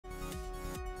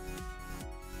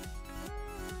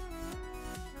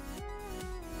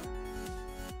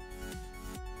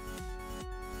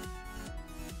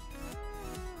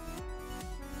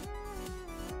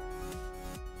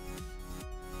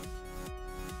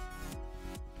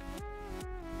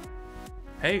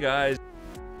Hey guys.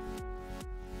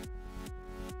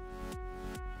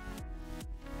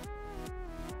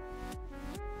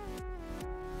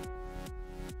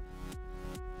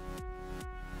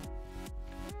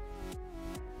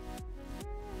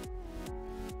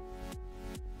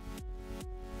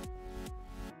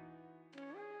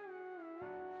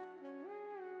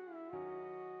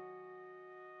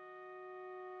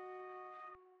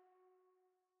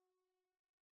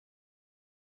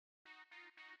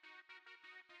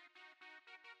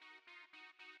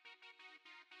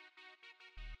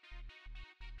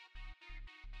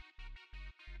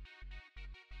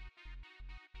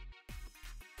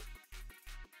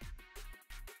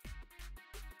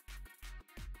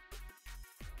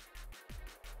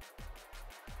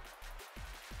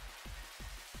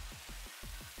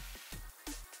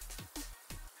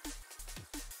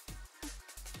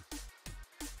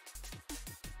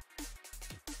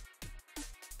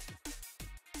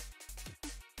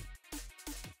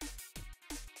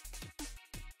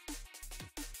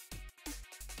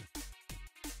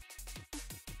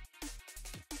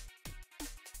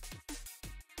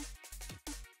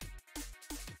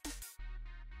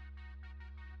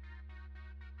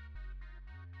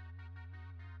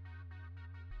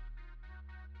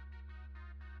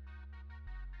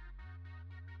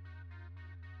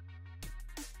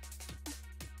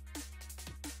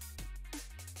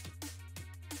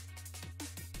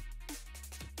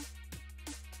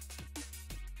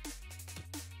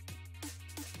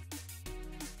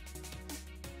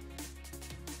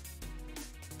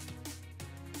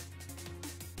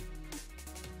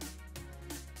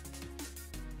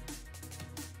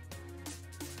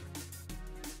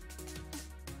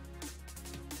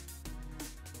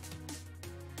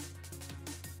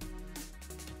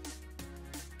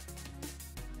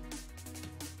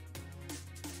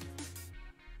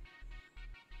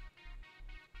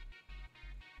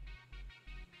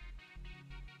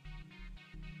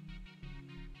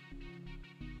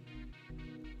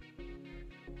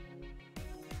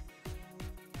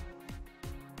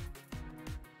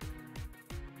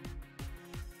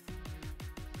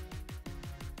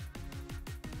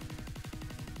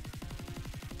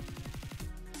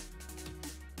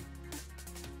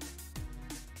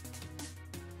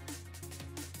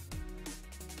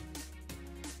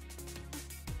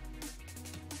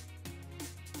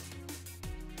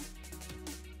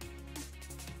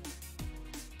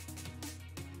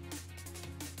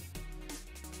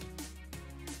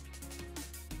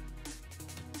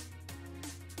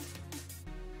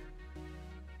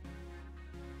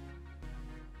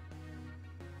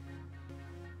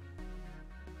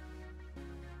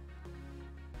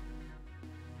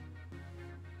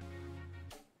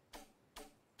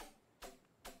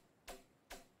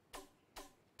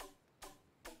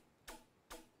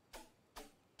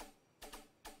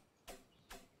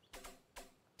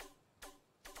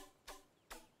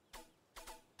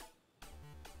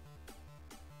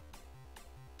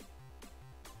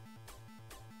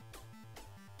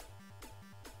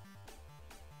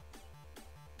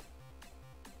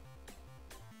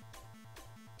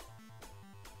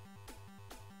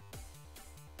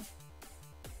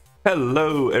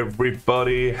 Hello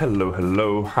everybody,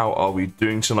 hello, how are we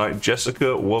doing tonight?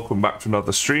 Jessica, welcome back to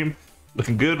another stream.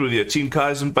 Looking good with your Team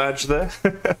Kysen badge there.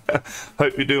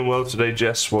 Hope you're doing well today,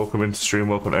 Jess. Welcome into stream,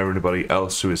 welcome everybody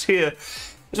else who is here.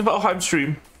 It's a Valheim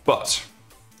stream, but,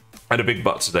 and a big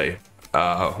but today.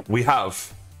 We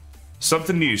have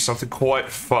something new, something quite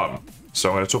fun. So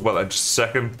I'm going to talk about that in just a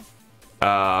second.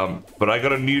 But I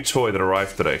got a new toy that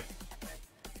arrived today.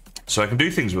 So I can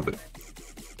do things with it.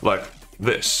 Like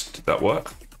this. Did that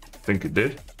work? I think it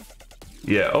did.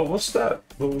 Yeah. Oh, what's that?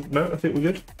 Well, no, I think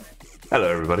we're good. Hello,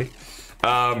 everybody.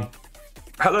 Hello,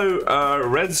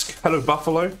 Reds. Hello,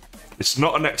 Buffalo. It's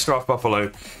not a Nextcraft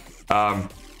Buffalo.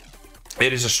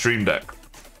 It is a Stream Deck,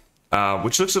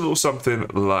 which looks a little something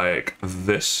like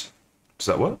this. Does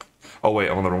that work? Oh, wait,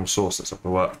 I'm on the wrong source. That's not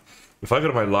going to work. If I go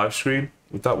to my live screen,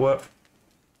 would that work?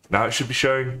 Now it should be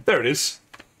showing. There it is.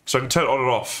 So I can turn it on and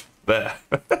off. There.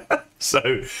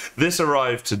 So this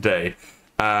arrived today,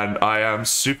 and I am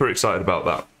super excited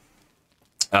about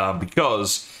that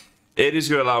because it is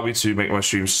going to allow me to make my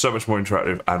streams so much more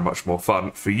interactive and much more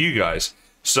fun for you guys.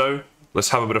 So let's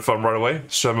have a bit of fun right away.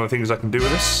 Some of the things I can do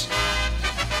with this.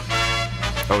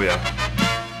 Oh yeah.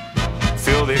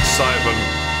 Feel the excitement.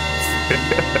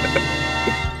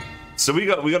 So we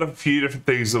got a few different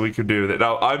things that we can do with it.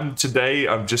 Now I'm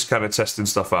just kind of testing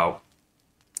stuff out.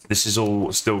 This is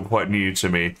all still quite new to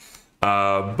me.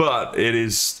 But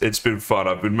it's been fun.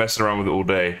 I've been messing around with it all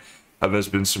day, and there's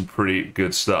been some pretty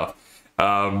good stuff.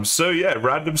 So yeah,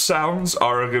 random sounds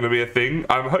are going to be a thing.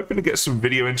 I'm hoping to get some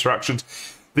video interactions.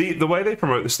 The way they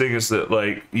promote this thing is that,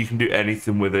 like, you can do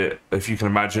anything with it. If you can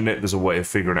imagine it, there's a way of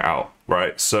figuring it out,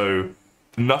 right? So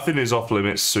nothing is off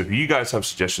limits. So if you guys have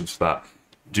suggestions for that,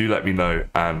 do let me know,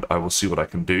 and I will see what I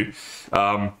can do.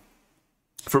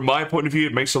 From my point of view,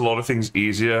 it makes a lot of things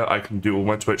easier. I can do all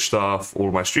my Twitch stuff,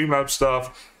 all my Streamlabs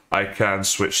stuff. I can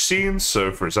switch scenes.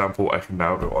 So, for example, I can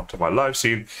now go onto my live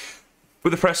scene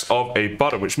with the press of a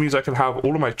button, which means I can have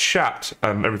all of my chat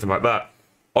and everything like that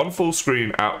on full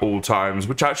screen at all times,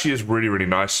 which actually is really, really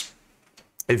nice.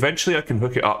 Eventually, I can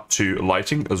hook it up to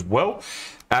lighting as well,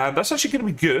 and that's actually going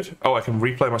to be good. Oh, I can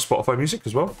replay my Spotify music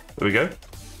as well. There we go.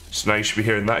 So now you should be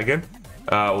hearing that again.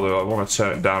 Although I want to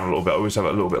turn it down a little bit. I always have it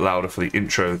a little bit louder for the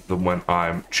intro than when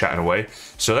I'm chatting away.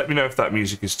 So let me know if that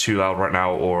music is too loud right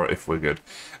now or if we're good.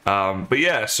 But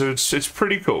yeah, so it's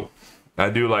pretty cool. I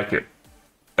do like it.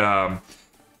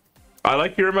 I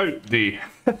like your emote, D.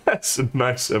 That's a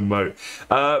nice emote.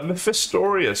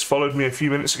 Mephistorius followed me a few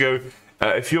minutes ago.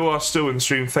 If you are still in the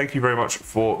stream, thank you very much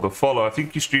for the follow. I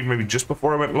think you streamed maybe just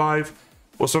before I went live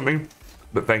or something,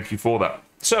 but thank you for that.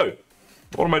 So,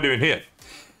 what am I doing here?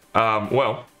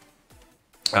 I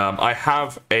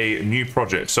have a new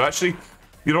project. So actually,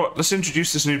 you know what? Let's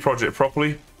introduce this new project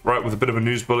properly, right, with a bit of a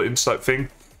news bulletin type thing.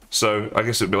 So, I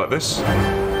guess it'd be like this.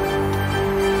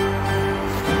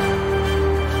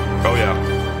 Oh yeah.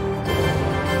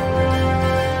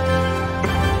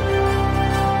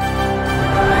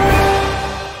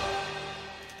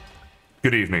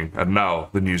 Good evening, and now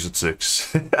the news at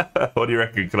 6. What do you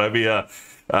reckon? Can I be a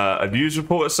news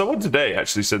reporter? Someone today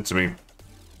actually said to me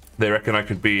they reckon I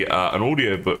could be an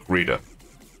audiobook reader.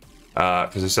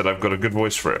 Because they said I've got a good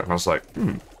voice for it. And I was like,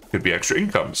 could be extra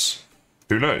incomes.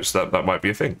 Who knows? That might be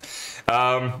a thing.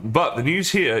 But the news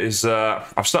here is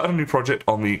I've started a new project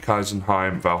on the Kysen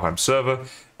Valheim server,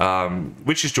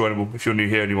 which is joinable if you're new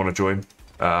here and you want to join.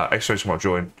 Exclamation mark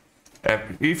join.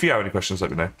 If you have any questions, let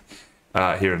me know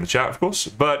here in the chat, of course.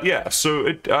 But yeah,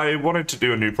 so I wanted to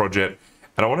do a new project,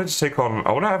 and I wanted to take on.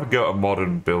 I want to have a go at a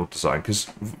modern build design, because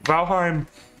Valheim,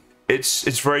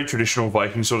 it's very traditional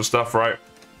Viking sort of stuff, right?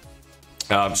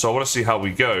 So I want to see how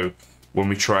we go when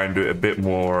we try and do it a bit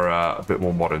more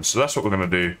modern. So that's what we're going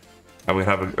to do, and we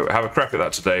have a crack at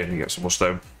that today and get some more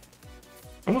stone,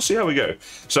 and we'll see how we go.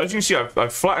 So as you can see,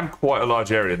 I've flattened quite a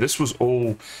large area. This was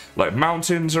all like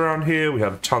mountains around here. We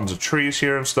had tons of trees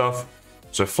here and stuff.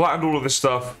 So I flattened all of this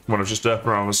stuff when I was just derping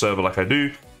around the server like I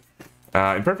do,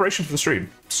 in preparation for the stream.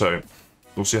 So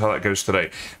we'll see how that goes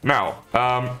today. Now,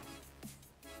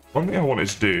 one thing I wanted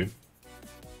to do,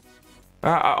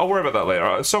 I'll worry about that later.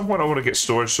 At some point I want to get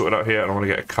storage sorted out here, and I want to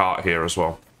get a cart here as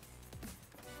well.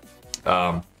 Is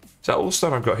that all the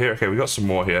stone I've got here? Okay, we got some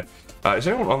more here. Is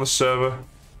anyone on the server?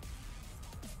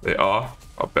 They are.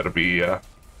 I better be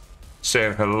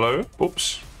saying hello.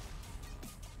 Oops.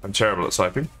 I'm terrible at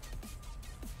typing.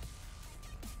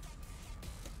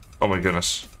 Oh my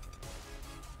goodness.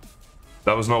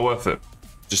 That was not worth it.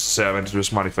 Just to say I meant to do a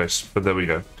smiley face, but there we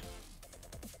go.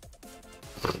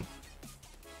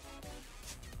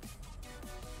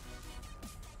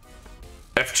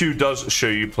 F2 does show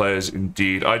you players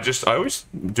indeed. I always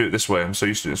do it this way. I'm so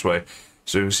used to it this way.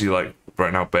 So you can see, like,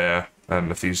 right now Bear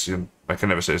and Nethesian. I can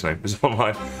never say his name. It's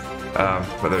online.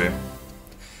 But there we go.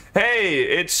 Hey,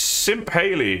 it's Simp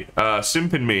Haley.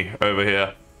 Simping me over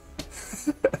here.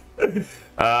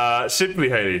 Simply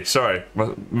Haley. Sorry,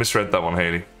 misread that one,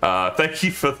 Haley. Thank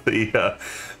you for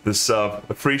the sub.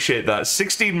 Appreciate that.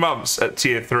 16 months at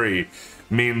tier 3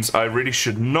 means I really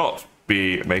should not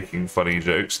be making funny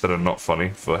jokes that are not funny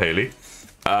for Haley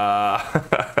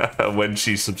when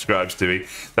she subscribes to me.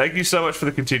 Thank you so much for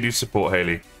the continued support,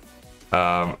 Haley.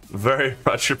 Very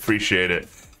much appreciate it.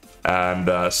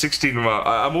 And 16 months.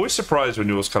 I'm always surprised when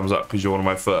yours comes up because you're one of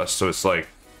my first. So it's like,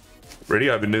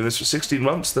 really? I've been doing this for 16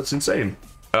 months? That's insane.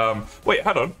 Wait,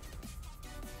 hold on.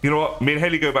 You know what? Me and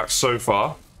Haley go back so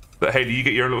far that, Haley, you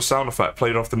get your own little sound effect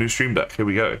played off the new stream deck. Here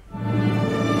we go.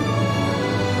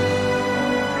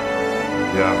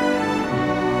 Yeah.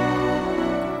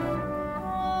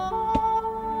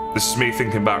 This is me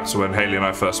thinking back to when Haley and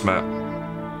I first met.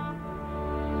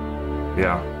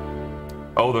 Yeah.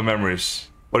 Oh, the memories.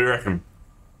 What do you reckon?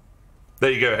 There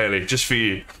you go, Haley. Just for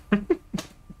you.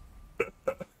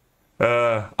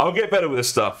 I'll get better with this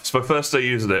stuff. It's my first day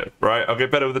using it, right? I'll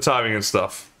get better with the timing and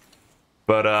stuff.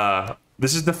 But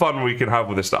this is the fun we can have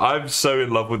with this stuff. I'm so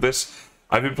in love with this.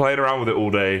 I've been playing around with it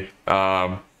all day.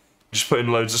 Just putting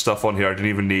loads of stuff on here I didn't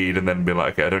even need, and then being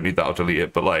like, okay, I don't need that, I'll delete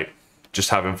it. But like, just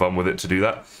having fun with it to do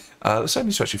that. Let's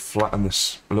need to actually flatten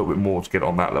this a little bit more to get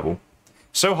on that level.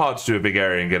 So hard to do a big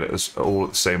area and get it all at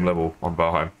the same level on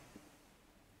Valheim.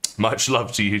 Much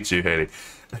love to you too, Haley.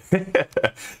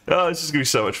 Oh, this is going to be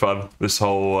so much fun. This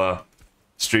whole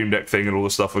Stream Deck thing and all the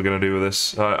stuff we're going to do with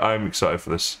this. I'm excited for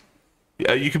this.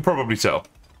 Yeah, you can probably tell.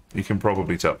 You can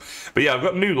probably tell. But yeah, I've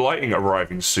got new lighting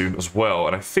arriving soon as well,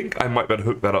 and I think I might better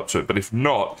hook that up to it. But if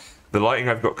not, the lighting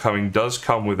I've got coming does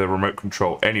come with a remote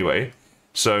control anyway.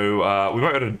 So we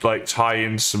might be able to like tie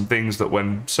in some things that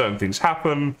when certain things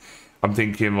happen, I'm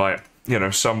thinking like, you know,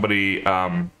 somebody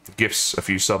gifts a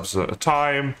few subs at a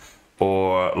time,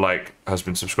 or like has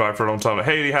been subscribed for a long time, like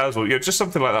Haley has, or just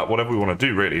something like that. Whatever we want to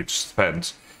do, really, it just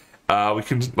depends. We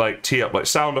can like tee up like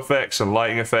sound effects and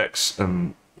lighting effects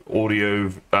and audio,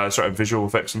 visual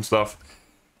effects and stuff,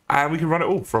 and we can run it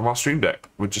all from our Stream Deck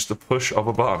with just a push of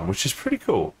a button, which is pretty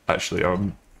cool, actually.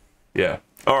 Yeah.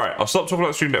 All right, I'll stop talking about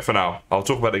the Stream Deck for now. I'll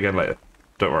talk about it again later.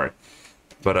 Don't worry.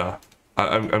 But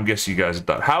I'm guessing you guys are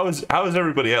done. How is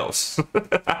everybody else?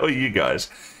 How are you guys?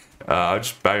 I'm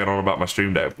just banging on about my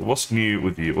Stream Deck. What's new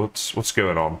with you? What's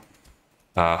going on?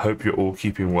 Hope you're all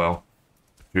keeping well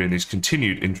during these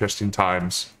continued interesting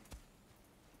times.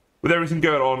 With everything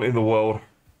going on in the world,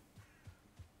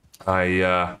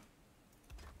 I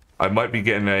might be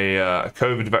getting a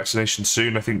COVID vaccination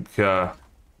soon. I think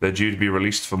they're due to be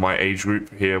released for my age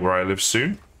group here where I live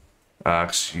soon.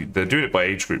 They're doing it by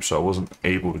age group, so I wasn't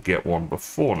able to get one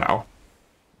before now.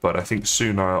 But I think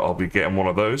soon I'll be getting one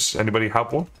of those. Anybody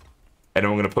have one?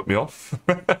 Anyone going to put me off?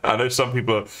 I know some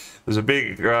people. There's a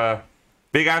big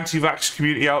anti-vax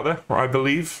community out there, I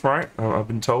believe. Right? I've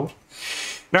been told.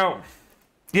 Now,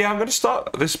 yeah, I'm going to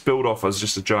start this build off as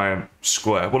just a giant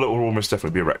square. Well, it will almost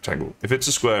definitely be a rectangle. If it's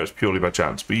a square, it's purely by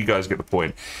chance. But you guys get the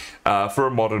point. For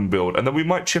a modern build, and then we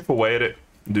might chip away at it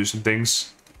and do some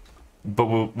things. But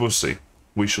we'll see.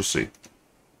 We shall see.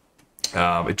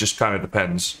 It just kind of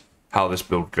depends how this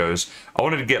build goes. I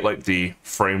wanted to get like the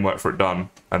framework for it done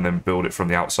and then build it from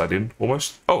the outside in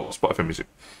almost. Oh, Spotify music.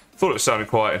 Thought it sounded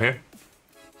quiet in here.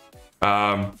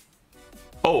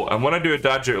 Oh, and when I do a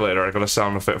dad joke later, I got a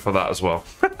sound effect for that as well.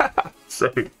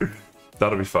 So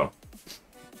that'll be fun.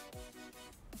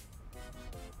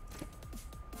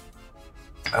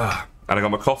 And I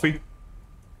got my coffee.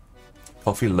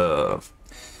 Coffee love.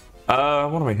 What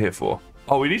am I here for?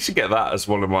 Oh, we need to get that as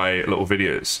one of my little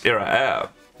videos. Here I am.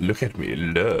 Look at me,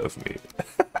 love me.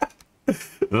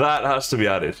 That has to be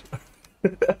added.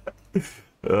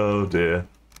 Oh dear.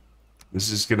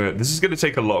 This is gonna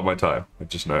take a lot of my time. I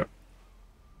just know.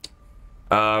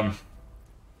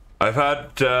 I've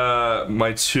had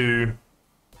my 2,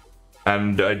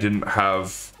 and I didn't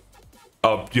have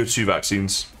your 2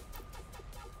 vaccines.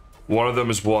 One of them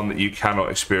is one that you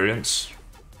cannot experience.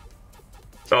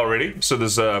 Oh, really? So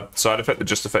there's a side effect that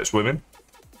just affects women?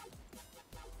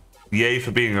 Yay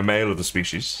for being a male of the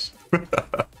species.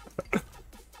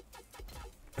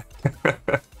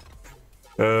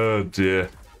 Oh, dear.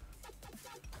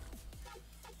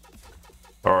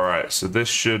 Alright, so this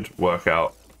should work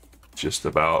out just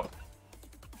about.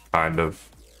 Kind of.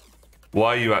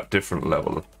 Why are you at different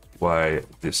level? Why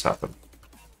this happened?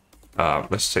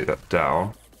 Let's take that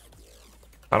down.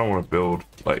 I don't want to build,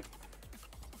 like...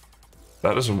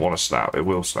 That doesn't want to snap. It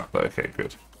will snap though. Okay,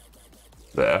 good.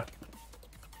 There.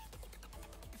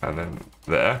 And then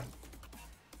there.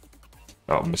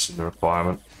 Oh, I'm missing the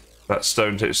requirement. That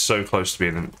stone is so close to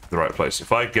being in the right place.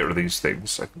 If I get rid of these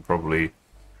things, I can probably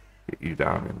get you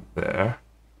down in there.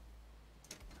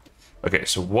 Okay,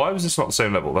 so why was this not the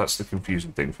same level? That's the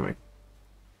confusing thing for me.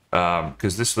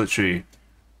 Because this literally...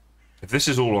 If this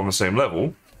is all on the same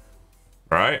level,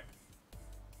 right?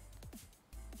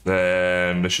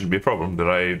 Then there shouldn't be a problem. Did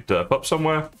I derp up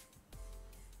somewhere?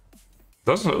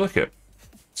 Doesn't look like it.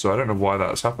 So I don't know why that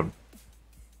has happened.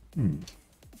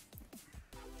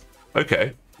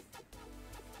 Okay.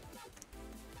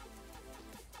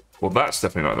 Well, that's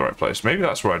definitely not the right place. Maybe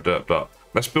that's where I derped up.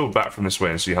 Let's build back from this way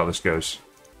and see how this goes.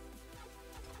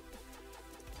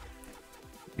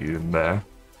 You in there.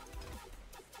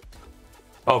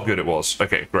 Oh, good, it was.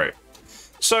 Okay, great.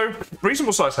 So,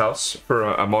 reasonable size house for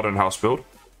a modern house build.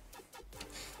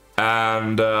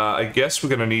 And I guess we're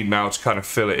going to need now to kind of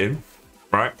fill it in,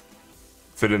 right?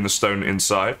 Fill in the stone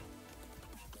inside.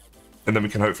 And then we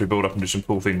can hopefully build up and do some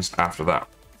cool things after that.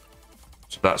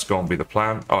 So that's going to be the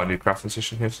plan. Oh, I need a crafting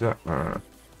station here for that.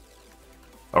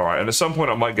 Alright, and at some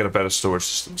point I might get a better storage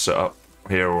system set up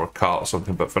here or a cart or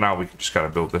something. But for now we can just kind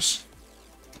of build this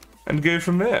and go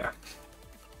from there.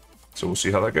 So we'll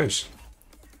see how that goes.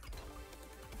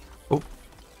 Oh,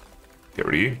 get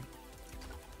rid of you.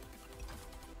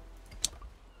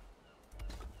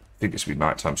 I think it's going to be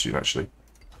nighttime soon, actually. In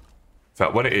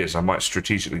fact, when it is, I might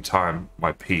strategically time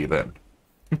my pee then.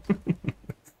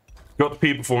 Got to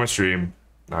pee before my stream.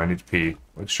 No, I need to pee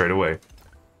like straight away.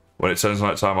 When it turns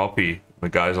night time, I'll pee. The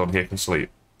guys on here can sleep.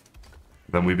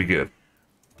 Then we be good.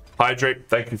 Hydrate.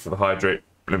 Thank you for the hydrate.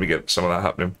 Let me get some of that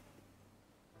happening.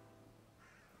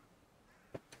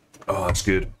 Oh, that's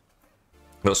good.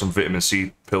 Got some vitamin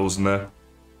C pills in there.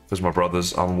 Because my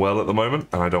brother's unwell at the moment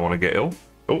and I don't want to get ill.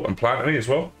 Oh, and Plant Any as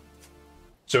well.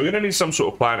 So we're going to need some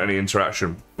sort of Plant Any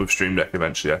interaction with Stream Deck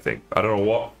eventually, I think. I don't know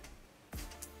what.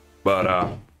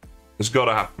 But it's got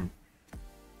to happen.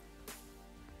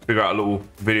 Figure out a little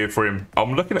video for him.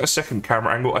 I'm looking at a second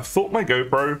camera angle. I thought my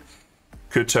GoPro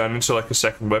could turn into like a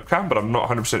second webcam, but I'm not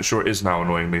 100% sure it is now,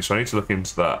 annoyingly. So I need to look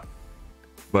into that.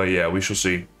 But yeah, we shall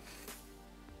see.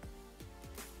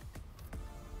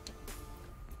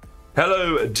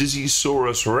 Hello,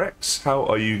 Dizzysaurus Rex. How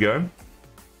are you going?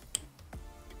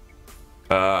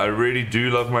 I really do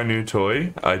love my new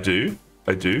toy. I do.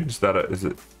 Is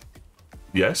it?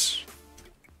 Yes.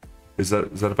 Is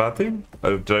that a bad thing?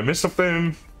 Oh, did I miss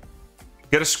something?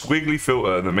 Get a squiggly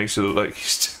filter that makes it look like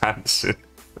he's dancing.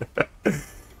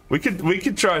 we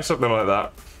could try something like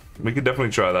that. We could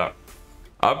definitely try that.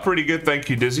 I'm pretty good, thank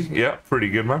you, Dizzy. Yeah, pretty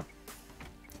good, man.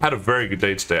 Had a very good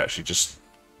day today, actually. Just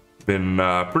been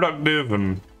productive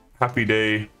and happy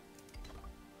day,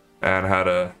 and had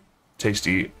a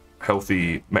tasty,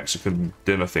 healthy Mexican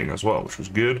dinner thing as well, which was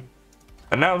good.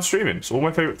 And now I'm streaming. It's all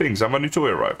my favorite things. And my new toy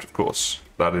arrived, of course.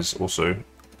 That is also...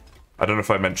 I don't know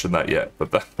if I mentioned that yet,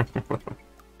 but that...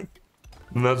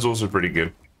 that's also pretty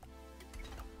good.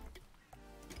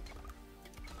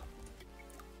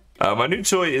 My new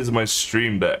toy is my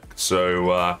Stream Deck.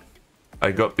 So,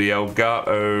 I got the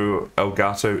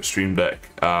Elgato Stream Deck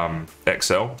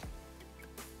XL.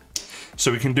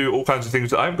 So we can do all kinds of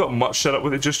things. I haven't got much set up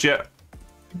with it just yet.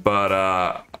 But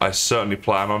I certainly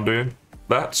plan on doing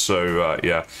that, so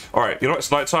yeah. Alright, you know what,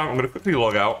 it's nighttime. I'm going to quickly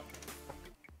log out,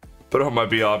 put it on my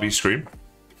BRB screen,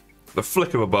 the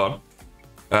flick of a button,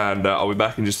 and I'll be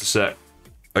back in just a sec.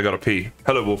 I gotta pee.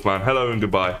 Hello, Wolfman. Hello and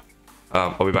goodbye.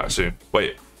 I'll be back soon.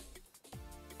 Wait.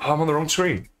 Oh, I'm on the wrong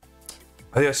screen.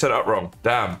 I think I set it up wrong.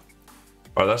 Damn.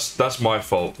 Alright, that's my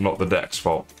fault, not the deck's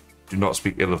fault. Do not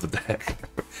speak ill of the deck.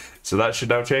 So that should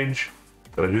now change.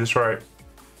 Did I do this right?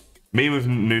 Me with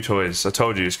new toys. I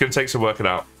told you, it's going to take some working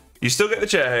out. You still get the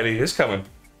chair, Haley. It's coming.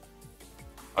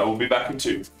 I will be back in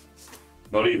 2.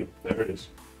 Not even. There it is.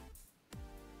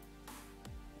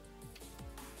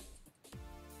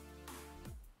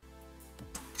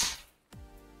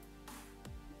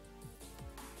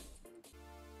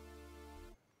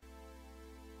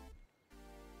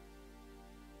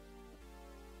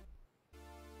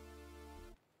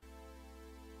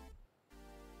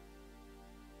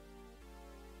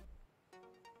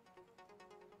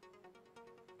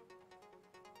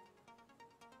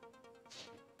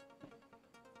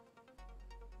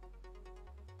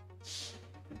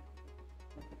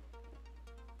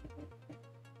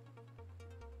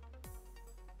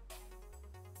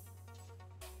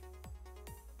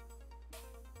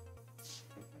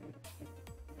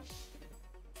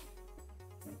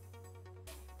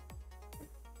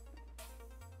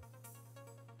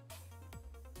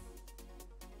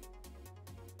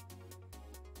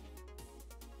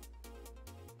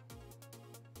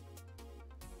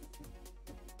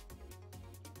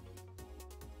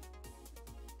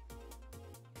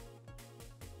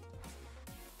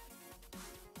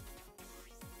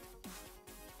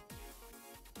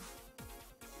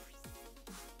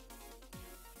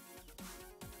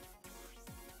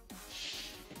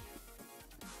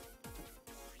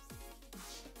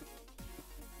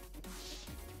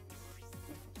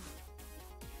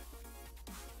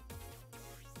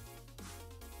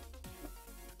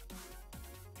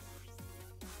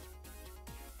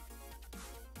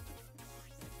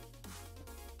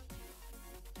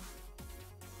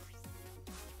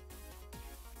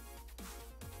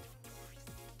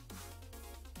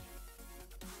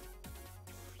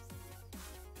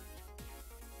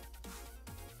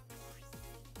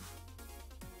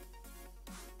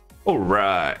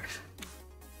 Alright.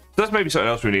 That's maybe something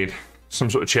else we need.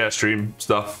 Some sort of chat stream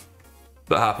stuff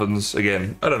that happens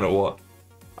again. I don't know what.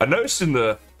 I noticed in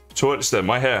the toilets there,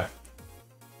 my hair.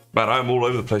 Man, I'm all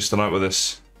over the place tonight with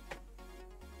this.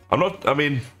 I'm not, I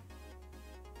mean...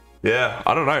 Yeah,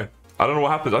 I don't know. I don't know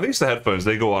what happens. I think it's the headphones.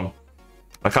 They go on.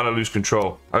 I kind of lose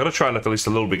control. I gotta try and look at least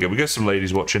a little bit good. We get some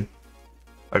ladies watching.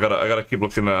 I gotta keep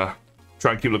looking, try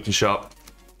and keep looking sharp.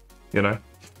 You know?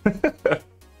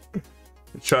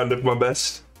 Try and look my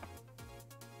best.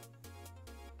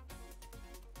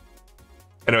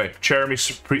 Anyway, Jeremy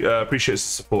appreciates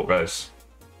the support, guys.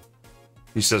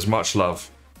 He says much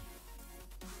love.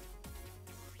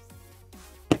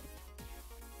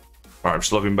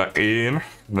 Just logging back in,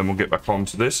 and then we'll get back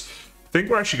onto this. I think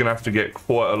we're actually gonna have to get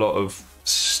quite a lot of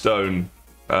stone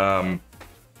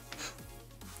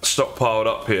stockpiled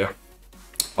up here.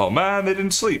 Oh man, they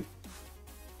didn't sleep.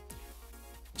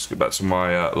 Let's get back to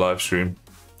my live stream,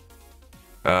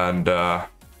 and I'll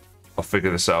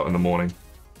figure this out in the morning,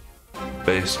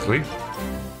 basically.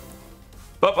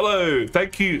 Buffalo,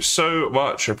 thank you so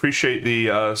much. I appreciate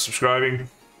the subscribing.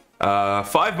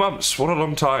 5 months, what a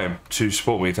long time to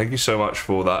support me. Thank you so much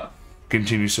for that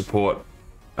continued support.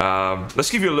 Let's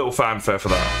give you a little fanfare for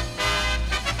that.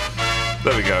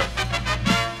 There we go.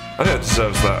 I think it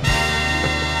deserves that.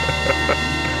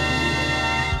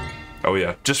 Oh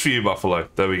yeah, just for you, Buffalo.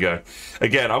 There we go.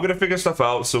 Again, I'm gonna figure stuff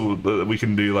out so that we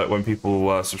can do like when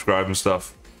people subscribe and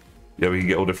stuff. Yeah, we can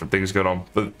get all different things going on.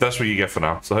 But that's what you get for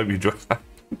now. So I hope you enjoy that.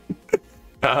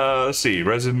 Let's see,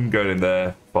 resin going in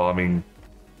there, farming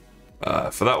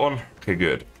for that one. Okay,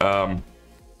 good.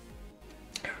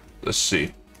 Let's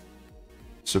see.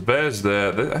 So bears there.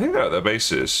 I think they're at their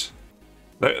bases.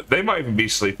 They might even be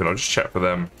sleeping. I'll just check for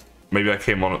them. Maybe I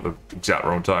came on at the exact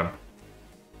wrong time.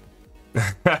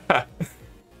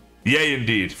 Yay,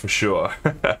 indeed, for sure.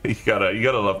 you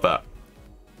gotta love that.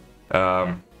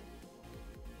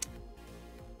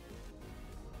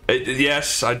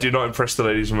 Yes, I do not impress the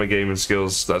ladies with my gaming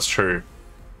skills. That's true.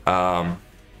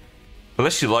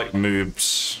 Unless you like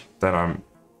noobs, then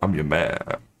I'm your man,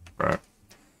 right?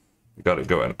 You got it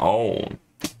going on.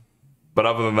 But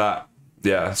other than that,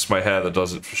 yeah, it's my hair that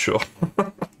does it for sure.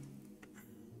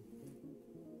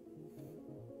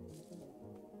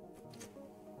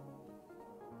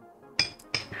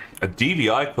 A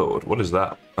DVI code? What is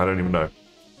that? I don't even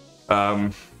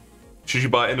know. Should you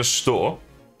buy it in a store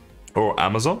or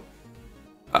Amazon?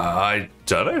 I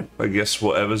don't know. I guess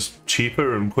whatever's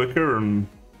cheaper and quicker and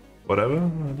whatever. I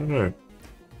don't know.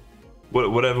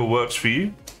 Whatever works for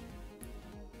you.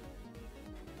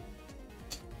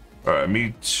 Alright,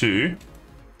 me too.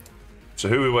 So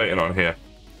who are we waiting on here?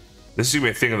 This is gonna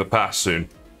be a thing of the past soon.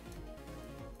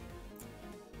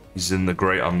 He's in the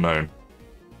great unknown.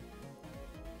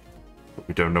 But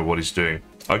we don't know what he's doing.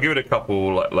 I'll give it a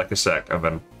couple, like a sec, and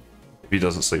then if he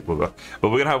doesn't sleep, we'll go. But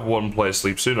we're gonna have one player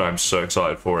sleep soon. I'm so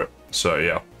excited for it. So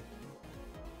yeah.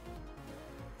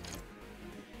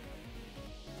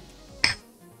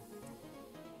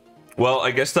 Well, I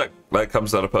guess that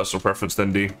comes down to personal preference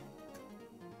then, D.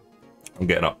 I'm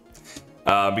getting up.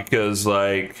 Because,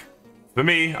 like, for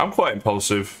me, I'm quite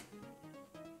impulsive.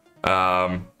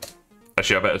 Actually,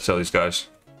 I better tell these guys.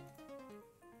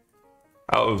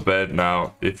 Out of bed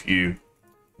now. If you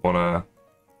want to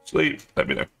sleep, let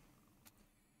me know.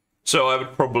 So I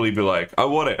would probably be like, I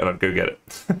want it, and I'd go get it.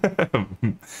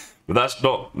 But that's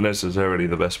not necessarily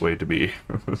the best way to be.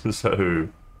 So,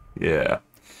 yeah.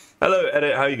 Hello,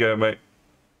 Edit. How you going, mate?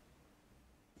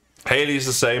 Haley's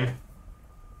the same.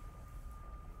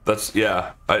 That's,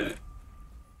 yeah.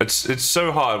 It's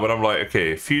so hard when I'm like,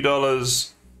 okay, a few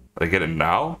dollars. I get it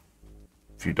now.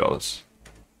 A few dollars.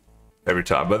 Every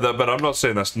time. But I'm not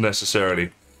saying that's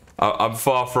necessarily. I'm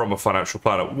far from a financial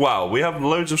planner. Wow, we have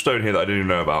loads of stone here that I didn't even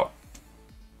know about.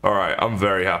 Alright, I'm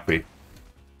very happy.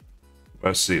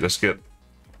 Let's see, let's get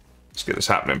this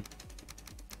happening.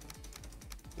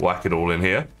 Whack it all in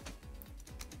here.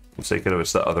 We'll take it over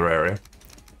to that other area.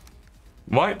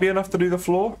 Might be enough to do the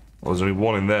floor. Well, there's only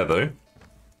one in there though.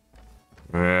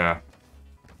 Yeah.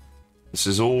 This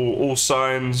is all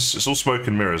signs. It's all smoke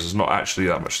and mirrors. There's not actually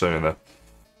that much stone in there.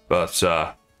 But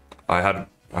I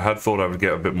had thought I would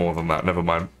get a bit more than that. Never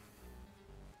mind.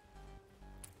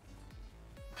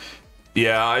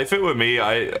 Yeah, if it were me,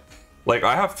 I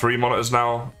have 3 monitors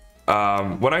now.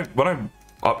 When I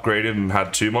upgraded and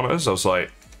had 2 monitors, I was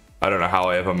like, I don't know how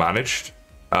I ever managed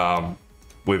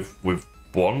with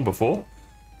one before.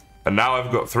 And now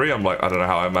I've got 3. I'm like, I don't know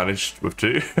how I managed with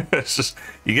 2. It's just,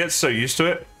 you get so used to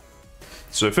it.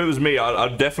 So if it was me,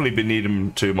 I'd definitely be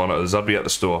needing 2 monitors. I'd be at the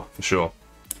store for sure.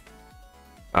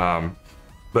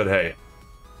 But hey.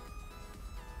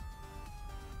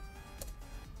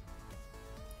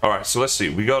 Alright, so let's see.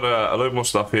 We got a load more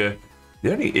stuff here.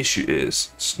 The only issue is,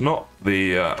 it's not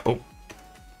the... oh.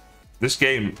 This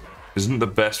game isn't the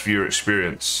best viewer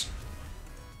experience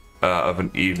of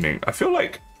an evening. I feel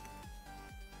like...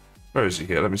 Where is he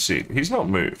here? Let me see. He's not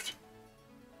moved.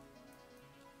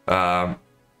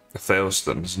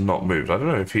 Thaleston's not moved. I don't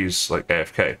know if he's like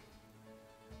AFK.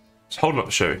 He's holding up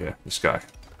the show here, this guy.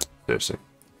 Seriously.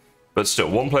 But still,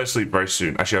 one player sleep very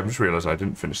soon. Actually, I've just realized I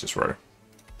didn't finish this row.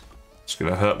 It's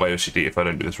gonna hurt my OCD if I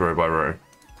don't do this row by row.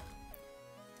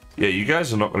 Yeah, you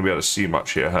guys are not gonna be able to see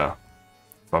much here, huh?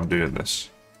 If I'm doing this.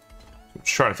 I'm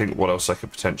just trying to think what else I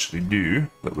could potentially do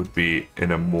that would be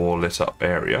in a more lit up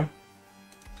area.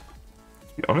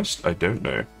 To be honest, I don't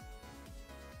know.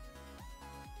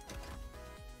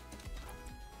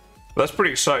 But that's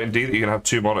pretty exciting, D, that you can have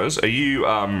 2 monitors. Are you,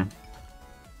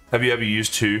 have you ever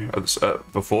used 2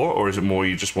 before, or is it more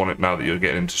you just want it now that you're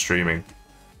getting into streaming?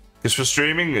 Because for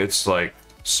streaming, it's like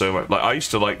so much. Like I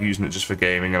used to like using it just for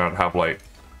gaming, and I'd have like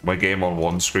my game on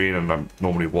one screen, and I'm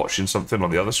normally watching something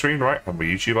on the other screen, right? Have my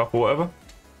YouTube up or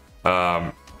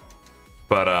whatever.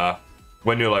 But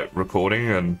when you're like recording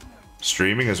and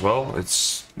streaming as well,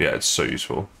 it's so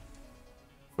useful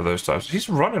for those times. He's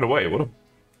running away. What a...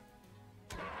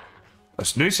 I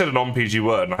nearly said a non-PG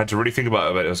word, and I had to really think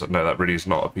about it. But I was like, no, that really is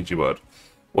not a PG word.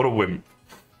 What a wimp.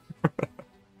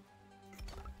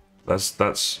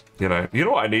 that's you know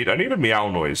what I need? I need a meow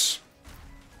noise.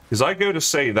 Because I go to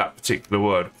say that particular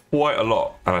word quite a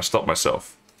lot, and I stop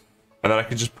myself. And then I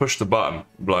can just push the button.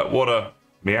 Be like, what a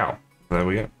meow. And there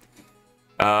we go.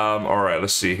 Alright,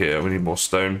 let's see here. We need more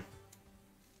stone.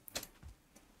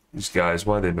 These guys,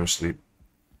 why are they no sleep?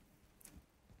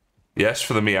 Yes,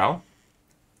 for the meow.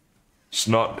 It's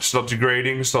not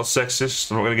degrading, it's not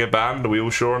sexist. I'm not gonna get banned. Are we all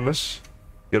sure on this?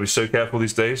 You gotta be so careful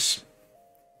these days.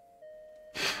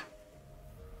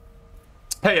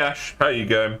 Hey Ash, how you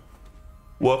going?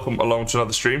 Welcome along to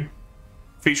another stream.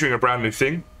 Featuring a brand new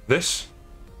thing. This.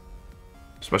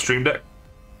 It's my stream deck.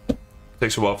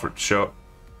 Takes a while for it to show up.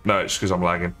 No, it's because I'm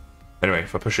lagging. Anyway,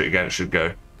 if I push it again, it should go.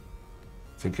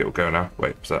 I think it'll go now.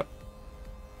 Wait, what's that?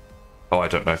 Oh, I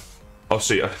don't know. I'll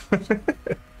see ya.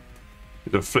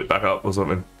 It'll flip back up or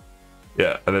something.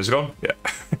 Yeah, and then it's gone. Yeah.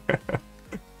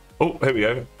 Oh, here we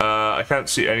go. I can't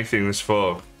see anything this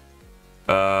far.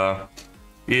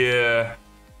 Yeah.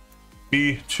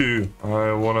 B2.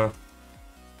 I wanna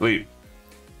sleep.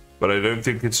 But I don't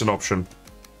think it's an option.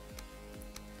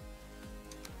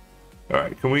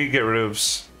 Alright, can we get rid of...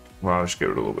 Well, I'll just get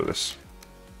rid of a little bit of this.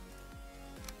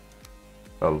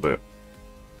 A little bit.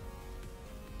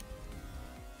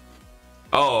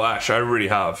 Oh, Ash, I really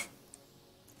have.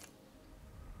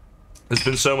 There's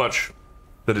been so much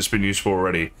that it's been used for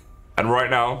already. And right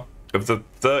now, of the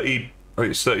 30... I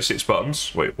think it's 36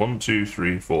 buttons. Wait, 1, 2,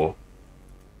 3, 4...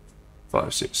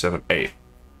 5, 6, 7, 8.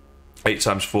 8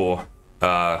 times 4,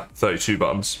 32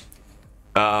 buttons.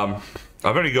 I've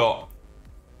only got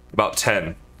about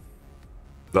 10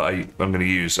 that I'm going to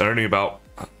use, and only about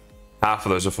half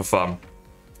of those are for fun.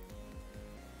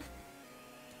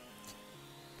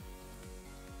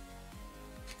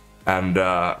 And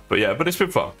but yeah, but it's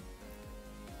been fun.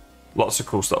 Lots of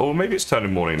cool stuff. Oh, maybe it's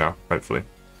turning morning now. Hopefully,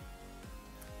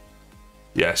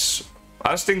 yes.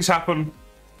 As things happen,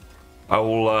 I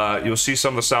will. You'll see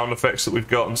some of the sound effects that we've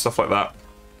got and stuff like that.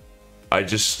 I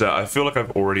just I feel like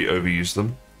I've already overused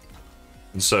them,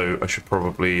 and so I should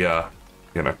probably you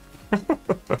know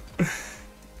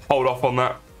hold off on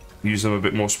that. Use them a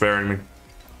bit more sparingly.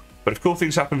 But if cool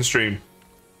things happen in the stream,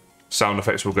 sound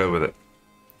effects will go with it.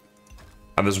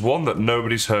 And there's one that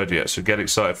nobody's heard yet, so get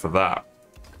excited for that.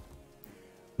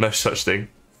 No such thing.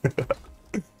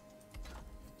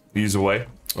 Use away.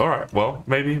 Alright, well,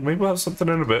 maybe we'll have something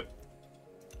in a bit.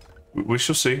 We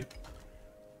shall see.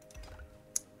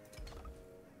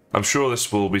 I'm sure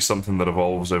this will be something that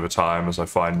evolves over time as I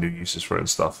find new uses for it and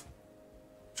stuff.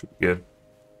 Should be good.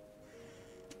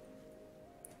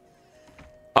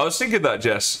 I was thinking that,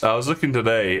 Jess. I was looking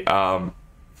today.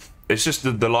 It's just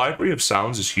the library of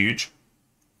sounds is huge.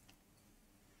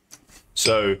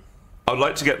 So, I would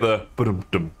like to get the...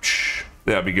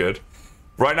 That'd be good.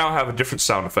 Right now I have a different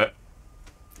sound effect,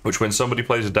 which when somebody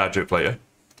plays a dad joke later,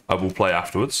 I will play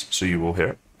afterwards, so you will hear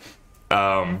it.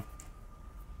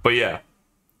 But yeah.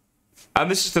 And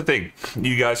this is the thing.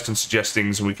 You guys can suggest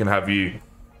things and we can have you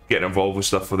get involved with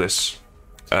stuff for this.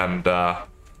 And, like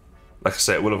I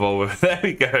say, it will evolve. There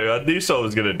we go. I knew someone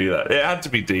was going to do that. It had to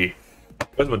be D.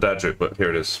 Where's my dad joke? But here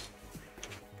it is.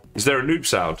 Is there a noob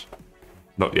sound?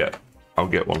 Not yet. I'll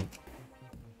get one.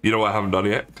 You know what I haven't done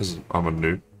yet? Because I'm a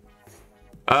noob.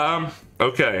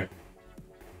 Okay.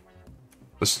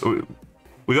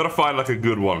 We got to find like a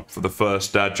good one for the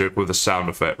first dad joke with a sound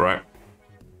effect, right?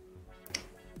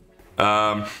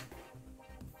 Alright.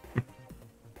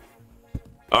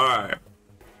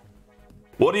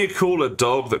 What do you call a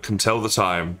dog that can tell the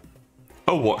time?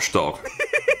 A watchdog.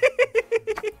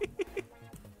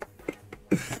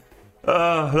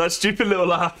 That stupid little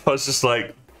laugh. I was just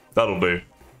like, that'll do.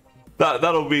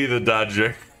 That'll be the dad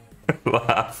joke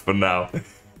laugh for now.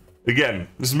 Again,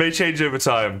 this may change over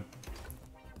time,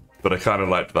 but I kind of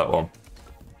liked that one.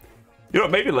 You know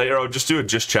what, maybe later I'll just do a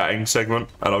just chatting segment,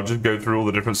 and I'll just go through all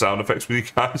the different sound effects with you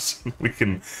guys. we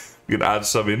can add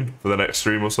some in for the next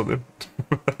stream or something.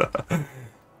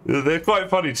 They're quite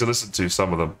funny to listen to,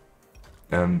 some of them.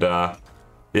 And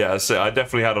yeah, I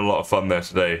definitely had a lot of fun there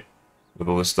today with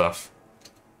all this stuff.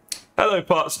 Hello,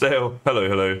 Partsdale. Hello,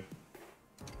 hello.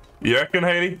 You reckon,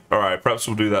 Haley? Alright, perhaps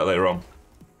we'll do that later on.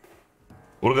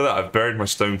 Oh, look at that, I've buried my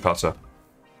stone cutter.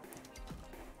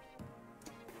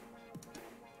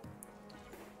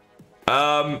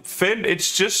 Finn,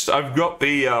 it's just, I've got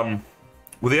the, well,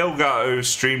 the Elgato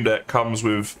Stream Deck comes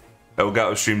with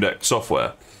Elgato Stream Deck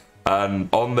software. And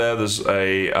on there's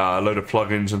a load of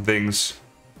plugins and things.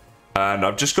 And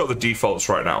I've just got the defaults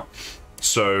right now.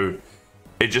 So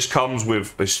it just comes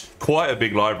with quite a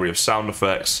big library of sound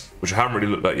effects, which I haven't really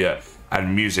looked at yet,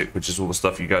 and music, which is all the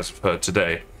stuff you guys have heard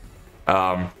today.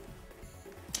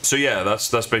 So yeah,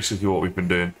 that's basically what we've been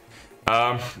doing.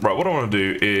 Right, what I want to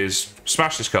do is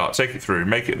smash this cart, take it through,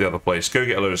 make it the other place, go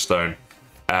get a load of stone,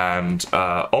 and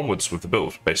onwards with the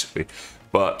build, basically.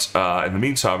 But in the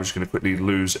meantime, I'm just going to quickly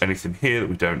lose anything here that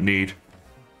we don't need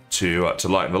to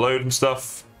lighten the load and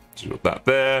stuff. So we've got that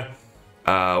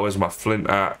there. Where's my flint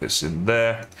at? It's in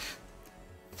there.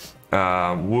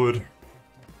 Wood.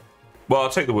 Well, I'll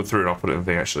take the wood through and I'll put it in the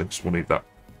thing, actually, because we'll need that.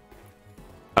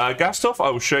 Gas stuff,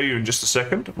 I will show you in just a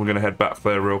second. We're going to head back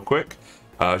there real quick.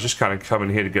 Just kind of come in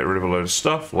here to get rid of a load of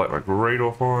stuff, like my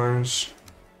radar fires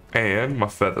and my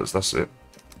feathers. That's it.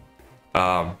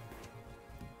 And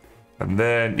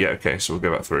then, yeah, okay, so we'll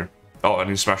go back through. Oh, I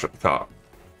need to smash up the cart.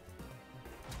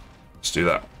 Let's do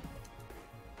that.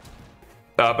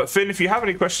 But Finn, if you have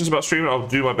any questions about streaming, I'll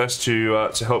do my best to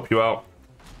help you out.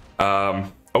 I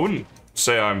wouldn't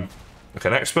say I'm like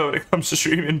an expert when it comes to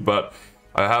streaming, but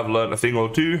I have learned a thing or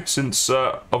two since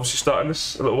obviously starting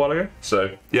this a little while ago.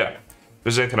 So yeah, if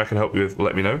there's anything I can help you with,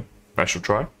 let me know. I shall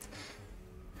try.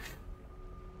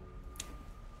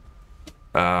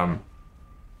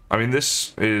 I mean,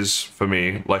 this is, for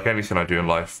me, like anything I do in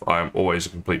life, I'm always a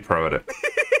complete pro at it.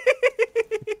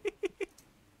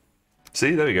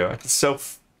 See, there we go. I can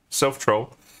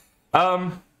self-troll.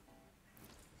 Right,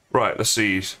 let's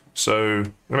see. So,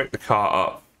 I'm gonna make the cart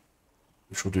up,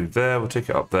 which we'll do there. We'll take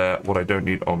it up there. What I don't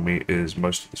need on me is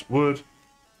most of this wood.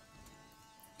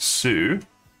 So,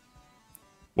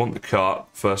 want the cart.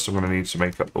 First, I'm gonna need to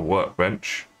make up the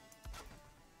workbench.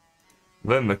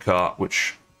 Then the cart,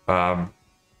 which,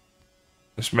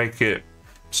 let's make it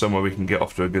somewhere we can get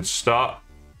off to a good start.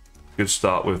 Good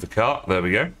start with the cart. There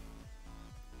we go.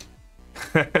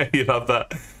 You love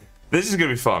that. This is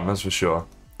gonna be fun, that's for sure.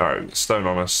 Alright, stone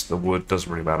on us. The wood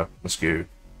doesn't really matter. Let's go.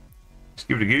 Let's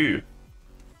give it a go.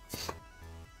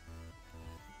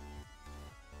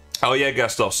 Oh yeah,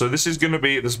 Gastoff. So this is gonna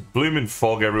be this blooming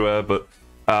fog everywhere, but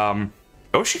I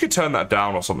wish you could turn that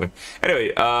down or something.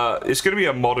 Anyway, it's gonna be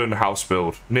a modern house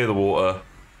build near the water.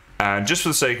 And just for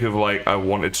the sake of, like, I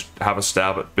wanted to have a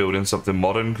stab at building something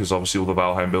modern, because obviously all the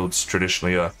Valheim builds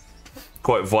traditionally are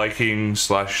quite Viking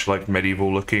slash like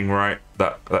medieval looking, right?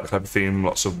 That type of theme,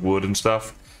 lots of wood and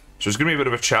stuff. So it's gonna be a bit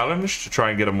of a challenge to try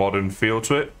and get a modern feel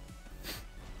to it.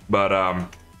 But I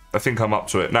think I'm up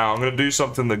to it. Now I'm gonna do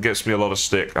something that gets me a lot of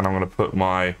stick, and I'm gonna put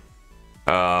my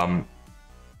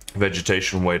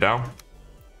vegetation way down.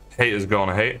 Haters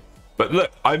gonna hate. But look,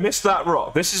 I missed that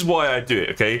rock. This is why I do it,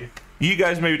 okay? You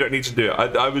guys maybe don't need to do it.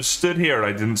 I was stood here and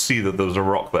I didn't see that there was a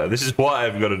rock there. This is why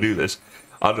I've got to do this.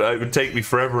 It would take me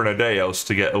forever and a day else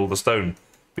to get all the stone,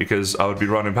 because I would be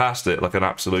running past it like an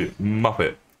absolute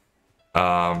muppet.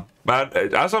 Man,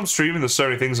 as I'm streaming, there's so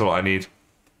many things that I need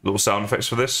little sound effects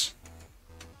for this.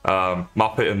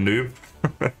 Muppet and noob.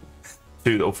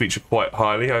 Two that will feature quite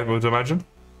highly, I would imagine.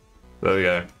 There we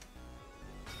go.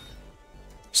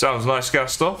 Sounds nice,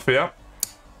 gas stuff, yeah.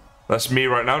 That's me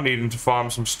right now, needing to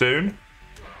farm some stone.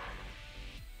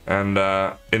 And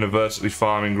inadvertently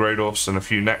farming grey dwarfs and a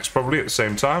few necks probably at the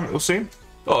same time, it will seem.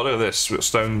 Oh, look at this. We've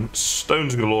got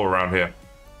stones galore around here.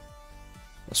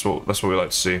 That's what we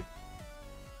like to see.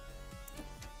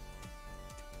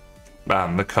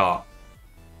 Man, the cart.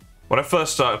 When I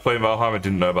first started playing Valheim, I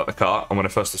didn't know about the cart. And when I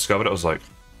first discovered it, I was like,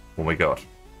 oh my god.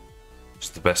 It's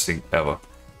the best thing ever.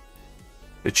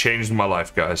 It changed my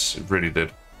life, guys. It really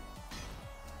did.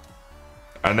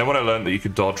 And then when I learned that you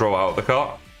could dodge roll out of the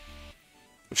cart,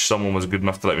 which someone was good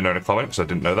enough to let me know in a comment, because I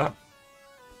didn't know that,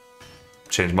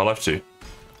 changed my life too.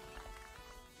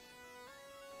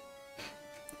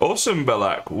 Awesome,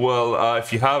 Belak. Well,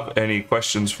 if you have any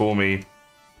questions for me,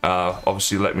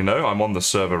 obviously let me know. I'm on the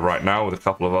server right now with a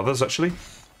couple of others, actually.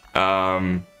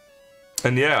 And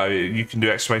yeah, you can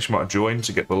do !join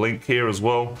to get the link here as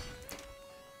well.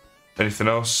 Anything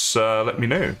else, let me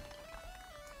know.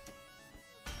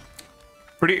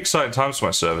 pretty exciting times for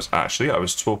my servers, actually. I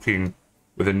was talking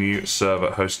with a new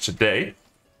server host today.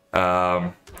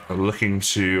 I'm looking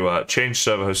to change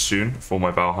server host soon for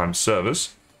my Valheim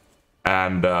servers.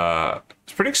 And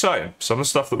it's pretty exciting. Some of the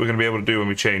stuff that we're going to be able to do when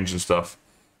we change and stuff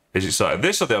is exciting.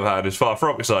 This, on the other hand, is far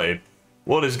from exciting.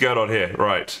 What is going on here?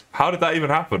 Right. How did that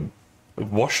even happen? It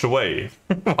washed away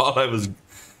while I was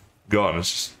gone.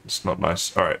 It's not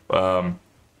nice. All right.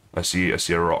 I see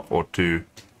a rock or two.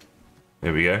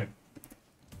 There we go.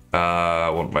 I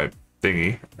want my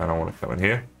thingy, and I want to come in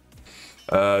here.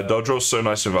 Dodge roll is so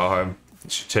nice in Valheim.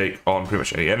 It should take on pretty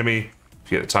much any enemy.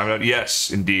 If you get the timing out.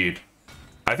 Yes, indeed.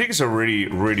 I think it's a really,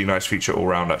 really nice feature all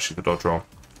around, actually, the dodge roll.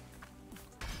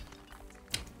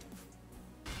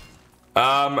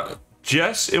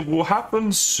 Jess, it will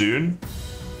happen soon.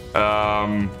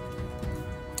 Lights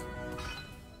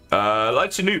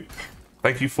and Noop,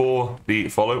 thank you for the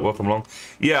follow. Welcome along.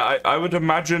 Yeah, I would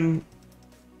imagine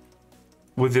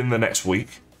within the next week,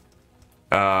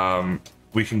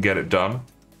 we can get it done.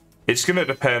 It's going to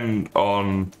depend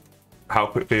on how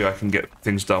quickly I can get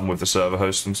things done with the server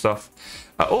host and stuff.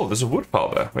 Oh, there's a wood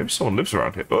pile there. Maybe someone lives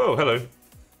around here. Oh, hello.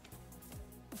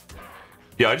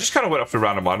 Yeah, I just kind of went up to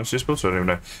random items just built, so I don't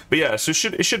even know. But yeah, so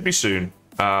it should be soon.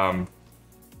 But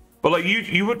like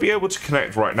you would be able to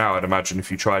connect right now, I'd imagine, if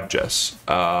you tried, Jess.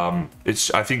 I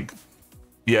think,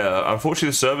 yeah, unfortunately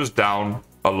the server's down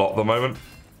a lot at the moment,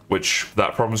 which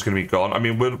that problem's going to be gone. I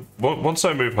mean, once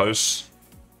I move hosts,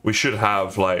 we should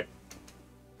have, like,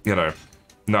 you know,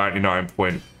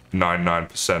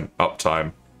 99.99%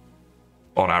 uptime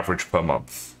on average per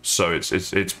month. So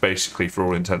it's basically, for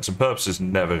all intents and purposes,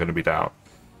 never going to be down,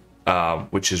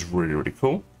 which is really, really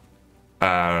cool.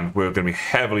 And we're going to be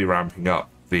heavily ramping up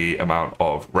the amount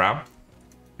of RAM.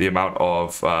 The amount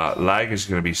of lag is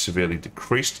going to be severely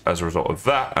decreased as a result of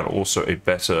that, and also a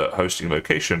better hosting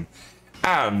location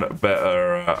and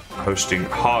better hosting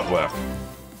hardware.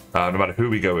 No matter who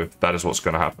we go with, that is what's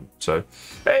going to happen. So,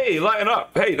 hey, lighten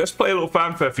up. Hey, let's play a little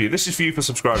fanfare for you. This is for you for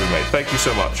subscribing, mate. Thank you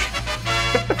so much.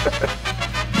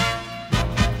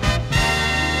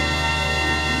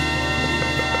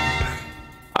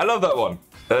 I love that one.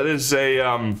 That is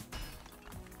a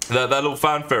that little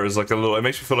fanfare is like a little. It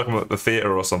makes me feel like I'm at the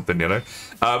theater or something, you know.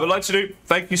 But like to do,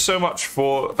 thank you so much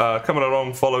for coming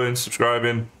along, following,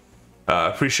 subscribing.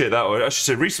 Appreciate that. Or I should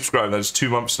say resubscribing. That's 2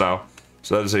 months now,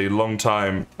 so that is a long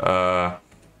time.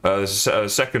 There's a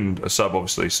second sub,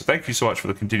 obviously. So thank you so much for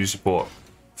the continued support.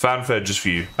 Fanfare just for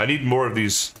you. I need more of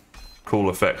these cool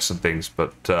effects and things,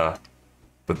 but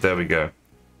there we go.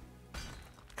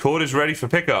 Cord is ready for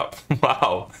pickup.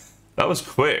 Wow, that was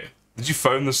quick. Did you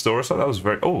phone the store or something? That was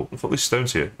very... Oh, I've got these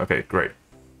stones here. Okay, great.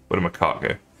 Where did my cart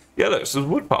go? Yeah, look, there's a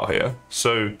wood pile here.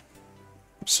 So,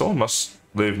 someone must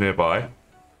live nearby.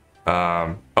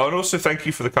 Oh, and also thank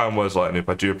you for the kind words, Lightning.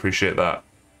 I do appreciate that.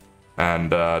 And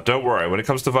don't worry, when it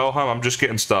comes to Valheim, I'm just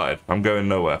getting started. I'm going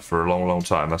nowhere for a long, long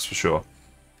time, that's for sure.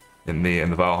 In the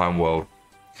Valheim world.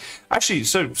 Actually,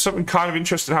 so something kind of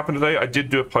interesting happened today. I did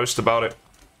do a post about it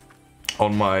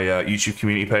on my YouTube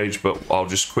community page, but I'll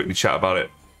just quickly chat about it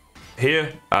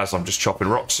here as I'm just chopping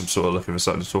rocks. I'm sort of looking for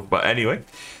something to talk about anyway.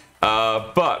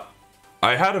 But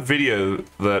I had a video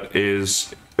that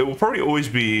is... It will probably always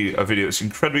be a video that's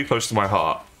incredibly close to my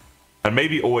heart, and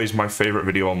maybe always my favorite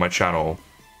video on my channel,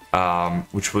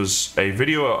 which was a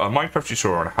video, a Minecraft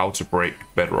tutorial on how to break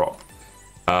bedrock,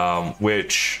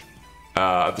 which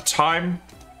at the time,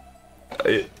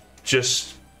 it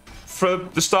just, for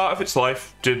the start of its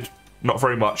life, did not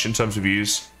very much in terms of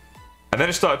views, and then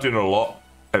it started doing a lot.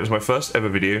 It was my first ever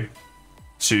video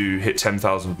to hit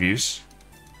 10,000 views,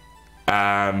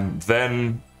 and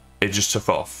then it just took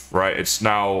off, right? It's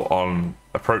now on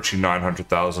approaching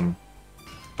 900,000.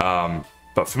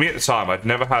 But for me at the time, I'd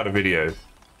never had a video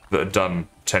that had done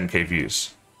 10k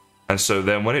views. And so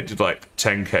then when it did like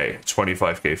 10k,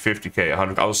 25k, 50k,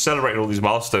 100, I was celebrating all these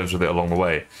milestones with it along the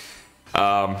way.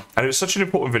 And it was such an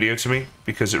important video to me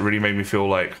because it really made me feel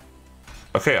like,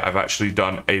 okay, I've actually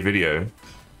done a video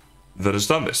that has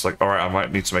done this. Like, all right, I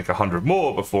might need to make 100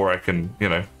 more before I can, you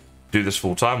know, do this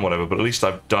full time, whatever, but at least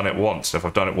I've done it once. If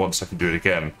I've done it once, I can do it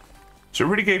again. So it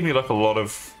really gave me like a lot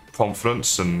of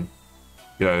confidence, and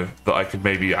you know, that I could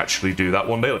maybe actually do that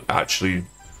one day. Like, actually,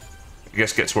 I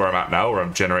guess get to where I'm at now, where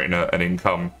I'm generating an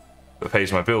income that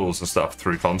pays my bills and stuff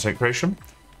through content creation.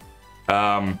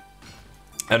 And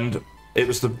it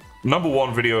was the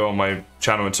 #1 video on my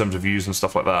channel in terms of views and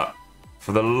stuff like that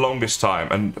for the longest time,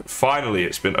 and finally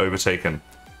it's been overtaken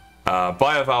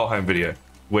by a Valheim video,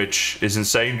 which is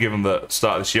insane given that at the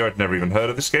start of this year I'd never even heard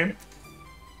of this game.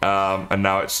 And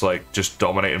now it's like just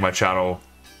dominating my channel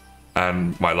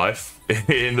and my life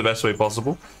in the best way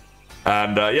possible.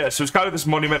 And yeah, so it's kind of this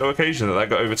monumental occasion that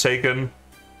got overtaken.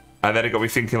 And then it got me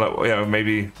thinking, like, you know,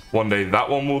 maybe one day that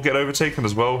one will get overtaken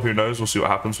as well. Who knows? We'll see what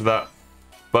happens with that.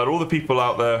 But all the people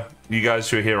out there, you guys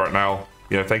who are here right now,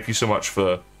 you know, thank you so much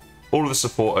for all of the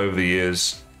support over the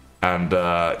years. And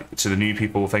to the new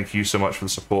people, thank you so much for the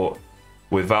support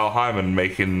with Valheim and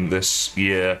making this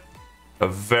year a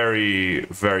very,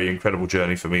 very incredible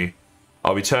journey for me.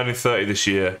 I'll be turning 30 this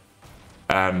year,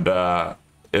 and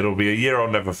it'll be a year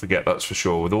I'll never forget, that's for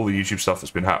sure, with all the YouTube stuff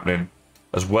that's been happening,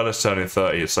 as well as turning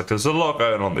 30. It's like there's a lot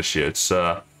going on this year. It's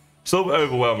a little bit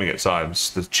overwhelming at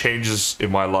times. The changes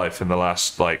in my life in the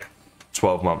last, like,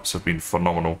 12 months have been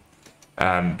phenomenal.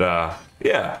 And,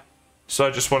 yeah. So I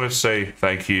just wanted to say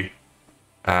thank you.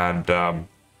 And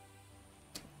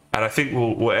I think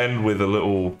we'll end with a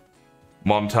little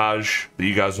montage that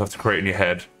you guys will have to create in your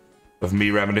head of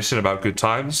me reminiscing about good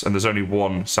times, and there's only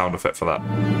one sound effect for that.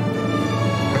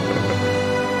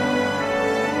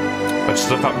 I just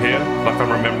look up here like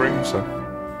I'm remembering, so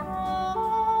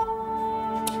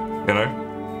you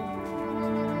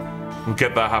know, we'll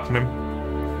get that happening.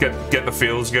 Get the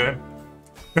feels going.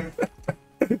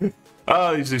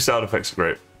 Oh, these new sound effects are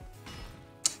great.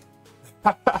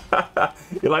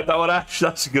 You like that one, Ash?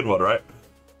 That's a good one, right?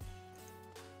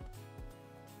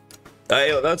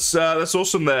 Hey, that's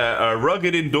awesome there.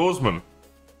 Rugged Indoorsman.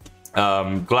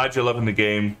 Glad you're loving the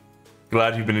game.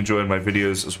 Glad you've been enjoying my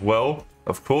videos as well,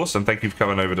 of course, and thank you for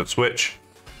coming over to Twitch.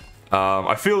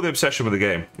 I feel the obsession with the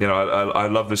game. You know, I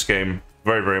love this game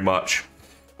very, very much.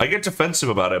 I get defensive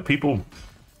about it.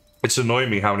 It's annoying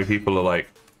me how many people are like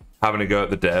having to go at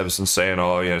the devs and saying,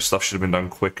 oh, you know, stuff should have been done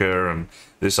quicker and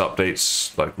this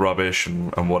update's like rubbish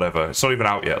and whatever. It's not even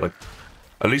out yet. Like,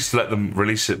 at least let them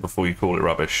release it before you call it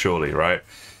rubbish, surely, right?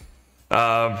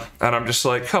 And I'm just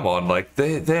like, come on, like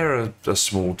they're a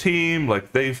small team,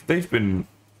 like they've been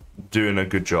doing a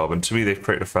good job, and to me they've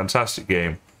created a fantastic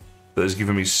game that has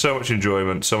given me so much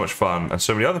enjoyment, so much fun, and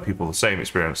so many other people the same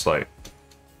experience. Like,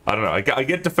 I don't know, I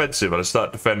get defensive and I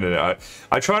start defending it.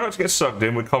 I try not to get sucked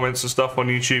in with comments and stuff on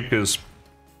YouTube, because,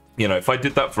 you know, if I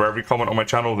did that for every comment on my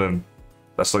channel, then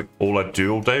that's like all I'd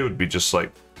do all day would be just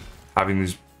like having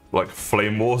these like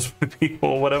flame wars with people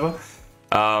or whatever.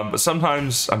 But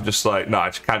sometimes I'm just like, no, I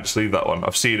just can't just leave that one.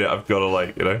 I've seen it, I've got to,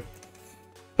 like, you know,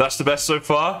 that's the best so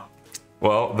far.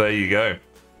 Well, there you go.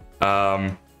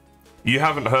 You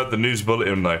haven't heard the news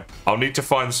bulletin though. I'll need to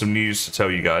find some news to tell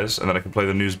you guys, and then I can play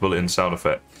the news bulletin sound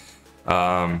effect.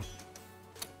 I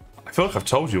feel like I've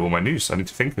told you all my news. I need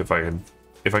to think if I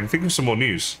can think of some more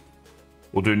news.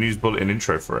 We'll do a news bulletin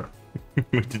intro for it.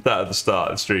 We did that at the start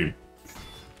of the stream.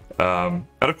 And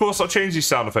of course I'll change these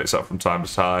sound effects up from time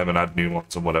to time and add new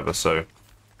ones and whatever, so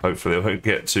hopefully it won't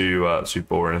get too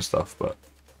boring and stuff, but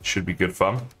it should be good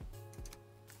fun.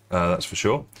 That's for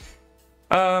sure.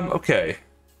 Okay,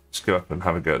 let's go up and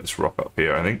have a go at this rock up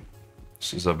here. I think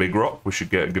this is a big rock. We should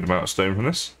get a good amount of stone from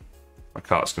this. My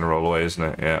cart's gonna roll away, isn't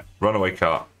it? Yeah, runaway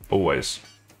cart, always.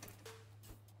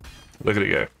 Look at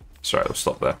it go. It's alright, we'll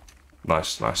stop there.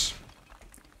 Nice, nice.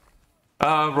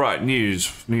 Right, news.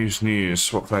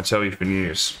 What can I tell you for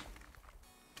news?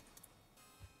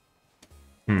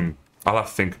 I'll have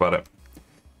to think about it.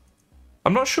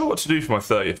 I'm not sure what to do for my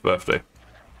 30th birthday.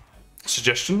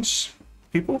 Suggestions,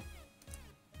 people?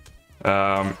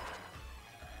 I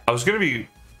was going to be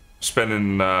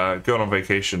spending, going on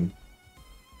vacation.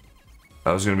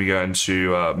 I was going to be going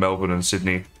to Melbourne and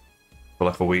Sydney for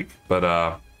like a week,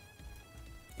 but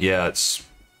yeah, it's...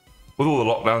 with all the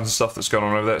lockdowns and stuff that's going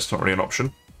on over there, it's not really an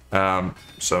option.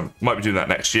 So might be doing that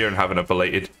next year and having a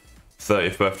belated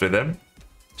 30th birthday then.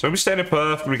 So I'll be staying in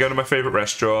Perth, and be going to my favourite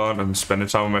restaurant and spending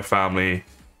time with my family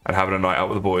and having a night out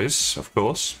with the boys, of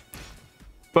course.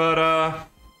 But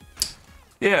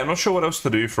yeah, I'm not sure what else to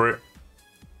do for it.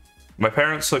 My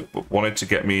parents like wanted to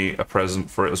get me a present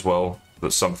for it as well.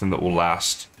 That's something that will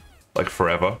last like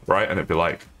forever, right? And it'd be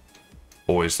like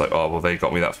always like, oh well, they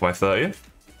got me that for my 30th.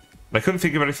 And I couldn't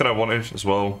think of anything I wanted as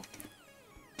well,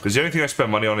 because the only thing I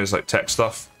spend money on is like tech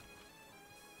stuff.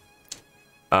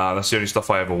 That's the only stuff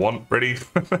I ever want, really.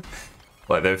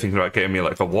 Like, they were thinking about getting me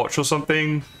like a watch or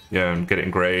something, you know, and get it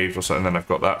engraved or something, then I've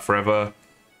got that forever.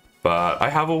 But I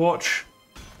have a watch.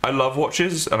 I love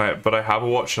watches, but I have a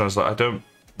watch, and I was like, can't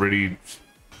really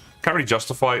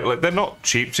justify it. Like, they're not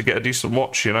cheap to get a decent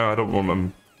watch, you know. I don't want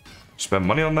them to spend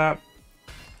money on that.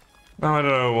 No, I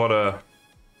don't know what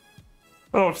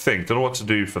to think. Don't know what to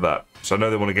do for that. So I know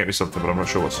they want to get me something, but I'm not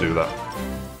sure what to do with that.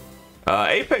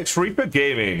 Apex Reaper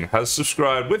Gaming has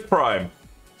subscribed with Prime.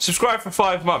 Subscribe for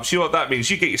 5 months. You know what that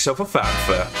means? You get yourself a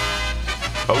fanfare.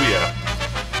 Oh yeah.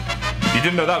 You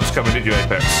didn't know that was coming, did you,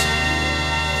 Apex?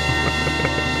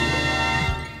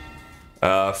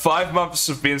 5 months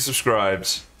of being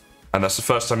subscribed, and that's the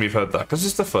first time you've heard that, because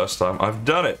it's the first time I've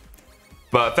done it.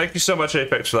 But thank you so much,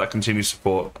 Apex, for that continued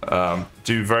support.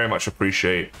 Do very much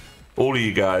appreciate all of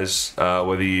you guys,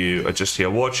 whether you are just here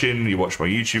watching, you watch my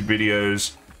YouTube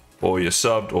videos, or you're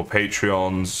subbed, or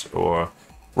Patreons, or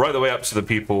right the way up to the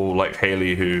people like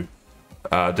Haley who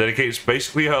dedicates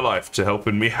basically her life to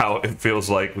helping me out. It feels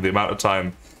like, with the amount of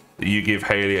time that you give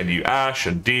Haley and you Ash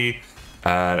and D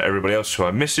and everybody else who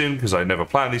I'm missing, because I never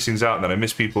plan these things out and then I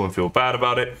miss people and feel bad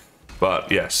about it.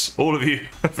 But yes, all of you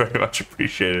very much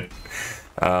appreciated.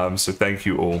 So thank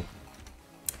you all.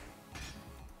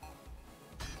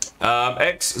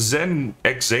 Xzing,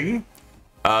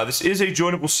 this is a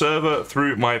joinable server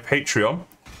through my Patreon.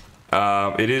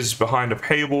 It is behind a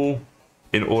paywall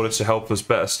in order to help us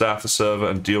better staff the server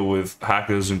and deal with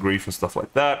hackers and grief and stuff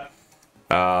like that.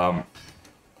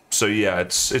 So yeah,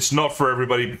 it's not for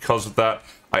everybody because of that.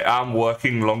 I am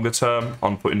working longer term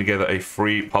on putting together a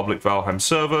free public Valheim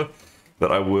server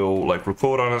that I will like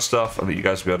record on and stuff, and that you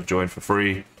guys will be able to join for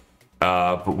free.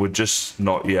 But we're just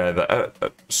not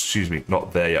excuse me,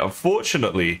 not there yet.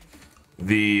 Unfortunately,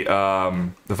 the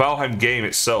Valheim game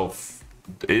itself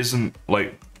isn't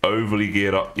like overly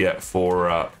geared up yet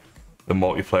for the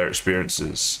multiplayer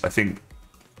experiences. I think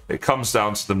it comes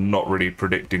down to them not really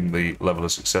predicting the level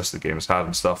of success the game has had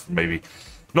and stuff, and maybe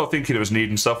not thinking it was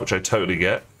needing stuff, which I totally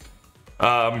get.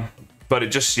 But it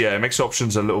just, yeah, it makes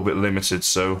options a little bit limited,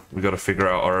 so we've got to figure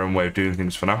out our own way of doing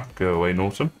things for now. Go away,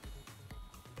 Norton.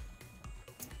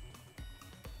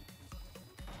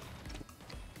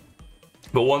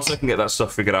 But once I can get that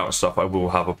stuff figured out and stuff, I will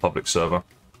have a public server.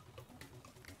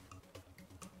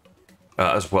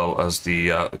 As well as the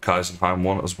Kysen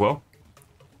one as well.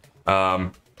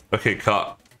 Okay,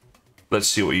 cut. Let's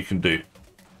see what you can do.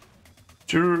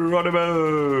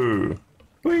 Geronimo!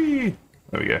 Whee!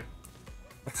 There we go.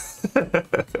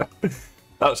 That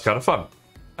was kind of fun.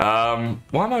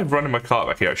 Why am I running my cart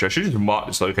back here, actually? I should just mark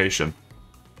this location.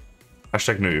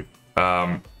 Hashtag noob.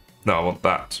 No, I want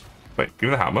that. Wait, give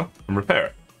me the hammer and repair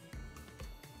it.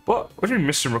 What? What do you mean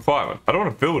missing requirement? I don't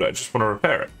want to build it, I just want to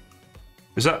repair it.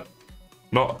 Is that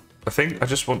not a thing? I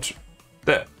just want to...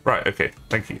 There. Right, okay.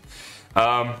 Thank you.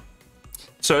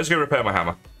 So let's go repair my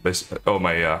hammer. Oh,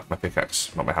 my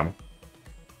pickaxe, not my hammer.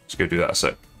 Let's go do that a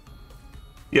sec.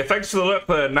 Yeah, thanks for the lurk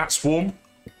there, Nat Swarm.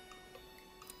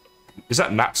 Is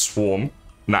that Nat Swarm?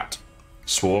 Nat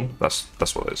Swarm? That's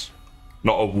what it is.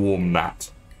 Not a warm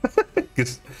gnat.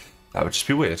 That would just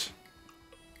be weird.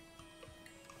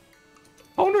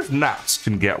 I wonder if gnats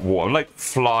can get warm, like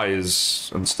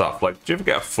flies and stuff. Like, do you ever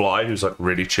get a fly who's like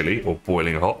really chilly or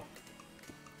boiling hot?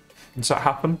 Does that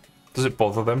happen? Does it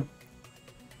bother them?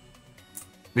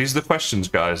 These are the questions,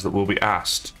 guys, that will be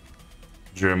asked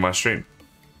during my stream.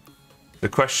 The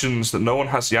questions that no one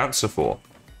has the answer for,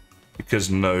 because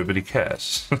nobody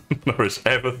cares, nor has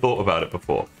ever thought about it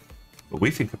before. But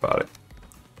we think about it.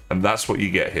 And that's what you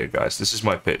get here, guys. This is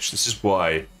my pitch. This is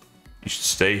why you should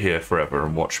stay here forever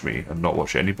and watch me and not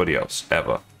watch anybody else,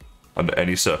 ever, under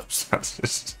any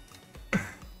circumstances.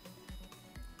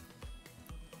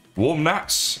 Warm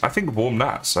gnats? I think warm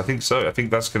gnats. I think so. I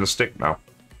think that's going to stick now.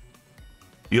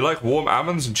 You like warm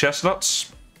almonds and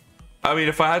chestnuts? I mean,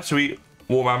 if I had to eat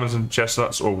warm almonds and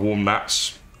chestnuts or warm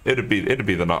gnats, it'd be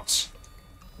the nuts.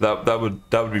 That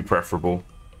would be preferable.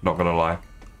 Not gonna lie.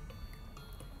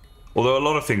 Although a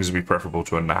lot of things would be preferable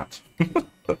to a gnat.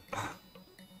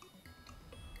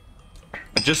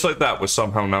 And just like that, we're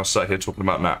somehow now sat here talking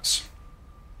about gnats.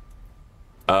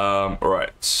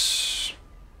 Alright.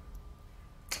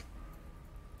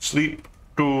 Sleep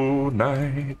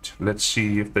tonight. Let's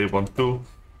see if they want to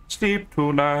sleep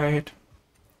tonight.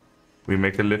 We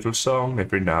make a little song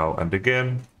every now and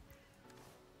again.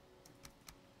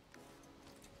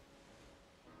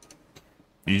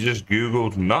 You just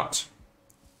googled nut?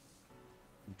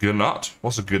 Gnut?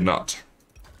 What's a gnut?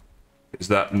 Is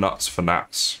that nuts for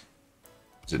gnats?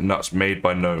 Is it nuts made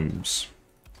by gnomes?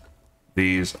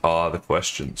 These are the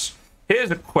questions.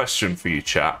 Here's a question for you,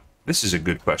 chat. This is a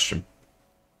good question.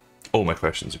 All my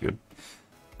questions are good.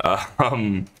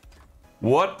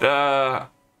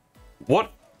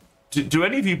 Do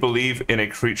any of you believe in a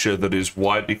creature that is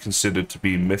widely considered to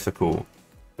be mythical,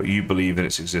 but you believe in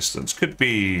its existence? Could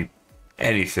be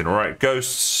anything, right?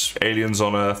 Ghosts, aliens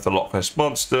on Earth, the Loch Ness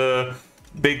Monster,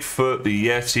 Bigfoot, the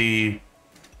Yeti,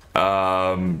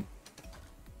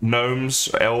 gnomes,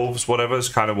 elves, whatever. Is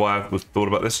kind of why I thought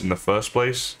about this in the first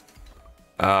place.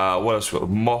 What else? We've got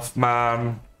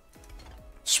Mothman.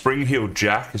 Spring-Heeled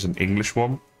Jack is an English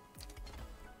one.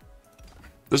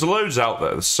 There's loads out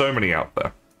there. There's so many out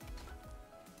there.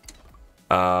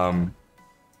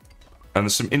 And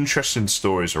there's some interesting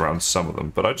stories around some of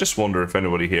them, but I just wonder if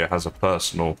anybody here has a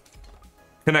personal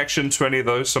connection to any of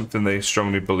those, something they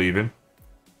strongly believe in.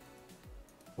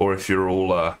 Or if you're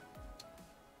all a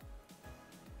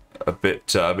bit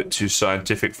too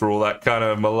scientific for all that kind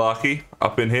of malarkey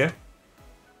up in here.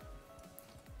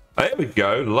 There we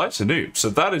go, lights are new. So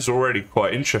that is already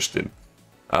quite interesting.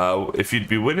 If you'd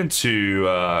be willing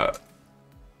to...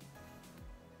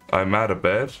 I'm out of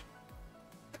bed.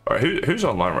 Alright, who's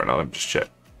online right now? Let me just check.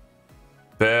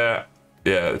 There,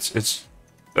 yeah, it's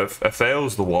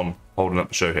Athael's the one holding up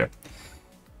the show here.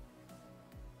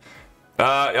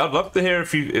 I'd love to hear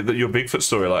if your Bigfoot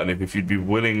story, Lightning, if you'd be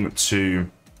willing to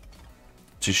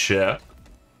share.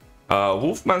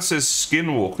 Wolfman says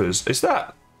skinwalkers. Is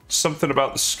that something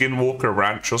about the Skinwalker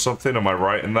Ranch or something? Am I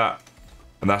right in that?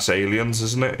 And that's aliens,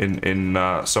 isn't it? In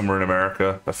somewhere in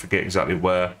America. I forget exactly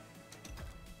where.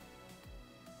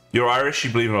 You're Irish,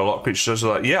 you believe in a lot of creatures.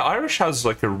 Like, yeah, Irish has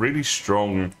like a really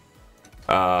strong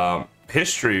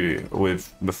history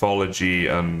with mythology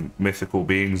and mythical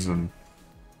beings and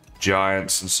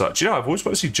giants and such. You know, I've always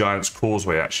wanted to see Giant's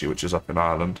Causeway, actually, which is up in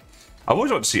Ireland. I've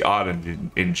always wanted to see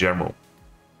Ireland in general.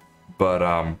 But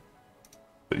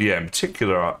yeah, in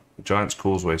particular, Giant's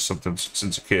Causeway is something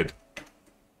since a kid.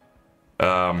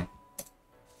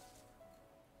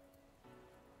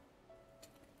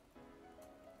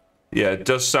 Yeah, it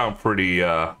does sound pretty,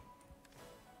 it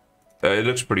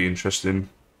looks pretty interesting.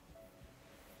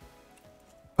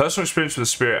 Personal experience with the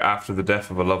spirit after the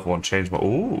death of a loved one changed my...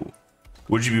 Ooh.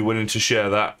 Would you be willing to share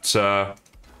that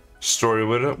story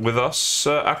with us,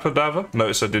 Akladava?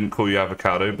 Notice I didn't call you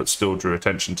avocado, but still drew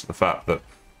attention to the fact that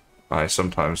I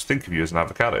sometimes think of you as an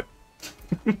avocado.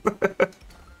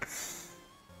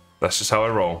 That's just how I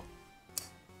roll.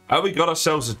 We got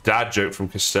ourselves a dad joke from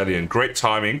Castellian. Great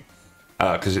timing.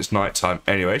 Because it's night time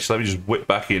anyway, so let me just whip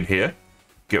back in here,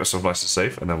 get myself nice and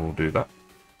safe, and then we'll do that.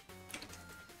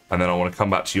 And then I want to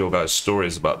come back to your guys'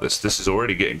 stories about this. This is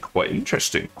already getting quite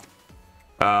interesting.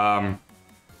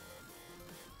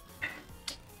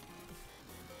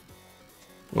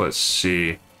 Let's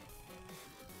see.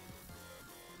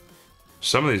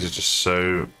 Some of these are just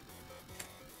so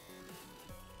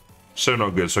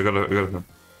not good. So I gotta.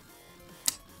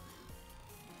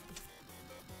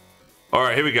 All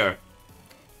right, here we go.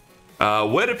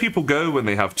 Where do people go when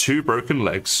they have 2 broken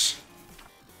legs?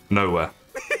 Nowhere.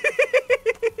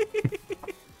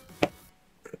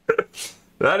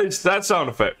 That sound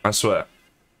effect, I swear.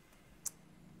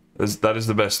 That is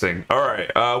the best thing. Alright,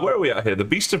 where are we at here? The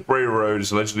Beast of Bray Road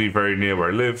is allegedly very near where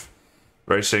I live.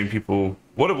 Very same people...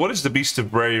 What is the Beast of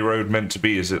Bray Road meant to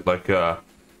be? Is it like a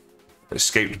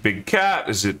escaped big cat?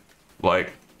 Is it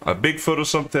like a Bigfoot or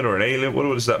something? Or an alien? What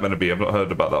is that meant to be? I've not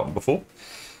heard about that one before.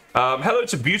 Hello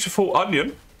to Beautiful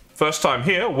Onion. First time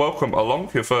here. Welcome along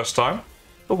for your first time.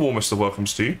 The warmest of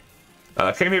welcomes to you.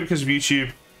 Came here because of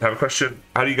YouTube. Have a question.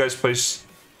 How do you guys place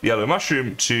the yellow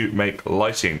mushroom to make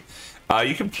lighting?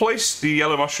 You can place the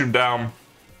yellow mushroom down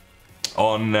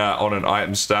on an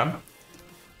item stand.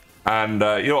 And,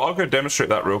 you know, I'll go demonstrate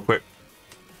that real quick.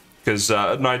 Because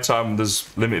at night time, there's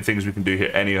limited things we can do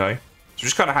here anyway. So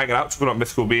just kind of hanging out, talking about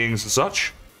mythical beings and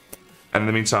such. And in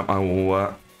the meantime, I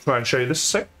will try and show you this a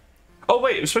sec. Oh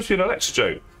wait, it was supposed to be an Alexa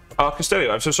joke.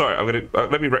 Castellio, I'm so sorry. I'm gonna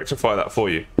let me rectify that for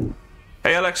you.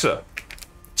 Hey Alexa,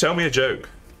 tell me a joke.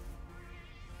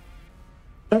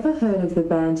 Ever heard of the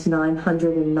band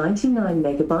 999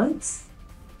 Megabytes?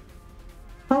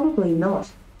 Probably not.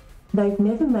 They've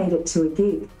never made it to a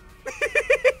gig.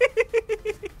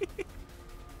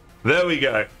 There we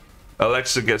go.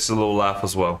 Alexa gets a little laugh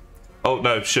as well. Oh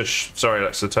no, shush. Sorry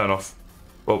Alexa, turn off.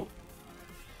 Well,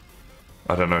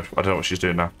 I don't know what she's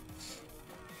doing now.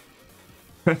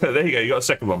 There you go, you got a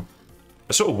second one.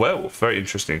 A sort of werewolf, very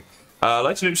interesting.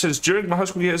 Later Noob says, during my high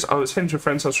school years, I was heading to a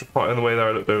friend's house for a party. On the way there,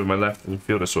 I looked over my left in the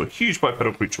field. I saw a huge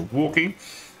bipedal creature walking.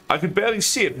 I could barely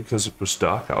see it because it was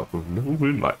dark out with no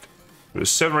moonlight. It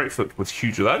was 7 or 8 foot with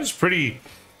huge... That is pretty...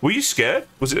 Were you scared?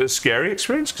 Was it a scary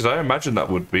experience? Because I imagine that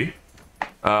would be.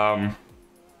 Yeah,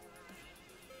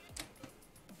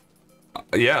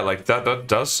 like that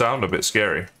does sound a bit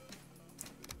scary.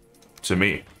 To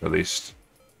me, at least.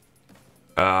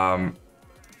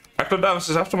 Akladava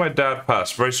says, after my dad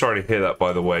passed, very sorry to hear that,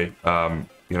 by the way.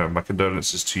 You know, my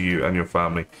condolences to you and your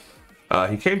family.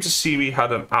 He came to see me,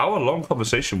 had an hour-long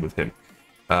conversation with him,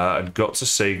 and got to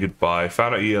say goodbye.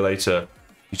 Found out a year later,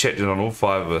 he checked in on all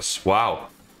 5 of us. Wow.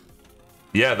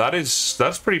 Yeah,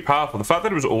 that's pretty powerful. The fact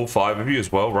that it was all 5 of you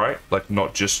as well, right? Like,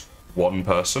 not just one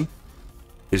person,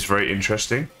 is very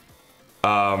interesting.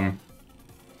 And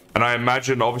I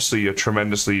imagine, obviously, a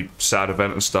tremendously sad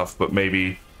event and stuff, but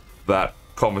maybe that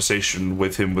conversation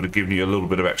with him would have given you a little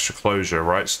bit of extra closure,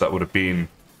 right? So that would have been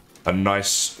a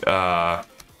nice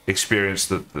experience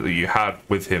that you had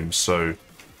with him. So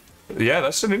yeah,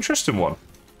 that's an interesting one.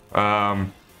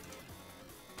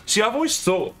 See, I've always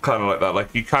thought kind of like that.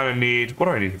 Like, you kind of need... What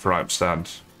do I need for an stand?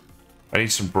 I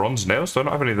need some bronze nails. Do I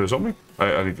not have any of those on me?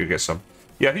 I need to get some.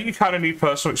 Yeah, I think you kind of need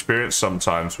personal experience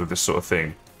sometimes with this sort of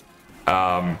thing.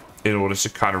 In order to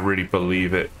kind of really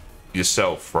believe it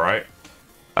yourself, right?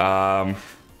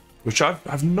 Which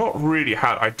I've not really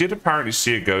had. I did apparently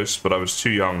see a ghost, but I was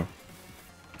too young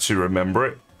to remember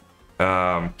it.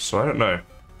 So I don't know.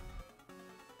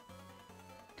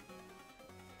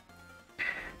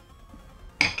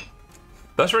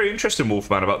 That's very interesting,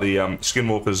 Wolfman, about the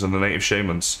skinwalkers and the native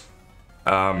shamans.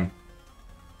 Yeah,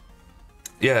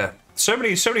 so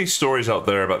many stories out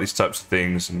there about these types of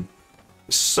things, and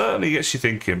it certainly gets you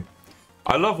thinking.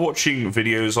 I love watching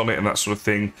videos on it and that sort of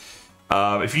thing.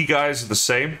 If you guys are the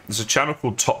same, there's a channel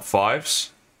called Top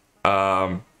Fives.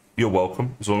 You're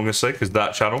welcome, is all I'm going to say, because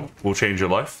that channel will change your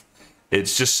life.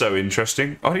 It's just so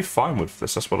interesting. I need firewood for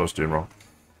this, that's what I was doing wrong.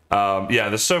 Yeah,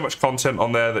 there's so much content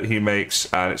on there that he makes,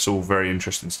 and it's all very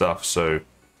interesting stuff. So,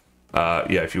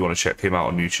 yeah, if you want to check him out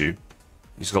on YouTube,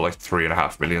 he's got like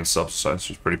 3.5 million subs, so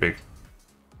it's pretty big.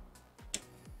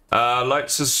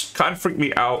 Lights has kind of freaked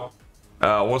me out.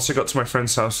 Once I got to my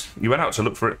friend's house, you went out to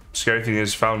look for it. Scary thing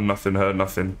is, found nothing, heard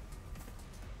nothing.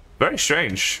 Very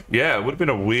strange. Yeah, it would have been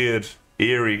a weird,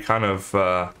 eerie kind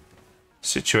of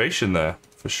situation there,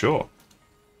 for sure.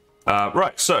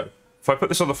 Right, so, if I put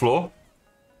this on the floor,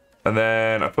 and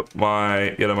then I put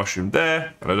my yellow mushroom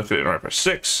there, and I look at it and I press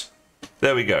 6.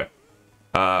 There we go.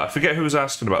 I forget who was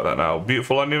asking about that now.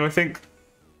 Beautiful Onion, I think.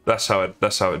 That's how it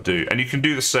do. And you can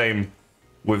do the same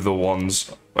with the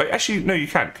ones. Wait, actually, no, you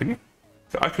can't. Can you?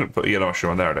 I couldn't put a yellow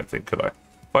mushroom on there, I don't think, could I?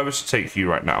 If I was to take you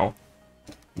right now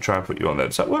and try and put you on there,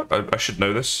 does that work? I should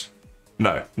know this.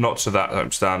 No, not to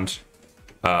that stand.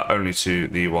 Only to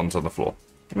the ones on the floor.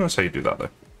 That's how you do that, though.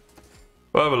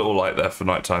 We'll have a little light there for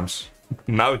night times.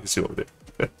 Now we can see what we do.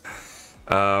 You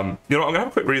know what, I'm going to have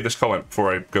a quick read of this comment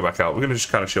before I go back out. We're going to just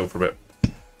kind of chill for a bit.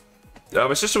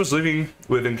 My sister was living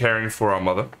with and caring for our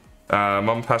mother.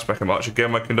 Mum passed back in March.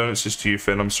 Again, my condolences to you,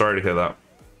 Finn. I'm sorry to hear that.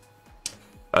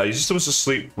 Your sister was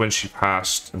asleep when she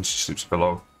passed, and she sleeps for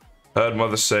long. Heard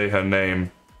mother say her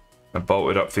name and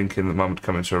bolted up thinking that mum would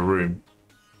come into her room.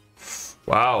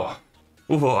 Wow.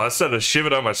 Ooh, that sent a shiver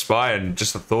down my spine,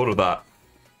 just the thought of that.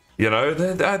 You know,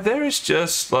 there is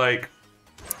just like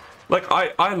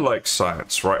I like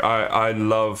science, right? I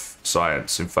love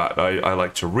science. In fact, I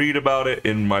like to read about it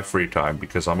in my free time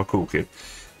because I'm a cool kid.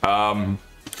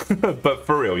 But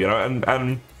for real, you know,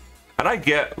 and I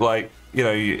get, like, you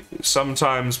know,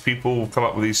 sometimes people come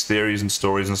up with these theories and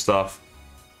stories and stuff,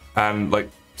 and like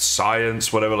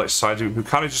science, whatever, like scientific people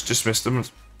kind of just dismiss them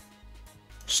as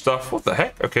stuff. What the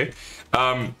heck? Okay.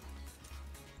 Why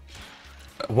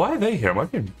are they here? Am I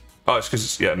being... Oh, it's because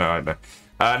it's... Yeah, no, I know.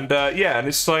 And, yeah, and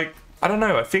it's like, I don't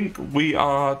know, I think we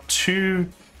are too...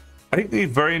 I think the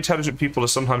very intelligent people are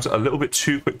sometimes a little bit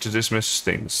too quick to dismiss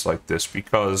things like this,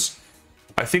 because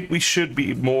I think we should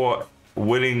be more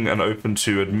willing and open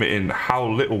to admitting how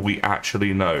little we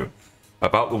actually know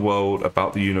about the world,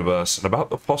 about the universe, and about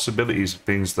the possibilities of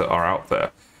things that are out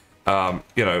there.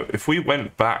 You know, if we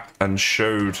went back and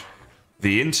showed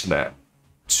the internet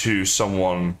to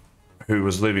someone who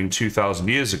was living 2,000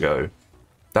 years ago,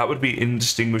 that would be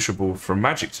indistinguishable from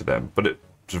magic to them. But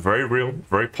it's very real,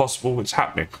 very possible, it's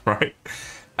happening, right?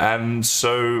 And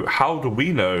so how do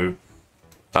we know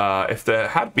if there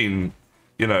had been,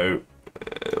 you know,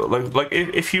 like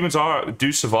if humans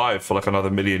do survive for like another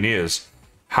 1,000,000 years,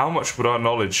 how much would our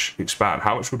knowledge expand?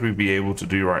 How much would we be able to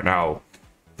do right now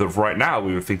that right now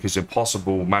we would think is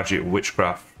impossible, magic,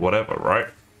 witchcraft, whatever, right?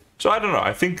 So I don't know.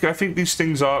 I think these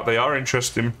things are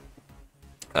interesting,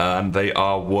 and they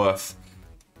are worth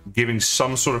giving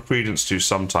some sort of credence to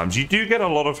sometimes. You do get a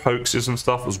lot of hoaxes and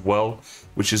stuff as well,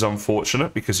 which is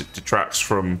unfortunate because it detracts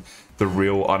from the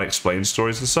real unexplained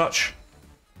stories and such.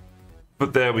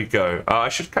 But there we go. I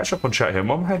should catch up on chat here.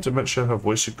 Mom had to mention her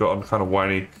voice had gotten kind of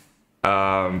whiny,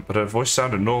 but her voice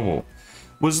sounded normal.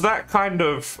 Was that kind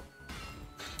of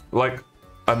like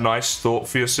a nice thought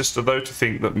for your sister, though, to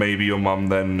think that maybe your mum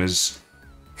then is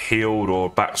healed or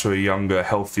back to a younger,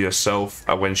 healthier self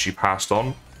when she passed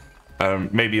on?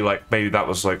 Maybe that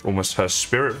was like almost her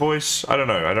spirit voice. I don't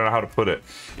know how to put it.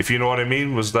 If you know what I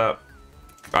mean, was that...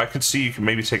 I could see you can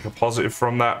maybe take a positive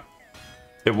from that.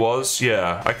 It was,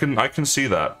 yeah. I can see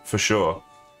that for sure.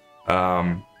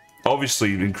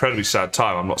 Obviously, incredibly sad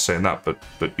time. I'm not saying that, but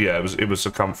yeah, it was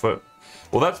a comfort.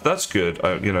 Well, that's good.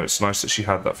 You know, it's nice that she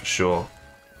had that for sure.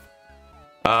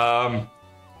 Gold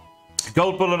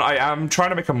Bullet, I am trying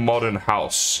to make a modern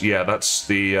house. Yeah, that's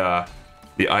the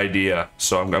idea.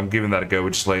 So I'm giving that a go.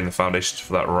 We're just laying the foundations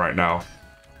for that right now.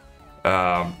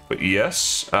 But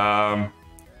yes.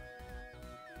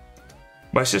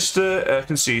 My sister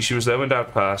can see she was there when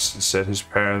Dad passed and said his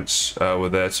parents were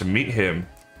there to meet him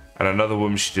and another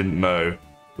woman she didn't know.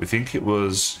 We think it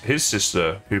was his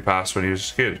sister who passed when he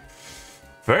was a kid.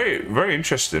 Very, very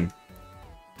interesting.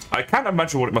 I can't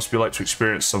imagine what it must be like to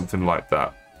experience something like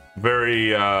that.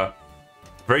 Very,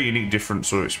 very unique, different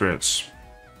sort of experience.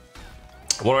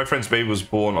 One of my friend's baby was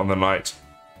born on the night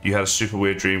you had a super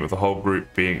weird dream of the whole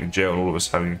group being in jail and all of us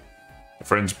having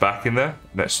friends back in there.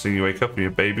 Next thing you wake up and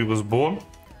your baby was born.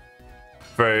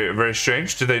 Very, very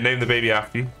strange. Did they name the baby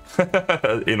after you?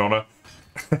 In honor?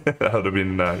 That would have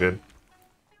been good.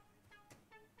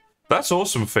 That's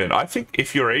awesome, Finn. I think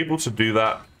if you're able to do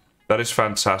that, that is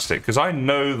fantastic. Because I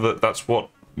know that that's what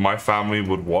my family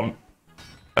would want.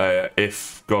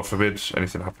 If, God forbid,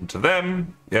 anything happened to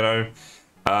them, you know.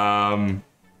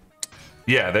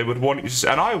 Yeah, they would want you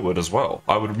to, and I would as well.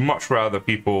 I would much rather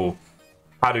people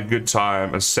had a good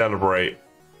time and celebrate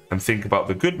and think about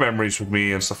the good memories with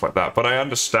me and stuff like that. But I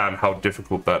understand how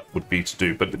difficult that would be to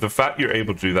do. But the fact you're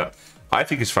able to do that, I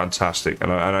think is fantastic.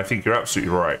 And I think you're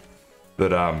absolutely right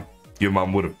that your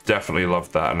mum would have definitely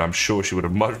loved that. And I'm sure she would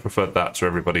have much preferred that to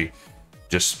everybody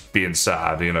just being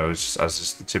sad, you know, as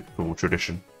is the typical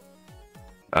tradition.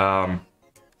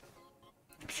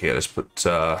 Okay, let's put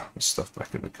this stuff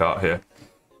back in the cart here.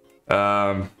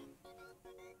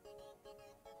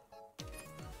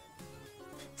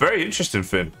 Very interesting,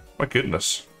 Finn. My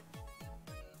goodness.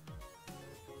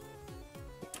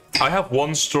 I have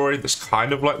one story that's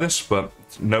kind of like this, but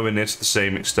nowhere near to the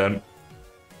same extent.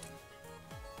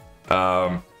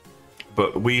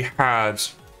 But we had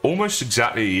almost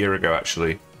exactly a year ago,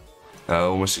 actually,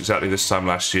 almost exactly this time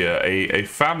last year, a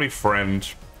family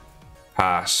friend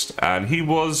passed, and he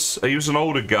was an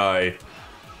older guy,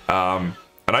 and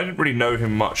I didn't really know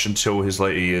him much until his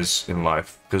later years in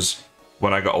life, because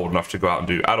when I got old enough to go out and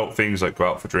do adult things like go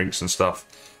out for drinks and stuff,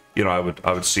 you know, I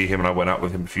would see him, and I went out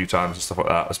with him a few times and stuff like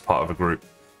that as part of a group.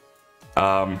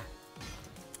 And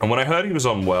when I heard he was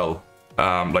unwell,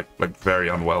 like very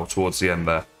unwell towards the end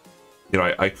there, you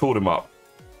know, I called him up.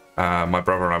 My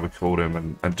brother and I called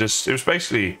him, and just, it was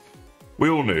basically, we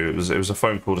all knew it was a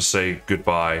phone call to say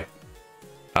goodbye.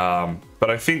 But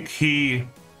I think he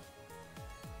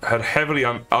had heavily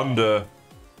under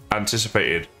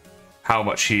anticipated how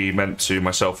much he meant to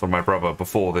myself and my brother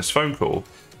before this phone call,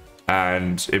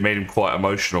 and it made him quite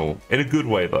emotional in a good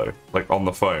way, though, like on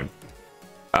the phone.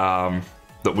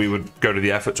 That we would go to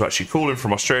the effort to actually call him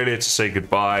from Australia to say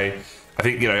goodbye. I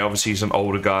think, you know, obviously he's an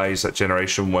older guy, he's that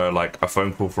generation where like a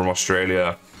phone call from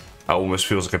Australia almost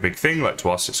feels like a big thing. Like to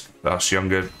us, it's us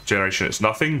younger generation, it's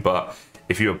nothing. But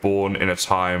if you were born in a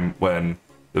time when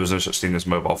there was no such thing as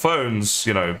mobile phones,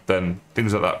 you know, then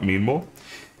things like that mean more.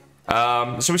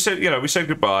 So we said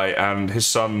goodbye, and his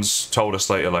sons told us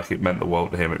later, like, it meant the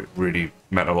world to him. It really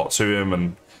meant a lot to him,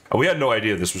 and we had no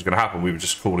idea this was going to happen. We were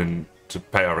just calling to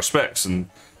pay our respects and,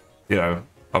 you know,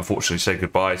 unfortunately say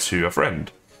goodbye to a friend.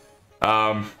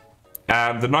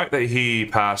 And the night that he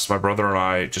passed, my brother and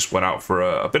I just went out for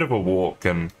a bit of a walk,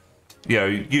 and, you know,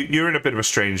 you're in a bit of a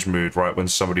strange mood, right, when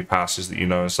somebody passes that you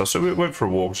know and stuff. So we went for a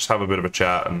walk, just have a bit of a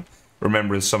chat, and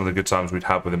remembering some of the good times we'd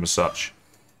had with him and such.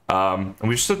 And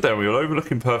we stood there, and we were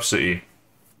overlooking Perth City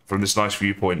from this nice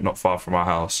viewpoint not far from our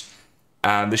house.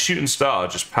 And the shooting star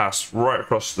just passed right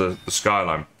across the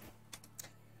skyline.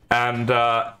 And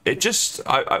it just,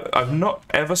 I've not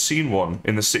ever seen one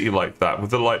in the city like that, with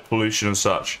the light pollution and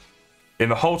such. In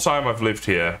the whole time I've lived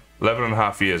here, 11 and a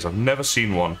half years, I've never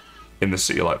seen one in the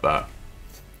city like that.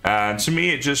 And to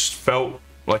me, it just felt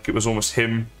like it was almost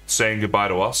him saying goodbye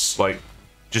to us, like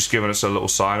just giving us a little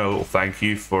sign, a little thank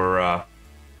you for,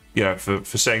 you know, for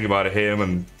saying goodbye to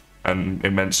him, and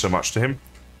it meant so much to him.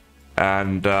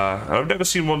 And I've never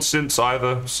seen one since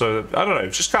either, so I don't know,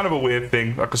 it's just kind of a weird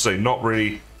thing. Like I say, not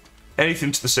really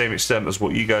anything to the same extent as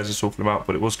what you guys are talking about,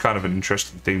 but it was kind of an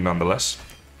interesting thing nonetheless.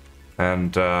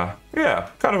 And yeah,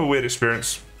 kind of a weird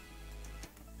experience.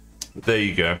 But there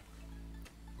you go.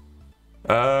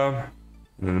 In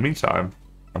the meantime,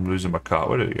 I'm losing my cart.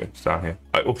 Where did it go? It's down here.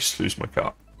 I always lose my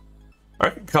cart. I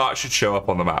reckon cart should show up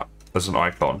on the map as an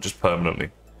icon, just permanently.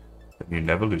 And you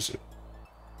never lose it.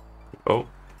 Oh.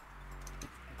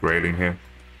 Grading here.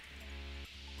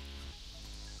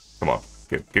 Come on,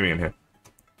 get me in here.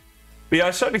 But yeah,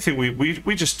 I certainly think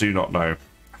we just do not know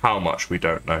how much we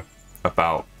don't know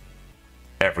about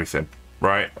everything,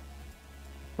 right?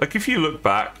 Like, if you look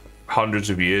back hundreds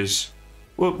of years,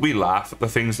 we laugh at the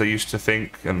things they used to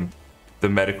think and the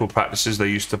medical practices they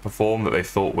used to perform that they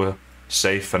thought were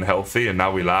safe and healthy, and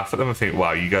now we laugh at them and think,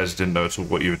 wow, you guys didn't know at all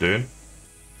what you were doing.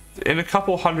 In a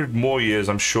couple hundred more years,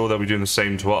 I'm sure they'll be doing the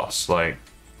same to us. Like,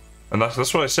 and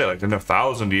that's what I say. Like, in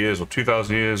 1,000 years or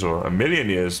 2,000 years or 1,000,000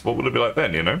 years, what would it be like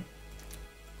then? You know.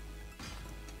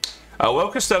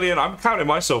 Well, Castellian, I'm counting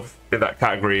myself in that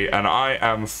category, and I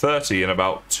am 30 in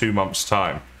about 2 months'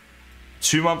 time.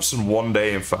 2 months and 1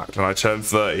 day, in fact, and I turn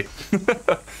 30.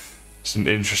 It's an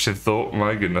interesting thought.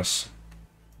 My goodness.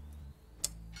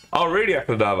 Oh, really,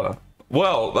 Akadava?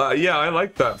 Well, yeah, I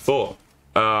like that thought.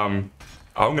 I'm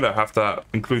gonna have to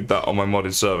include that on my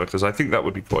modded server because I think that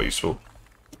would be quite useful.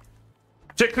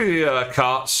 Particularly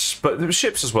carts, but the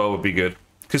ships as well would be good.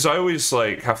 Because I always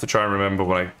like have to try and remember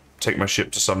when I take my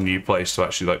ship to some new place to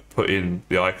actually like put in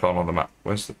the icon on the map.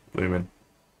 Where's the lumen?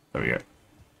 There we go.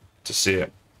 To see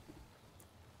it.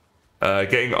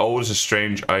 Getting old is a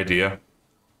strange idea.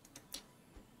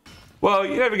 Well,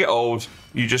 you never get old.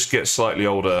 You just get slightly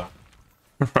older,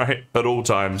 right? At all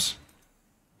times.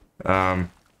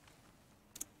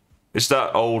 It's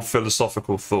that old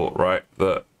philosophical thought, right?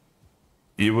 That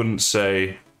you wouldn't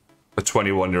say a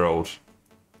 21-year-old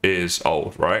is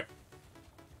old, right?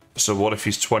 So what if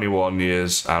he's 21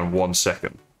 years and 1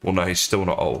 second? Well, no, he's still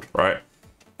not old, right?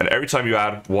 And every time you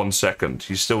add 1 second,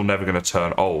 he's still never going to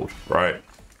turn old, right?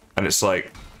 And it's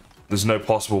like, there's no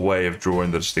possible way of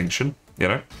drawing the distinction, you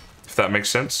know? If that makes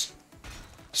sense.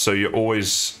 So you're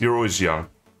always young.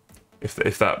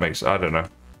 If that makes, I don't know.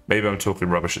 Maybe I'm talking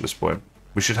rubbish at this point.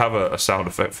 We should have a sound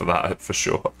effect for that, for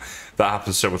sure. That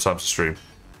happens several times to stream.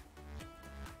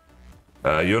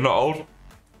 You're not old?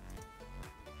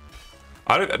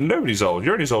 Nobody's old.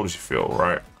 You're only as old as you feel,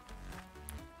 right?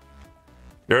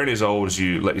 You're only as old as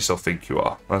you let yourself think you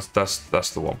are. That's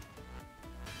the one.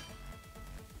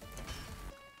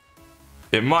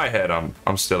 In my head,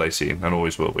 I'm still 18 and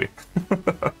always will be.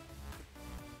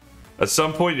 At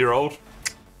some point, you're old.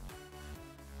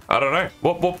 I don't know.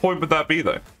 What point would that be,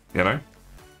 though? You know?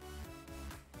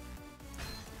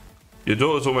 Your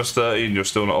daughter's almost 30 and you're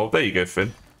still not old. There you go,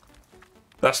 Finn.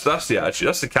 That's the attitude.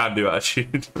 That's the can-do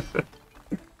attitude.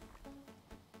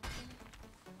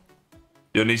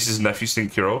 Your nieces and nephews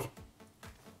think you're old?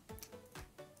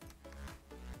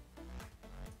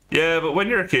 Yeah, but when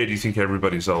you're a kid, you think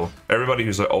everybody's old. Everybody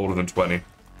who's like older than 20.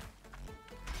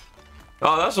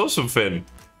 Oh, that's awesome, Finn.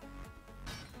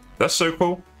 That's so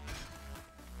cool.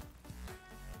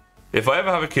 If I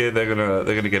ever have a kid, they're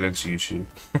gonna get into YouTube.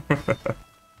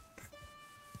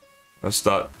 I'll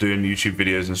start doing YouTube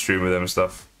videos and stream with them and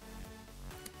stuff.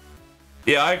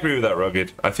 Yeah, I agree with that,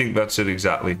 Rugged. I think that's it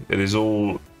exactly. It is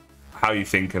all how you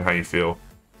think and how you feel.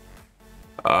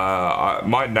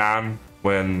 My nan,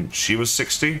 when she was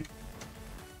 60,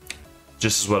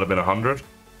 just as well have been 100.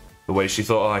 The way she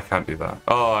thought, oh, I can't do that.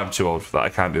 Oh, I'm too old for that. I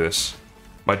can't do this.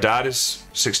 My dad is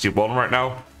 61 right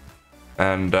now,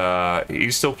 and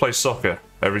he still plays soccer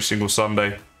every single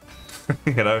Sunday.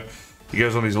 You know, he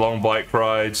goes on these long bike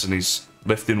rides and he's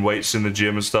lifting weights in the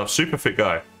gym and stuff. Super fit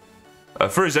guy.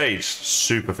 For his age,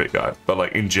 super fit guy. But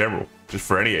like in general, just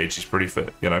for any age, he's pretty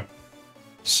fit, you know?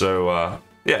 So,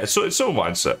 yeah, it's all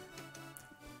mindset.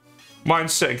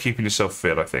 Mindset and keeping yourself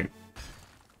fit, I think.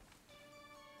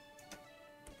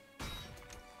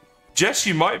 Jess,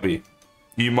 you might be.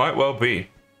 You might well be.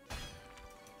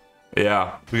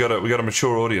 Yeah, we got a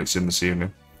mature audience in this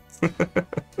evening. I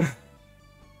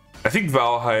think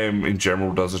Valheim in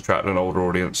general does attract an older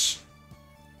audience.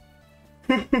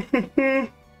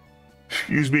 Excuse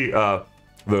me,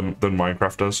 than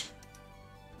Minecraft does.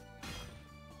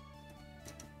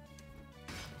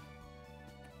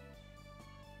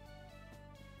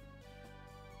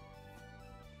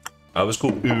 I was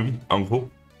called Uncle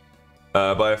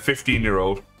by a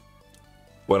 15-year-old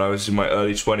when I was in my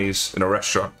early 20s in a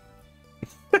restaurant.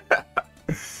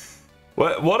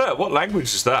 What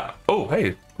language is that? Oh,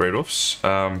 hey, Grey Dwarfs.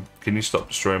 Can you stop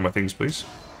destroying my things, please?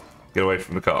 Get away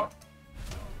from the car.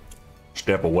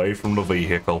 Step away from the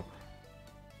vehicle.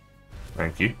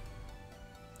 Thank you.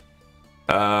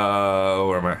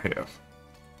 Where am I here?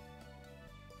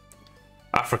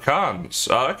 Afrikaans.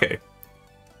 Oh, okay.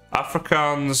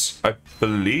 Afrikaans, I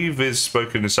believe, is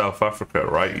spoken in South Africa,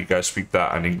 right? You guys speak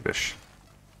that and English.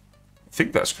 I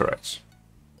think that's correct.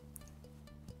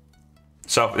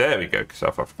 There we go,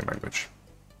 South African language.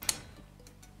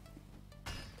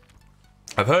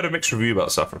 I've heard a mixed review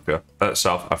about South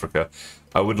Africa.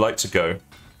 I would like to go.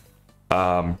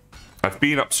 I've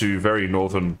been up to very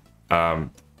northern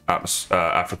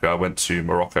Africa. I went to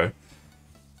Morocco,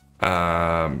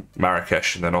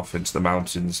 Marrakesh, and then off into the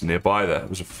mountains nearby there. It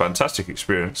was a fantastic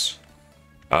experience.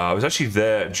 I was actually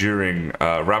there during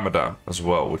Ramadan as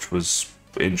well, which was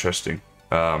interesting.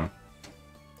 You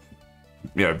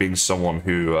know, being someone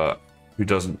who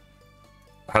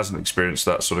hasn't experienced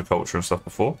that sort of culture and stuff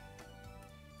before.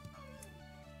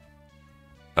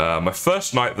 My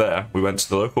first night there, we went to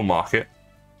the local market,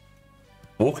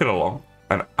 walking along,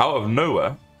 and out of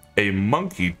nowhere, a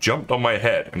monkey jumped on my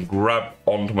head and grabbed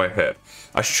onto my head.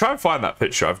 I should try and find that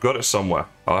picture. I've got it somewhere.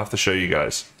 I'll have to show you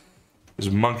guys. This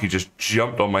monkey just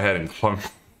jumped on my head and clung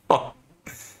on.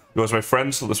 Because my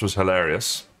friends thought this was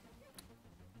hilarious.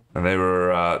 And they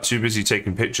were too busy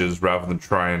taking pictures rather than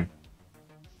trying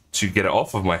to get it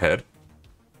off of my head.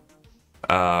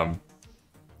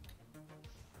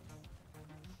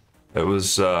 It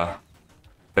was an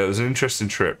interesting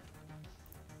trip.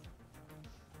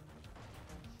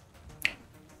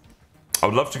 I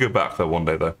would love to go back there one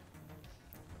day, though.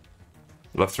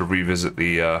 I'd love to revisit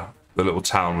the little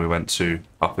town we went to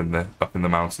up in the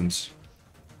mountains.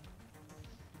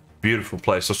 Beautiful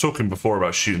place. I was talking before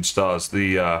about shooting stars.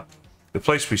 The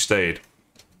place we stayed,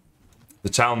 the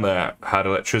town there had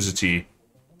electricity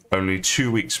only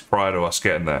 2 weeks prior to us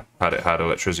getting there. Had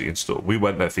electricity installed. We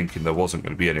went there thinking there wasn't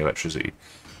going to be any electricity,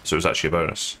 so it was actually a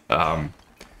bonus.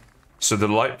 So the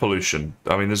light pollution.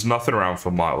 I mean, there's nothing around for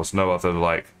miles. No other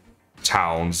like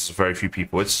towns. Very few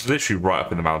people. It's literally right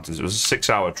up in the mountains. It was a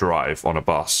 6-hour drive on a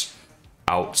bus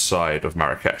outside of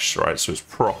Marrakesh, right? So it's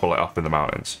proper like up in the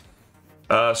mountains.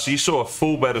 So you saw a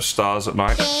full bed of stars at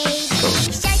night.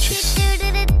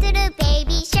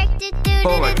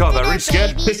 Oh my god, that really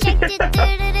scared me.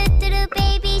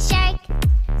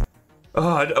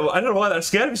 Oh, I don't know why that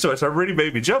scared me so much. That really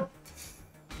made me jump.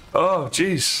 Oh,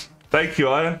 jeez. Thank you,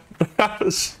 Iron. That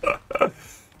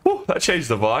changed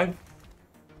the vibe.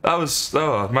 That was...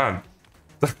 Oh, man.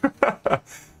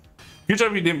 Good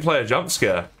job you didn't play a jump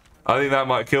scare. I think that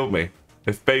might have killed me.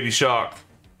 If Baby Shark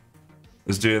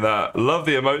is doing that. Love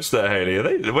the emotes there,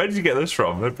 Haley. Where did you get this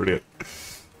from? They're brilliant.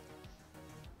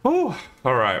 Oh,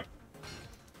 alright.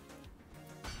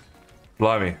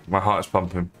 Blimey, my heart is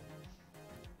pumping.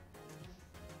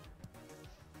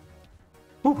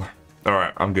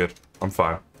 Alright, I'm good. I'm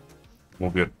fine. All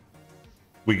good.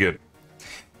 We good.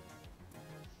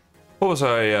 What was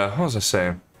I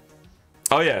saying?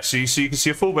 Oh yeah, so you can see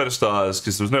a full bed of stars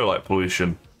because there was no light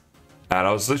pollution. And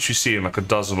I was literally seeing like a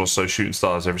dozen or so shooting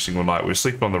stars every single night. We were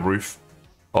sleeping on the roof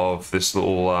of this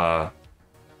little,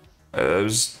 it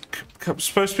was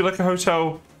supposed to be like a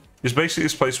hotel. It was basically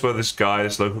this place where this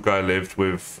local guy lived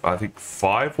with, I think,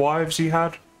 5 wives he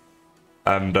had.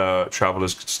 And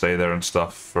travelers could stay there and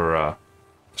stuff for a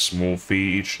small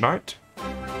fee each night.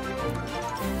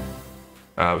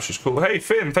 Which is cool. Hey,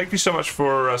 Finn, thank you so much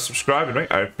for subscribing,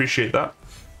 mate. I appreciate that.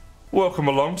 Welcome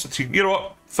along to team. You know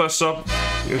what? First sub,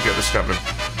 you'll get this coming.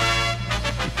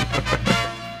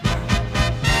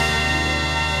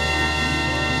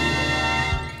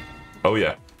 Oh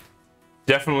yeah,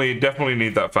 definitely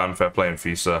need that fanfare playing for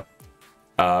you, sir.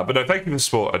 But no, thank you for the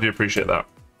support. I do appreciate that.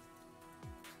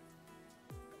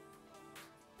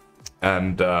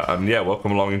 And yeah,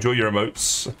 welcome along. Enjoy your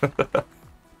emotes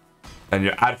and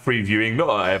your ad-free viewing. Not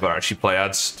that I ever actually play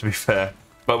ads, to be fair.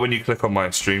 But when you click on my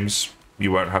streams,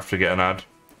 you won't have to get an ad.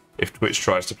 If Twitch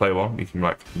tries to play one, you can be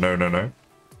like, no.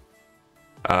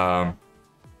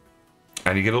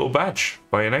 And you get a little badge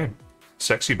by your name.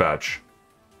 Sexy badge.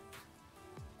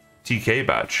 TK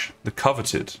badge. The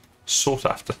coveted. Sought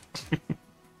after.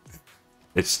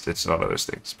 It's none of those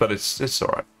things. But it's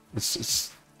alright.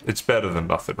 It's better than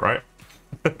nothing, right?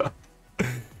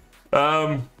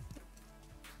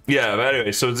 Yeah, but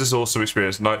anyway, so this is also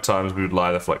experience. Night times we would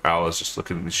lie there for like hours just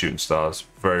looking at the shooting stars.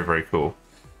 Very, very cool.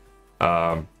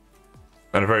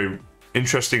 And a very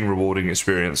interesting, rewarding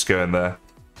experience going there.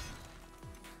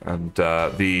 And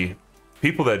the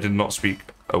people there did not speak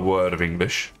a word of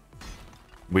English.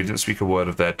 We didn't speak a word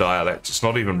of their dialect. It's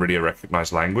not even really a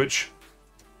recognized language.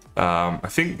 I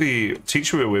think the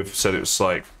teacher we were with said it was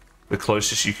like the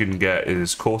closest you can get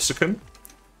is Corsican.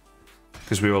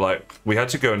 Because we were like, we had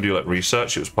to go and do like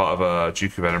research. It was part of a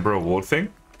Duke of Edinburgh award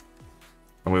thing.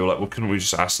 And we were like, well, couldn't we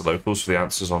just ask the locals for the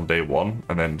answers on day 1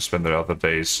 and then spend the other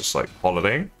days just like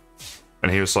holidaying?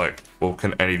 And he was like, well,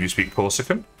 can any of you speak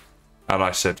Corsican? And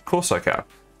I said, of course I can.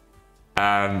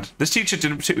 And this teacher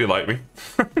didn't particularly like me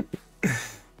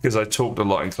because I talked a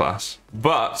lot in class,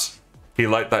 but he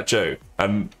liked that joke.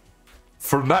 And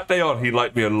from that day on, he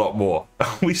liked me a lot more.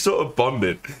 We sort of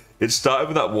bonded. It started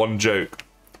with that one joke.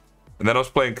 And then I was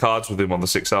playing cards with him on the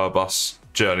 6-hour bus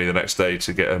journey the next day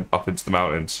to get him up into the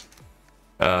mountains.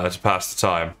 To pass the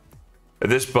time.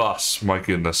 This bus, my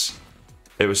goodness,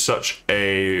 it was such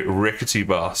a rickety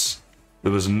bus.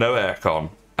 There was no aircon,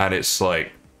 and it's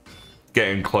like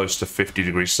getting close to 50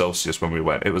 degrees Celsius when we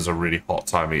went. It was a really hot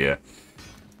time of year.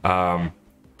 And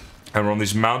we're on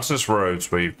these mountainous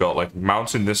roads where you've got like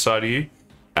mountain this side of you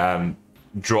and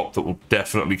drop that will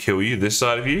definitely kill you this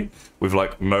side of you with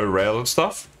like no rail and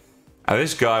stuff. And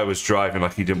this guy was driving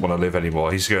like he didn't want to live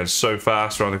anymore. He's going so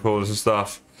fast around the corners and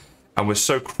stuff. And we're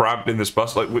so cramped in this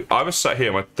bus. Like I was sat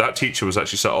here, that teacher was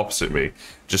actually sat opposite me,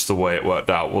 just the way it worked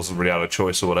out. It wasn't really out of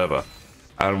choice or whatever.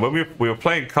 And when we were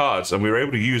playing cards and we were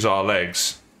able to use our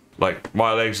legs, like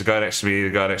my legs, the guy next to me, the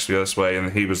guy next to me this way,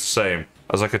 and he was the same,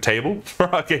 as like a table for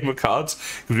our game of cards.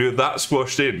 Because we were that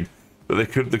squashed in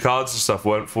that the cards and stuff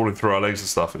weren't falling through our legs and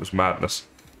stuff. It was madness.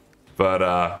 But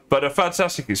a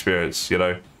fantastic experience, you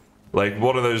know. Like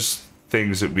one of those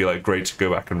things that would be like great to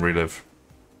go back and relive.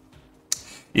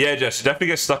 Yeah, Jess, it definitely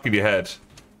gets stuck in your head.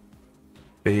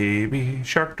 Baby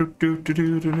shark doo doo doo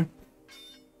doo doo.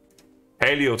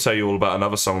 Haley will tell you all about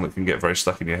another song that can get very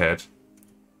stuck in your head.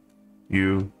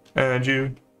 You and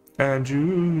you and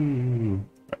you.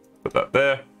 Put that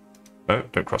there. No,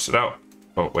 don't cross it out.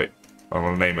 Oh wait, I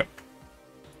want to name it.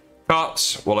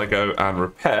 Carts while I go and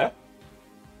repair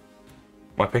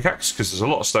my pickaxe because there's a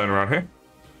lot of stone around here.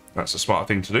 That's a smart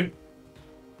thing to do.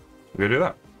 We're gonna do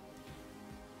that.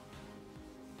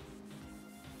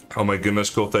 Oh my goodness,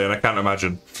 Corthaean, I can't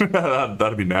imagine.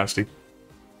 That'd be nasty.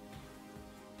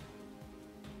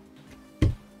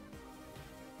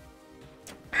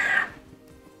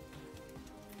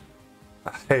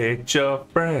 I hate your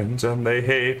friends and they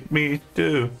hate me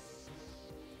too.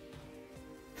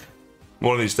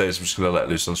 One of these days I'm just gonna let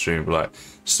loose on stream and be like,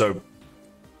 so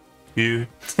you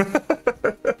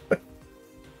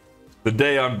the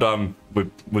day I'm done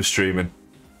with streaming.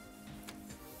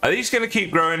 Are these gonna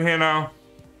keep growing here now?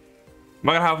 Am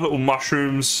I gonna have little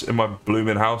mushrooms in my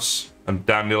blooming house and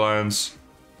dandelions?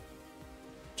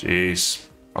 Jeez.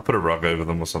 I'll put a rug over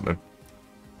them or something.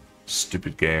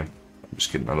 Stupid game. I'm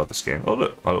just kidding, I love this game. Oh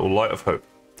look, a little light of hope.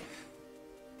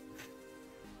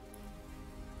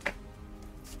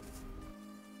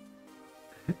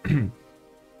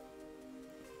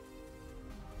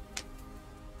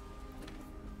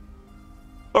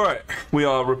 Alright, we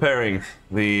are repairing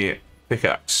the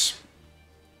pickaxe.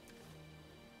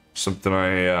 Something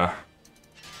I'm going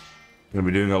to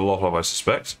be doing a lot of, I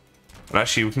suspect. And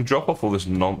actually, we can drop off all this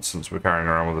nonsense we're carrying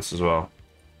around with us as well.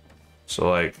 So,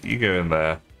 like, you go in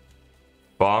there.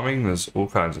 Farming, there's all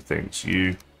kinds of things.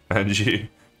 You, and you,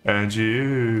 and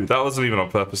you. That wasn't even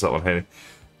on purpose, that one, Haley.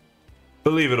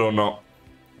 Believe it or not.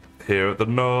 Here at the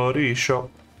Naughty Shop.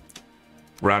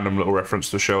 Random little reference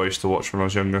to a show I used to watch when I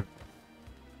was younger.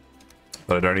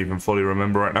 That I don't even fully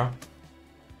remember right now.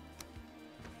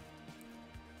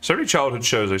 So many childhood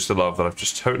shows I used to love that I've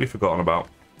just totally forgotten about.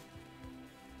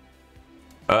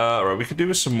 Right, we could do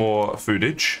with some more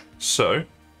foodage. So,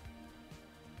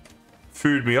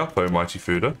 food me up, oh mighty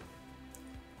fooder.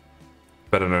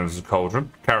 Better known as a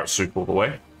cauldron. Carrot soup all the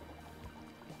way.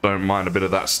 Don't mind a bit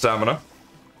of that stamina.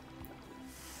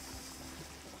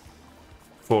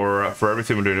 For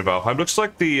everything we're doing in Valheim. Looks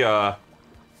like the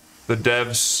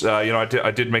devs, you know,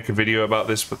 I did make a video about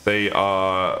this, but they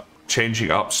are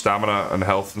changing up stamina and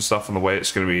health and stuff and the way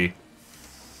it's going to be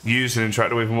used and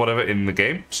interacted with and whatever in the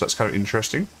game. So that's kind of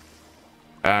interesting.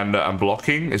 And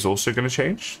blocking is also going to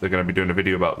change. They're going to be doing a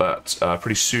video about that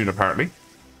pretty soon, apparently,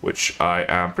 which I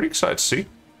am pretty excited to see.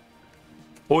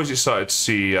 Always excited to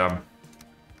see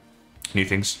new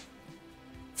things.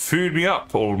 Food me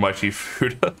up, almighty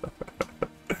food.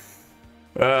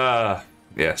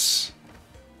 Yes.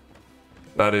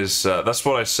 That is, that's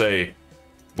what I say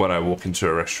when I walk into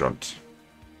a restaurant.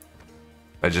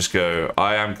 I just go,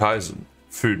 I am Kysen.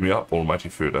 Food me up, almighty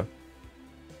fooder.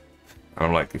 And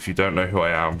I'm like, if you don't know who I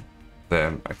am,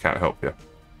 then I can't help you.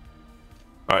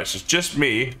 Alright, so it's just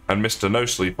me and Mr. No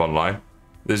Sleep online.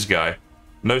 This guy.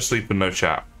 No sleep and no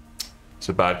chat. It's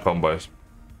a bad combo.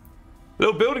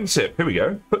 Little building tip. Here we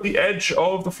go. Put the edge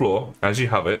of the floor, as you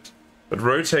have it, but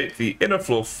rotate the inner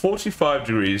floor 45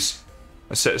 degrees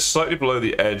and set it slightly below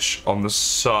the edge on the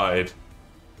side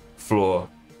floor.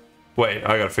 Wait,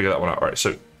 I gotta figure that one out. Alright,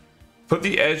 so put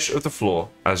the edge of the floor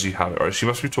as you have it. Alright, so you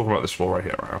must be talking about this floor right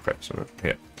here. Right, okay, so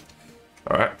here.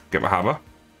 Alright, get my hammer.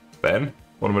 Then,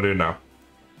 what am I doing now?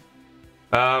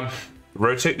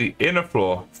 Rotate the inner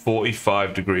floor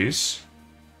 45 degrees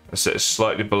and set it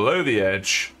slightly below the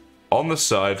edge on the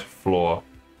side floor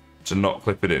to not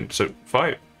clip it in. So if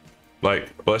I, like,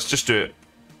 let's just do it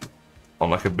on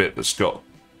like a bit that's got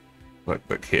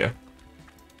like here,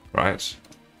 right?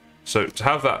 So to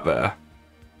have that there,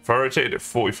 if I rotate it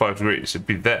 45 degrees, it'd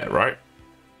be there, right?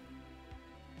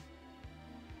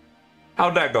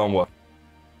 How'd that go on work?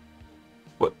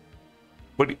 What?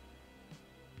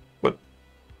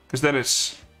 Because then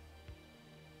it's...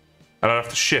 And I'd have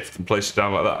to shift and place it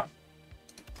down like that.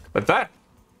 Like that?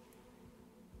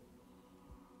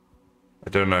 I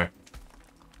don't know.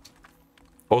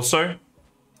 Also,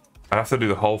 I have to do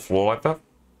the whole floor like that.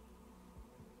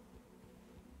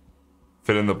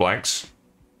 Fill in the blanks.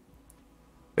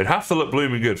 It'd have to look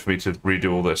blooming good for me to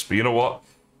redo all this. But you know what?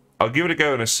 I'll give it a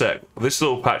go in a sec. This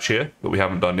little patch here that we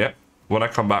haven't done yet. When I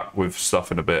come back with stuff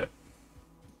in a bit,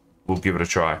 we'll give it a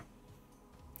try.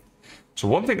 So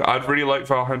one thing I'd really like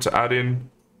Valheim to add in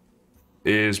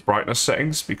is brightness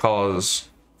settings, because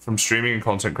from streaming and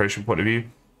content creation point of view,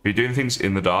 if you're doing things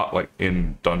in the dark, like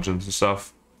in dungeons and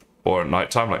stuff, or at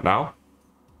nighttime, like now,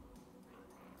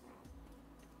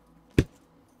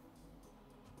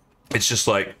 it's just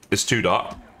like, it's too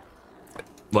dark.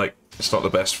 Like, it's not the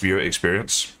best viewer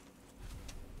experience.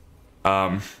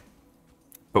 But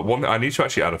one, I need to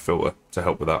actually add a filter to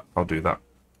help with that. I'll do that.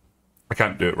 I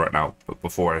can't do it right now, but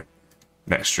before I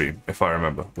next stream, if I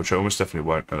remember, which I almost definitely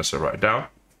won't unless I write it down.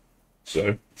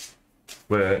 So,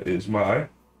 where did my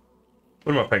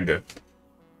pen go?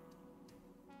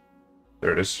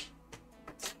 There it is.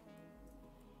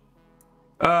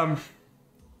 Matt,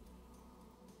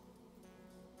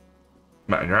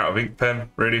 you're out of ink pen,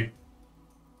 really?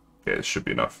 Okay, this should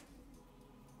be enough.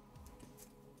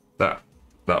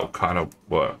 That'll kind of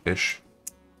work-ish.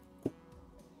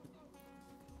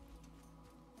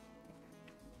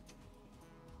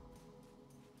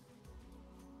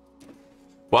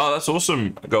 Wow, that's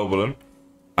awesome, Goblin.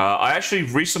 I actually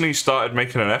recently started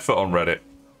making an effort on Reddit.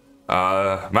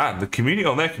 Man, the community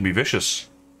on there can be vicious.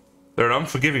 They're an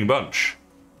unforgiving bunch.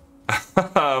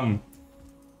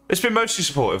 It's been mostly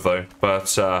supportive though,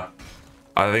 but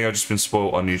I think I've just been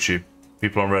spoiled on YouTube.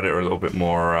 People on Reddit are a little bit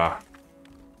more,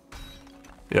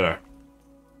 you know,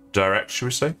 direct, should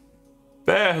we say?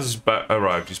 Bear has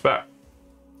arrived. He's back.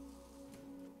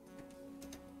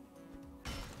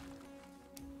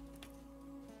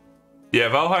 Yeah,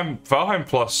 Valheim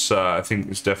Plus, I think,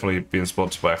 is definitely being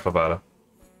sponsored by Aklavada.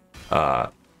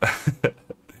 But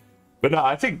no,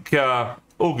 I think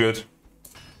all good.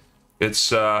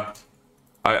 It's I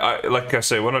like I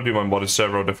say, when I do my modded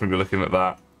server, I'll definitely be looking at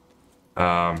that.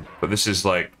 But this is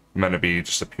like meant to be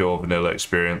just a pure vanilla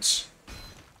experience.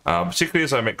 Particularly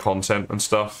as I make content and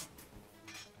stuff,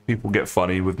 people get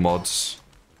funny with mods.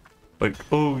 Like,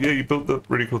 oh yeah, you built that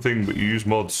really cool thing, but you use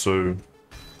mods, so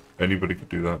anybody could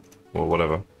do that. Or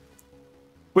whatever.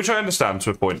 Which I understand to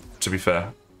a point, to be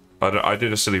fair. I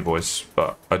did a silly voice,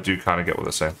 but I do kind of get what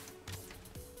they're saying.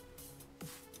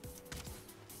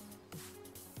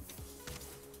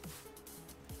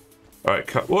 Alright,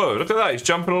 whoa, look at that. He's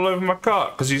jumping all over my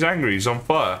cart because he's angry. He's on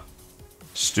fire.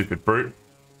 Stupid brute.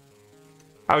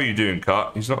 How are you doing,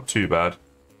 cart? He's not too bad.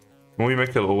 Can we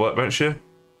make a little workbench here?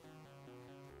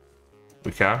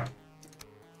 We can.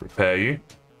 Repair you.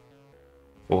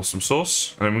 Awesome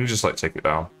sauce, and then we can just like take it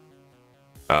down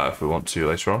if we want to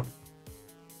later on.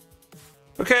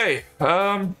 Okay,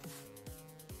 I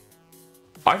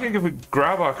think if we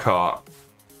grab our cart,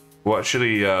 we'll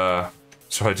actually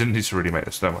sorry, I didn't need to really make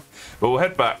this, no more. But we'll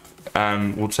head back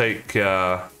and we'll take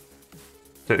the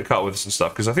cart with us and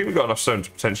stuff, because I think we've got enough stone to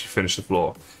potentially finish the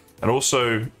floor. And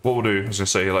also, what we'll do, as I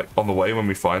say, like on the way when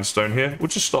we find stone here, we'll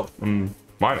just stop and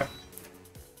mine it.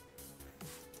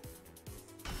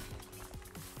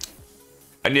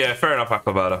 And yeah, fair enough,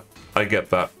 Aklavada. I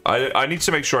get that. I need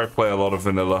to make sure I play a lot of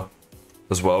vanilla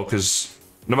as well, because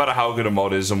no matter how good a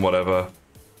mod is and whatever,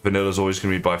 vanilla's always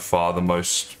going to be by far the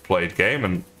most played game,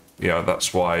 and you know,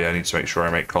 that's why I need to make sure I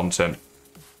make content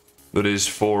that is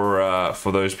for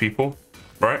those people,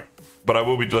 right? But I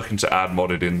will be looking to add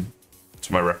modded in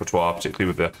to my repertoire, particularly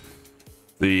with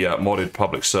the modded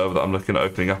public server that I'm looking at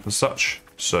opening up and such.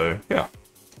 So yeah,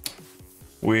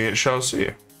 we shall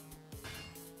see.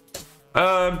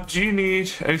 Do you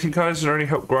need anything, guys? Is there any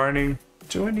help grinding?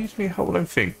 Do I need any help? I don't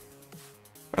think.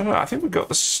 I don't know. I think we got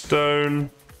the stone.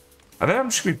 I think I'm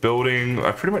just gonna be building.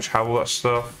 I pretty much have all that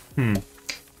stuff. I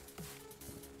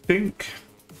think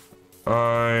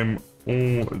I'm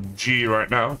all G right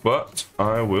now, but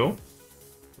I will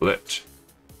let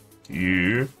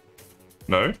you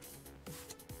know.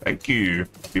 Thank you.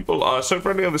 People are so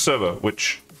friendly on the server,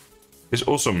 which is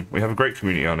awesome. We have a great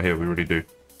community on here. We really do.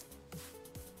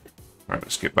 Alright,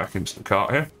 let's get back into the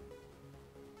cart here.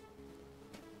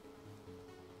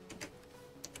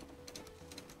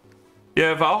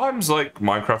 Yeah, Valheim's like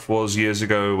Minecraft was years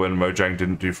ago when Mojang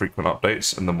didn't do frequent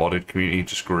updates and the modded community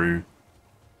just grew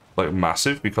like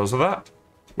massive because of that.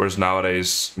 Whereas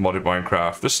nowadays, modded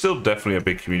Minecraft, there's still definitely a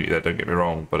big community there, don't get me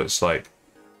wrong, but it's like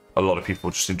a lot of people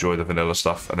just enjoy the vanilla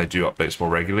stuff and they do updates more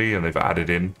regularly, and they've added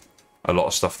in a lot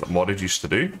of stuff that modded used to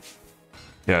do.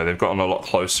 Yeah, they've gotten a lot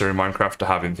closer in Minecraft to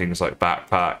having things like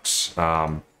backpacks.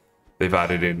 They've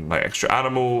added in like extra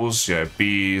animals, you know,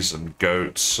 bees and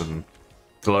goats and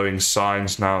glowing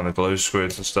signs now and the glow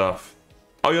squids and stuff.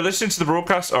 Oh, you're listening to the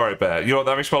broadcast? All right, Bear. You know what?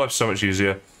 That makes my life so much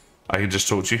easier. I can just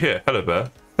talk to you here. Hello,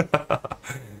 Bear.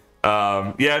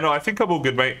 Yeah, no, I think I'm all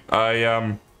good, mate.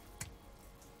 I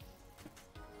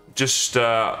just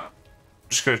gonna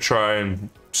try and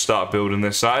start building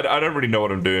this. I don't really know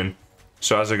what I'm doing,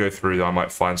 so as I go through, I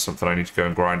might find something I need to go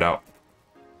and grind out.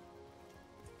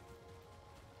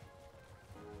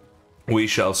 We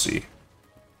shall see.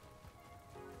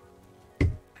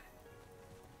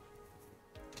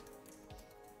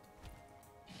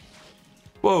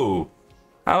 Whoa!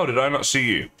 How did I not see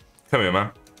you? Come here,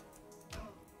 man.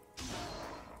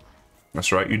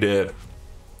 That's right, you did.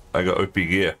 I got OP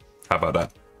gear. How about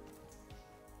that?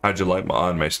 How'd you like my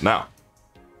Iron Mace? Now,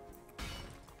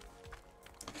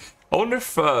 I wonder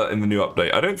if in the new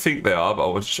update, I don't think they are, but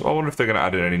I wonder if they're going to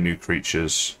add in any new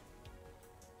creatures.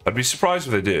 I'd be surprised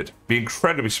if they did. Be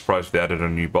incredibly surprised if they added a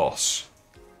new boss.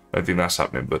 I don't think that's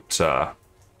happening, but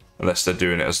unless they're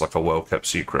doing it as like a well-kept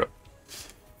secret.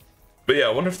 But yeah, I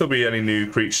wonder if there'll be any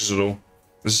new creatures at all.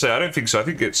 As I say, I don't think so. I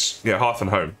think it's, yeah, Hearth and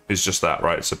Home is just that,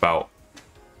 right? It's about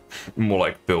more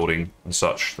like building and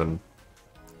such than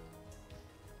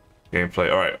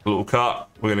gameplay. All right, little cart.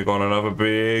 We're going to go on another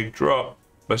big drop.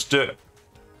 Let's do it.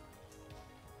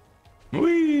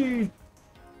 Whee!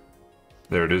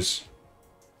 There it is.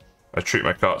 I treat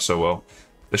my cart so well.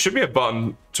 There should be a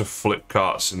button to flip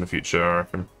carts in the future, I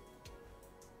reckon.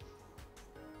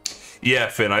 Yeah,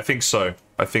 Finn, I think so.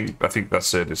 I think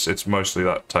that's it. It's mostly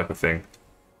that type of thing.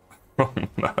 No,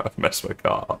 I've messed my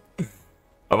car up.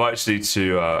 I might just need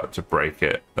to break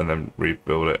it and then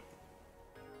rebuild it.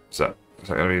 Is that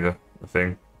gonna be the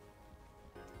thing?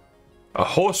 A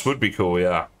horse would be cool,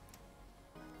 yeah.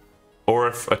 Or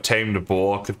if a tamed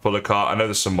boar could pull a cart. I know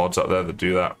there's some mods out there that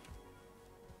do that.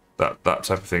 That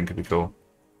type of thing could be cool.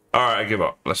 All right, I give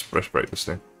up. Let's break this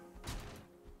thing.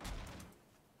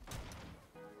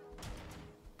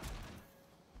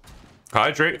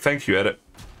 Hydrate. Thank you, Edit.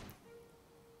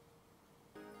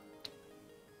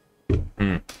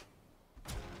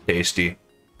 Tasty.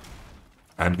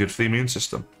 And good for the immune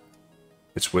system.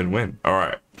 It's win-win.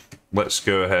 Alright. Let's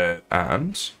go ahead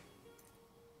and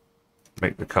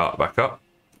make the cart back up.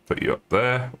 Put you up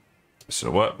there. This is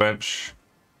a workbench.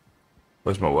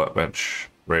 Where's my workbench?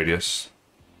 Radius.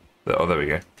 Oh, there we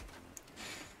go.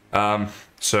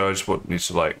 So I just need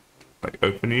to like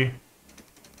open you.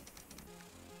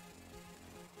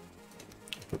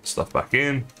 Put the stuff back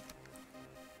in.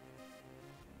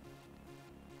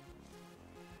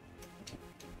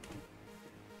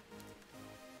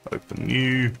 Open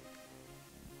you.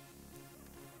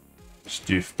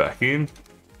 Stoof back in.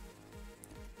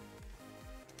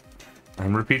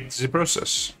 And repeat the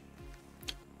process.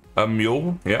 A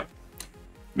mule, yeah.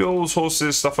 Mules,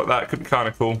 horses, stuff like that could be kind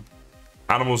of cool.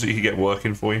 Animals that you could get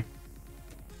working for you.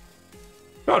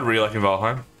 I'd really like in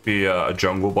Valheim be a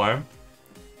jungle biome.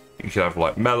 You could have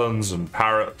like melons and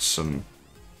parrots and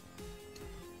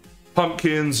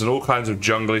pumpkins and all kinds of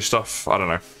jungly stuff. I don't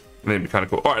know. I think it'd be kind of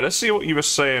cool. All right, let's see what you were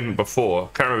saying before.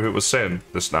 Can't remember who was saying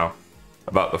this now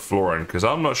about the flooring because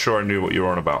I'm not sure I knew what you were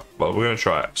on about. But we're gonna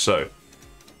try it. So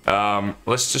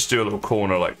let's just do a little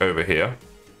corner like over here.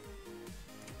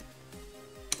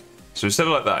 So instead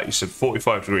of like that, you said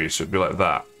 45 degrees, so it'd be like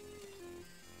that.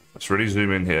 Let's really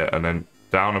zoom in here and then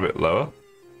down a bit lower.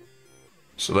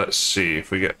 So let's see if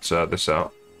we get this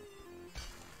out.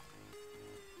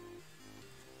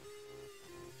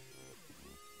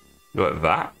 Like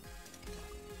that.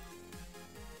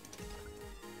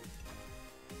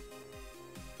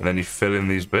 And then you fill in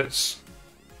these bits.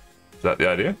 Is that the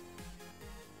idea?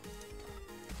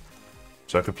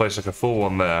 So I could place like a full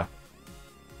one there.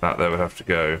 That there would have to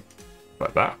go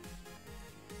like that.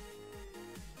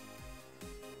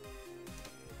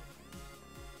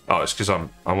 Oh, it's because I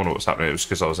wonder what's happening. It was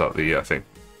because I was at the thing.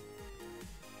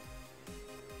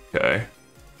 Okay.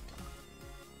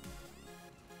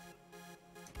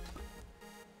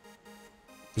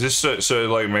 Is this so it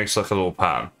like makes like a little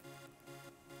pattern?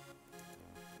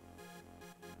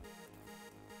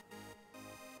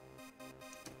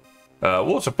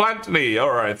 Water Plantany.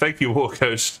 All right, thank you,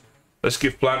 Warcoast. Let's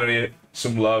give Plantany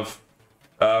some love.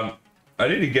 I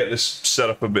need to get this set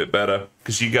up a bit better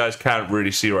because you guys can't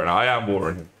really see right now. I am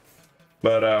watering him,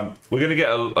 but we're gonna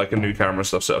get like a new camera and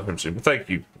stuff set up him soon. But thank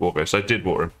you, Warcoast. I did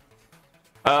water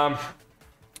him.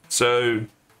 So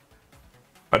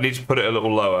I need to put it a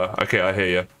little lower. Okay, I hear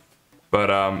you. But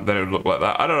then it would look like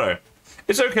that. I don't know.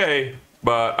 It's okay.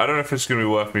 but I don't know if it's going to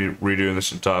be worth me redoing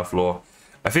this entire floor.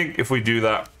 I think if we do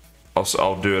that,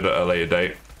 I'll do it at a later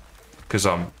date, because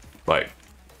I'm like,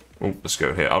 oh, let's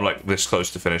go here. I'm like this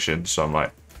close to finishing, so I'm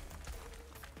like,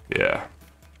 yeah.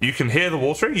 You can hear the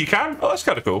watering? You can? Oh, that's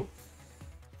kind of cool.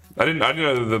 I didn't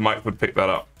know that the mic would pick that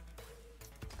up.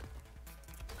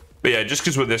 But yeah, just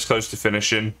because we're this close to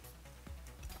finishing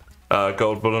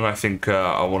Gold Bullet, I think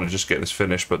I want to just get this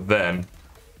finished, but then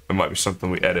it might be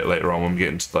something we edit later on when we get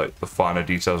into like the finer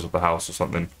details of the house or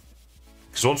something.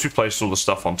 Because once we place all the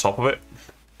stuff on top of it,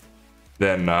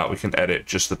 then we can edit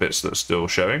just the bits that are still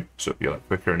showing, so it'll be like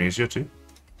quicker and easier too.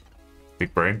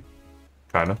 Big brain,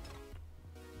 kinda.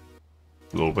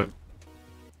 A little bit.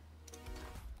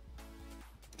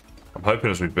 I'm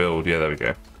hoping as we build, yeah, there we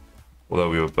go. Although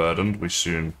we were burdened, we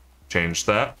soon changed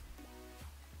that.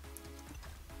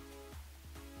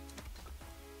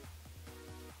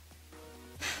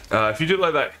 If you do it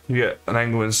like that, you get an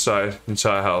angle inside the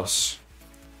entire house.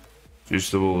 Use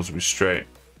the walls will be straight,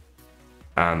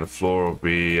 and the floor will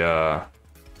be an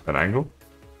angle.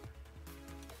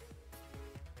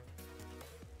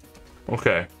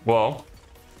 Okay, well,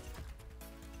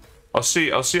 I'll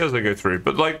see as I go through.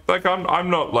 But like I'm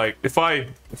not like, if I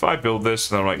build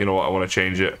this and I'm like, you know what, I want to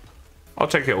change it, I'll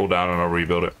take it all down and I'll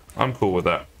rebuild it. I'm cool with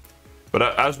that.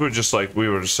 But as we're just like, we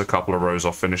were just a couple of rows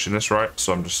off finishing this, right?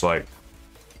 So I'm just like,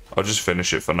 I'll just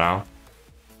finish it for now.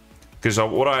 Because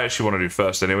what I actually want to do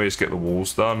first anyway is get the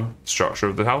walls done, structure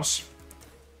of the house.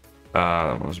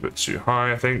 That one was a bit too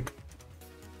high, I think.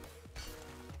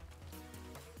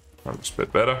 That looks a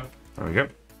bit better. There we go.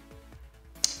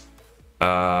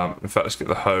 In fact, let's get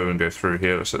the hoe and go through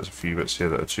here. Looks like there's a few bits here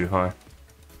that are too high.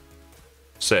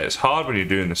 So it's hard when you're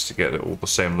doing this to get it all the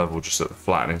same level just at the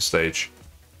flattening stage.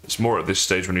 It's more at this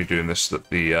stage when you're doing this that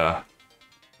the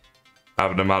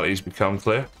abnormalities become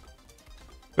clear.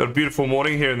 Got a beautiful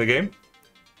morning here in the game.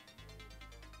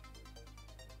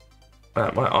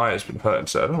 My eye has been hurting,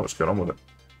 so I don't know what's going on with it.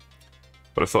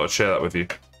 But I thought I'd share that with you.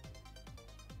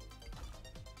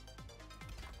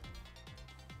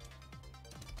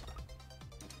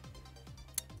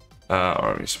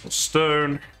 Alright, some more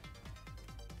stone.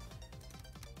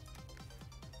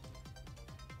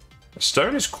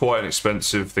 Stone is quite an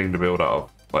expensive thing to build out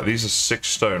of. Like, these are 6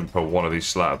 stone per one of these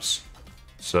slabs.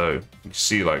 So, you can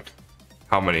see, like,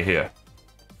 how many here.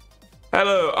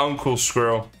 Hello, Uncle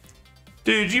Squirrel.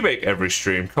 Dude, you make every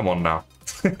stream. Come on now.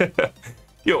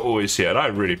 You're always here, and I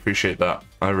really appreciate that.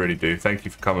 I really do. Thank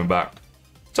you for coming back.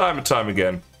 Time and time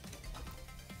again.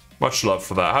 Much love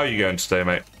for that. How are you going today,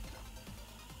 mate?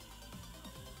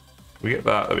 We get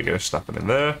that. There we go. Snapping in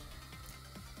there.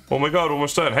 Oh my god,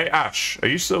 almost done. Hey, Ash. Are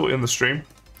you still in the stream?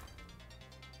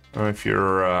 Or if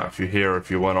you're here,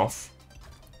 if you went off.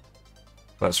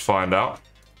 Let's find out.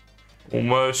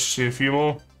 Almost. See a few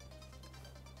more.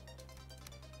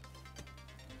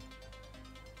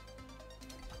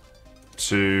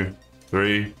 Two,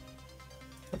 3,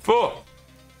 4.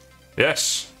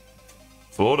 Yes.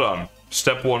 4 done.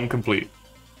 Step 1 complete.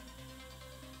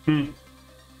 To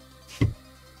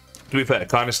be fair,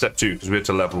 kind of step 2, because we had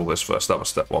to level all this first. That was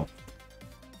step 1.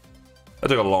 That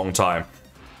took a long time.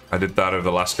 I did that over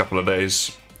the last couple of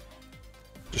days.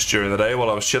 Just during the day while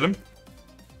I was chilling.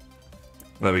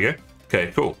 There we go.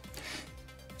 Okay, cool.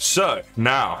 So,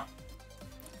 now,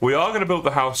 we are going to build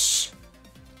the house,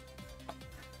 I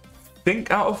think,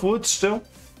 out of wood still.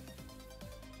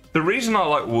 The reason I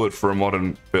like wood for a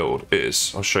modern build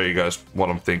is, I'll show you guys what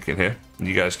I'm thinking here. And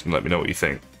you guys can let me know what you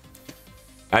think.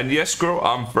 And yes, Squirrel,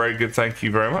 I'm very good, thank you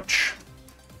very much.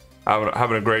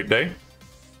 Having a great day.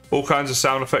 All kinds of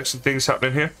sound effects and things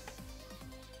happening here.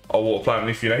 I'll water Plant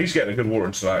Leaf, you know, he's getting a good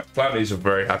watering tonight. Plant Leaf's a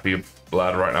very happy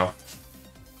lad right now.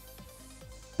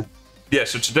 Yeah,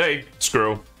 so today,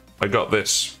 Squirrel, I got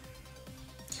this.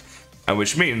 And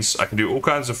which means I can do all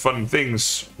kinds of fun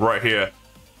things right here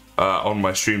on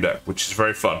my stream deck, which is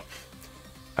very fun.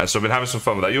 And so I've been having some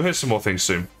fun with that. You'll hear some more things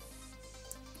soon.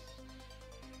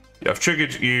 Yeah, I've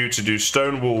triggered you to do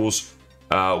stone walls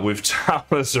with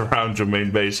towers around your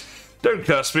main base. Don't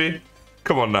curse me.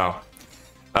 Come on now.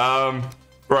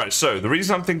 Right, so the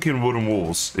reason I'm thinking wooden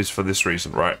walls is for this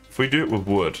reason, right? If we do it with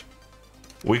wood,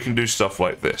 we can do stuff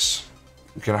like this.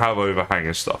 We can have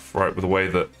overhanging stuff, right? With the way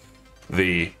that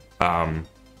the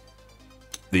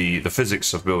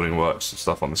physics of building works and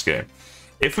stuff on this game.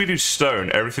 If we do stone,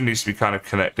 everything needs to be kind of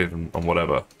connected and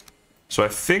whatever. So I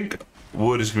think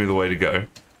wood is going to be the way to go.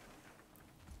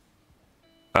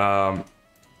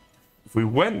 If we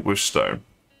went with stone,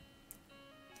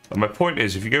 and my point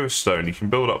is, if you go with stone, you can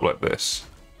build up like this.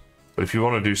 But if you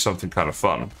want to do something kind of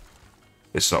fun,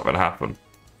 it's not going to happen.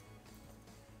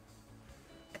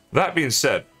 That being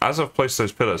said, as I've placed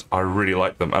those pillars, I really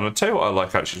like them. And I'll tell you what I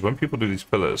like actually is when people do these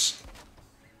pillars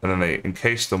and then they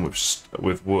encase them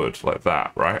with wood like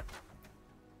that, right?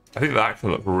 I think that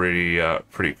can look really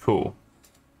pretty cool.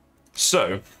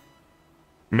 So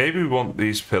maybe we want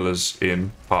these pillars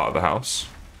in part of the house.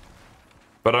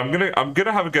 But I'm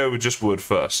gonna have a go with just wood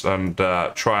first and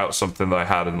try out something that I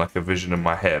had in like a vision in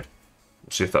my head.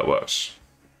 We'll see if that works.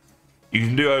 You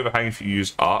can do overhang if you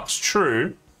use arcs.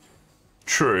 True.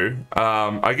 True.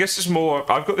 I guess it's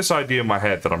more. I've got this idea in my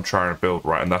head that I'm trying to build,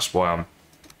 right, and that's why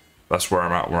that's where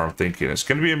I'm at. Where I'm thinking it's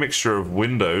going to be a mixture of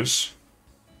windows,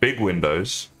 big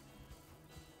windows,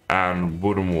 and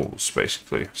wooden walls,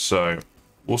 basically. So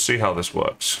we'll see how this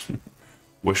works.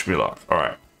 Wish me luck. All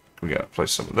right, can we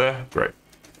place something there? Great.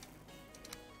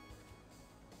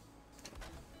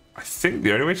 I think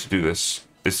the only way to do this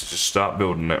is to just start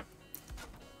building it.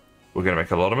 We're going to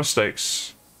make a lot of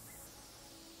mistakes.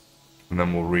 And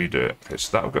then we'll redo it. Okay,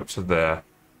 so that'll go up to there.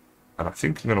 And I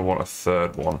think I'm going to want a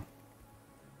third one.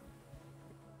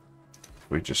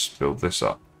 We just build this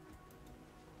up.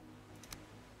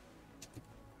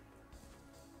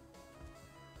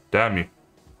 Damn you.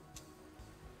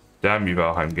 Damn you,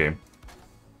 Valheim game.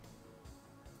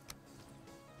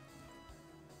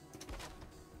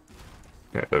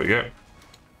 Okay, there we go.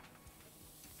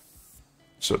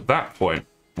 So at that point,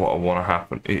 what I want to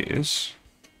happen is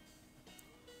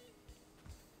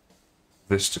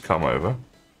this to come over.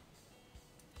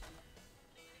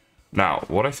 Now,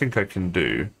 what I think I can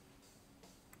do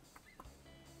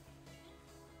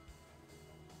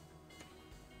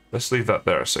let's leave that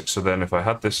there a sec. So then if I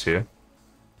had this here,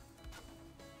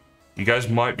 you guys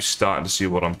might be starting to see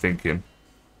what I'm thinking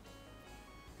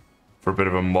for a bit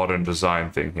of a modern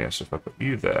design thing here. So if I put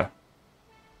you there,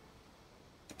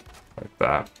 like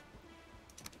that,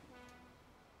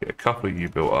 get a couple of you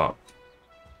built up,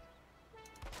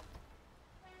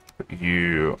 put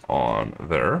you on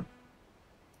there.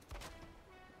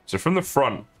 So from the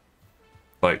front,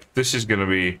 like this is going to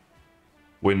be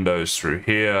windows through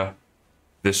here.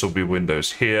 This will be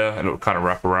windows here, and it'll kind of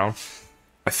wrap around.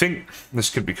 I think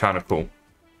this could be kind of cool.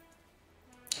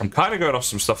 I'm kind of going off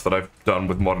some stuff that I've done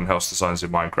with modern house designs in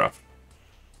Minecraft.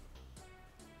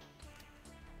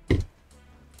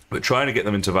 But trying to get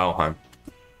them into Valheim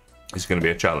is going to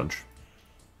be a challenge.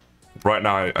 Right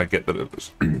now, I get that it was...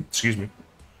 excuse me.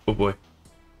 Oh boy.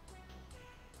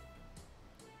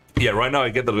 Yeah, right now I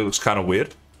get that it looks kind of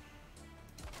weird.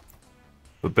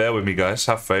 But bear with me, guys.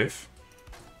 Have faith.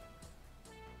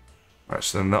 Alright,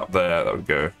 so then up there, that would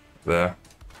go there.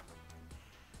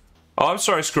 Oh, I'm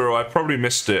sorry, Squirrel. I probably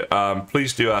missed it.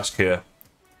 Please do ask here.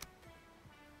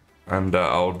 And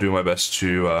I'll do my best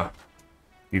to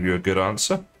give you a good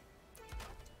answer.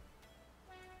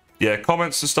 Yeah,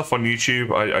 comments and stuff on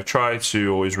YouTube. I try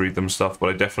to always read them stuff, but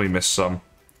I definitely miss some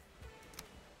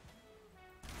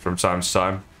from time to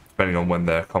time, depending on when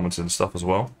they're commenting and stuff as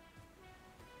well.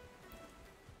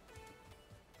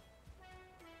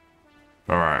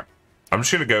 Alright. I'm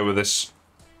just going to go with this,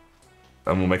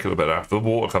 and we'll make it a little bit after. The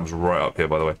water comes right up here,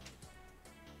 by the way,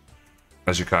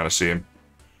 as you kind of see him.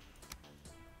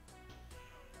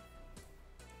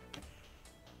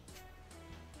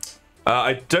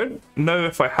 I don't know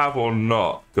if I have or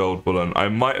not Gold Bullen. I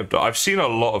might have done. I've seen a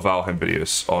lot of Valheim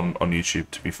videos on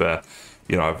YouTube, to be fair.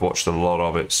 You know, I've watched a lot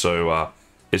of it, so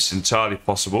it's entirely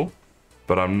possible,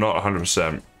 but I'm not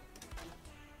 100%.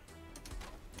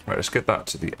 Right, let's get that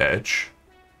to the edge.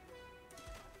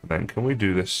 And then can we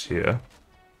do this here?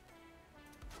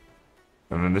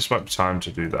 And then this might be time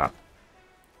to do that.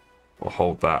 We'll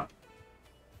hold that.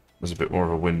 There's a bit more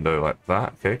of a window like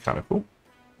that. Okay, kind of cool.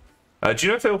 Do you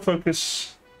know if they'll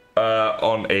focus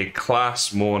on a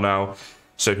class more now?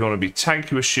 So if you want to be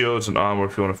tanky with shields and armor,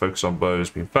 if you want to focus on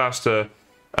bows being faster,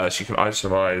 so you can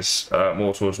itemize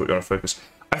more towards what you want to focus.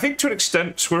 I think to an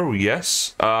extent, Squirrel,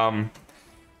 yes. I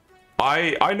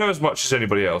know as much as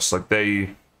anybody else. Like,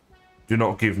 they do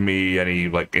not give me any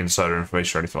like insider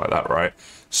information or anything like that, right?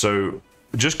 So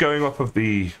just going off of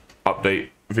the update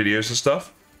videos and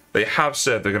stuff, they have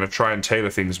said they're going to try and tailor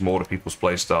things more to people's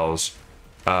playstyles.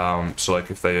 So like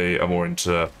if they are more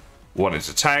into wanting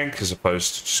to tank as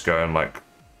opposed to just going like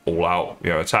all out, you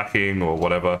know, attacking or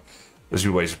whatever, there's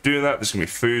new ways of doing that. There's gonna be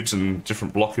foods and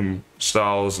different blocking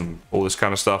styles and all this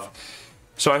kind of stuff.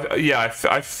 So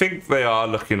I think they are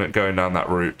looking at going down that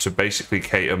route to basically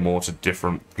cater more to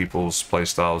different people's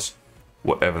playstyles,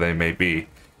 whatever they may be.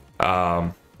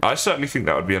 I certainly think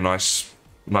that would be a nice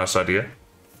idea,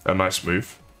 a nice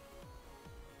move.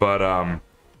 But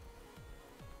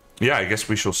yeah, I guess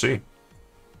we shall see.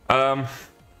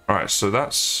 Alright, so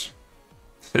that's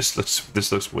This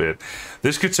looks weird.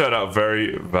 This could turn out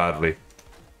very badly,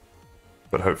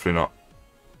 but hopefully not.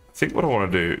 I think what I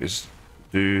want to do is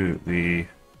do the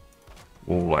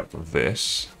wall like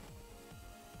this.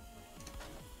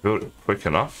 Build it quick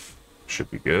enough.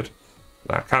 Should be good.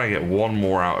 I kind of get one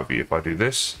more out of you if I do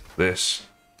this, this,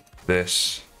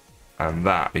 this, and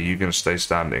that. Are you going to stay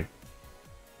standing?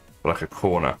 Like a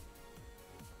corner.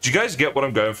 Do you guys get what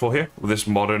I'm going for here with this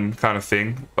modern kind of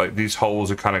thing? Like these holes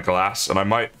are kind of glass, and I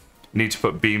might need to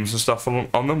put beams and stuff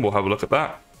on them. We'll have a look at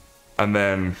that. And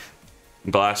then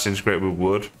glass integrated with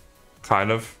wood,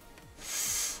 kind of,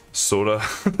 sort of.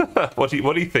 What do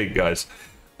you think, guys?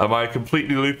 Am I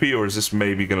completely loopy, or is this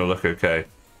maybe going to look okay?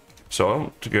 So I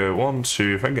want to go 1,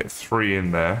 2. If I can get 3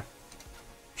 in there,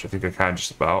 which I think I can just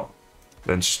about,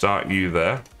 then start you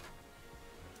there.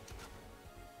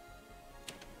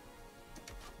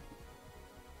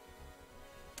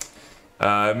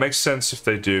 It makes sense if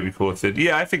they do. Be cool if they...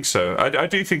 Yeah, I think so. I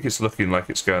do think it's looking like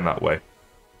it's going that way.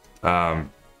 But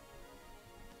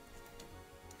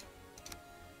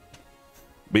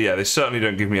yeah, they certainly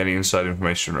don't give me any inside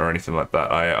information or anything like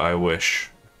that. I wish.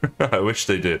 I wish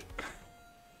they did.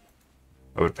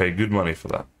 I would pay good money for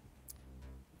that.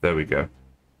 There we go.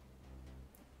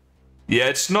 Yeah,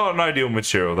 it's not an ideal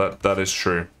material. That is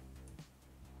true.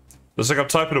 Looks like I'm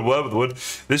typing a word with wood.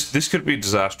 This could be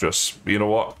disastrous. But you know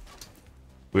what?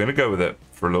 We're gonna go with it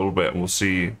for a little bit, and we'll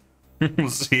see. We'll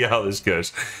see how this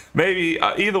goes. Maybe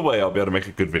either way, I'll be able to make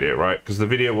a good video, right? Because the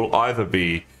video will either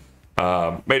be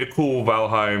made a cool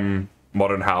Valheim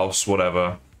modern house,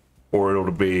 whatever, or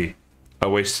it'll be I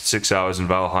wasted 6 hours in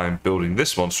Valheim building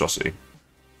this monstrosity.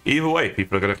 Either way,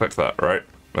 people are gonna click that, right?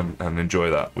 And enjoy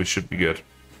that. We should be good.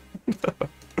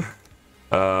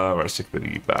 Let's take a bit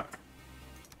of you back.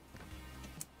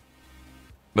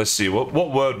 Let's see, what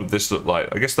word would this look like?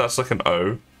 I guess that's like an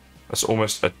O. That's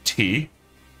almost a T.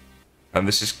 And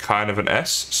this is kind of an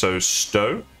S, so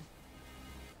stow.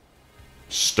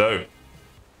 Stow.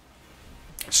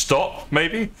 Stop,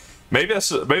 maybe? Maybe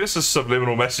that's a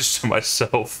subliminal message to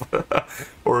myself.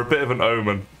 Or a bit of an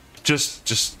omen. Just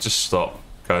stop,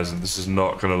 guys. This is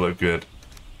not going to look good.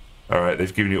 Alright,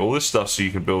 they've given you all this stuff so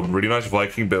you can build really nice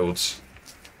Viking builds.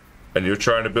 And you're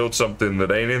trying to build something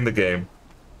that ain't in the game.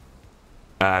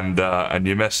 And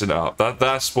you're messing it up.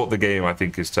 That's what the game, I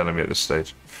think, is telling me at this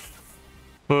stage.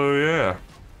 Oh, yeah.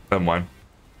 Never mind.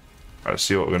 Alright, let's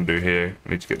see what we're going to do here.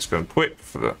 We need to get this going quick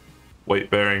for the weight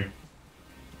bearing.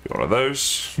 Be one of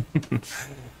those.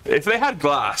 If they had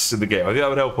glass in the game, I think that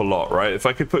would help a lot, right? If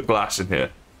I could put glass in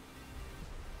here.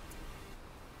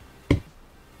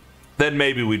 Then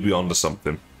maybe we'd be onto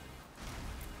something.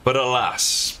 But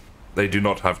alas, they do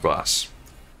not have glass.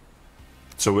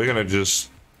 So we're going to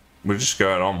we're just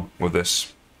going on with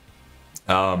this.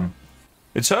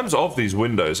 In terms of these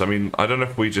windows, I mean, I don't know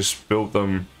if we just build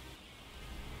them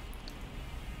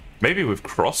maybe with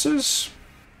crosses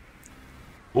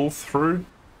all through.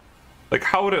 Like,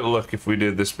 how would it look if we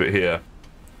did this bit here?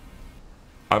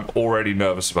 I'm already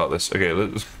nervous about this. Okay,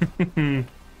 let's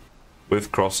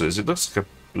with crosses. It looks like a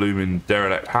blooming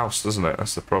derelict house, doesn't it?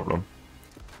 That's the problem.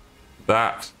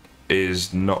 That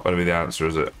is not going to be the answer,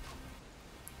 is it?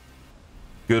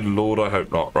 Good lord, I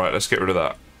hope not. Right, let's get rid of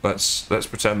that. Let's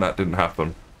pretend that didn't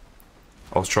happen.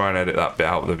 I'll try and edit that bit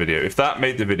out of the video. If that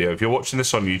made the video, if you're watching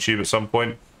this on YouTube at some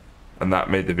point and that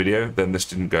made the video, then this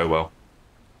didn't go well.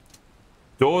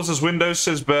 Doors as windows,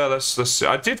 says Bear. Let's see.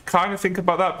 I did kind of think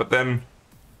about that, but then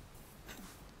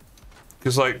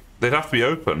because like they'd have to be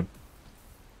open,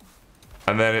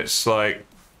 and then it's like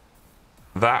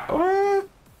that.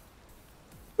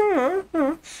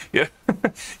 Yeah,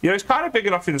 you know, it's kind of big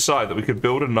enough inside that we could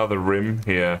build another rim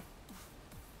here.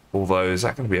 Although, is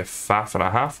that going to be a faff and a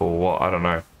half or what? I don't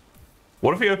know.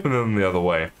 What if we open them the other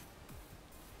way?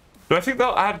 Do I think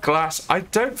they'll add glass? I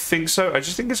don't think so. I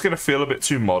just think it's going to feel a bit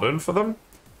too modern for them.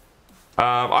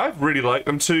 I really like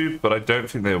them too, but I don't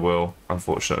think they will,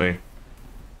 unfortunately.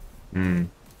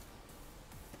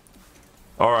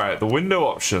 Alright, the window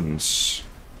options.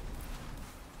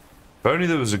 If only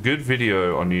there was a good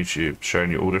video on YouTube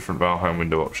showing you all different Valheim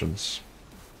window options.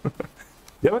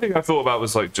 The other thing I thought about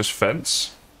was like just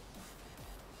fence.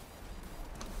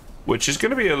 Which is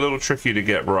going to be a little tricky to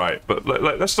get right, but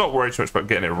let's not worry too much about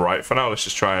getting it right. For now, let's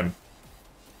just try and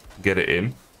get it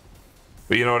in.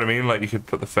 But you know what I mean? Like you could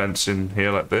put the fence in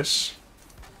here like this.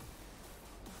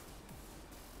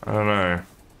 I don't know.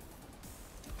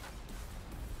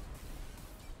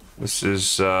 This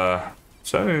is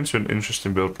turning into an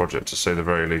interesting build project, to say the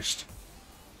very least.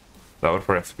 That would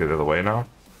probably have to go the other way now.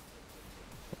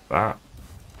 Like that.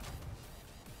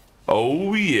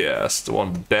 Oh yes, the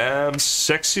one damn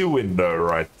sexy window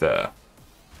right there.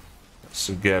 Let's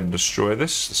again destroy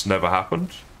this. This never happened.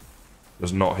 It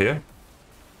was not here.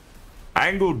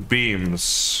 Angled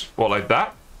beams. What, like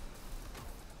that?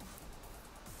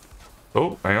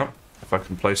 Oh, hang on. If I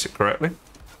can place it correctly.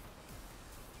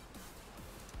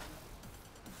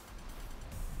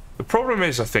 The problem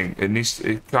is, I think,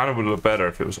 it kind of would look better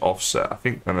if it was offset. I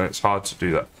think, and then it's hard to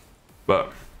do that.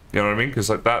 But, you know what I mean? Because,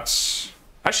 like, that's...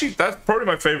 Actually, that's probably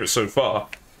my favorite so far.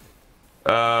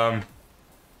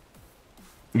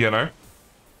 You know?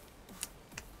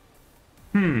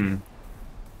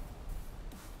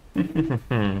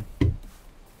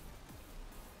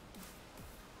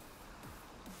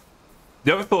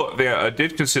 The other thought, I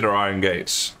did consider iron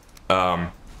gates.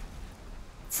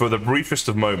 For the briefest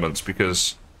of moments,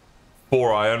 because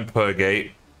 4 iron per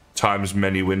gate times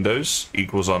many windows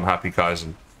equals unhappy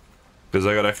Kysen. Because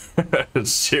I got a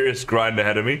serious grind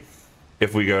ahead of me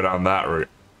if we go down that route.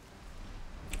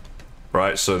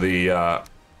 Right, so the,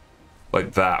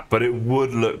 like that. But it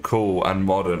would look cool and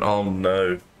modern. Oh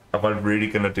no. Am I really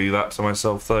going to do that to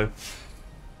myself though?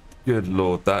 Good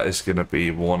lord, that is going to be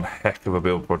one heck of a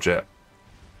build project.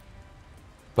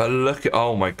 But look at,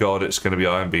 oh my god, it's going to be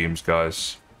iron beams,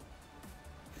 guys.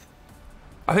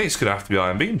 I think it's going to have to be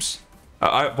iron beams.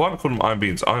 Why don't I call them iron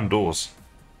beams? Iron doors.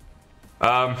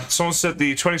 Someone said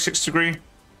the 26 degree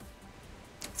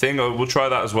thing, we'll try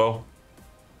that as well.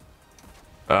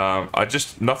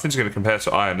 Nothing's going to compare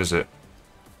to iron, is it?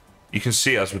 You can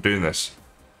see as we're doing this.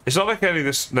 It's not like any of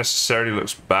this necessarily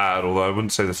looks bad, although I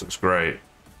wouldn't say this looks great.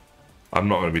 I'm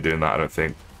not going to be doing that, I don't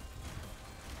think.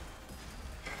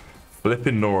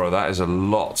 Flipping Nora, that is a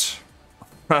lot.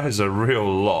 That is a real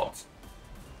lot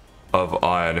of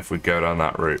iron if we go down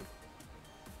that route.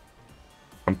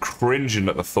 I'm cringing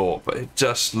at the thought, but it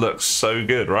just looks so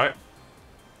good, right?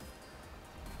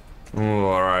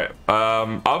 Alright.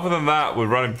 Other than that, we're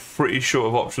running pretty short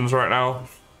of options right now.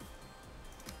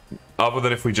 Other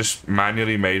than if we just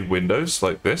manually made windows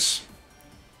like this.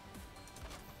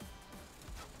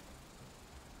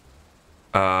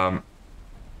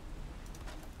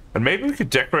 And maybe we could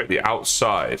decorate the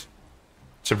outside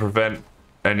to prevent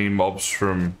any mobs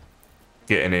from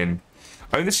getting in.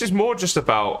 I mean, this is more just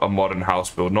about a modern house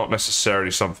build, not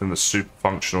necessarily something that's super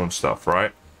functional and stuff,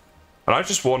 right? And I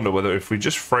just wonder whether if we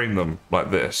just frame them like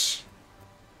this,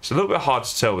 it's a little bit hard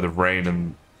to tell with the rain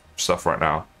and stuff right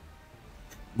now.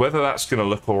 Whether that's going to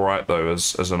look alright, though,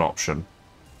 as an option.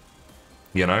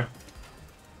 You know?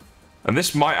 And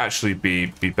this might actually be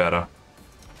better.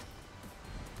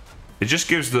 It just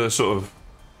gives the sort of,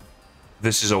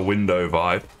 this is a window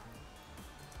vibe.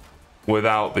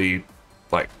 Without the,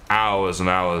 like, hours and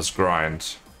hours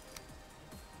grind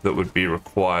that would be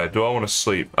required. Do I want to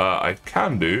sleep? I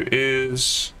can do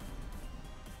is...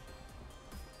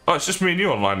 Oh, it's just me and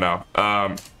you online now.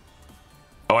 Oh,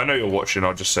 I know you're watching,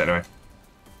 I'll just say anyway.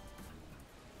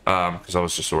 Because I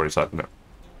was just already typing it.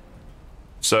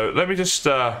 So, let me just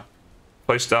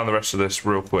place down the rest of this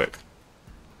real quick.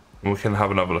 And we can have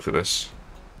another look at this.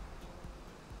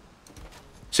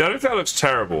 See, I don't think that looks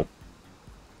terrible.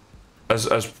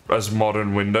 As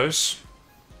modern windows.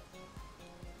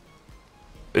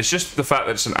 It's just the fact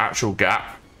that it's an actual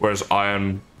gap, whereas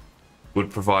iron would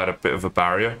provide a bit of a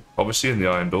barrier, obviously, in the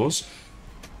iron doors.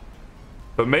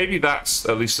 But maybe that's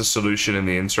at least a solution in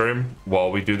the interim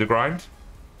while we do the grind.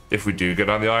 If we do go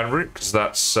down the iron route, because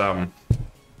that's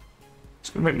it's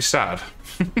gonna make me sad.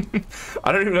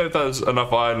 I don't even know if there's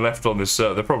enough iron left on this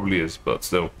server. There probably is, but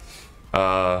still.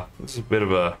 This is a bit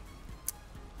of a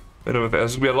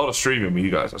there's gonna be a lot of streaming with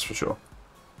you guys, that's for sure.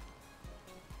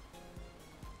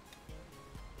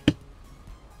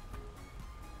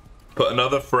 Put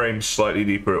another frame slightly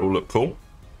deeper, it will look cool.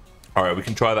 Alright, we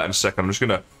can try that in a second. I'm just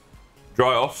gonna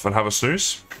dry off and have a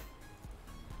snooze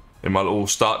in my little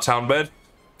start town bed.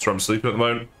 That's where I'm sleeping at the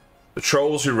moment. The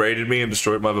trolls who raided me and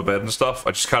destroyed my other bed and stuff,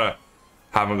 I just kind of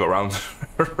haven't got around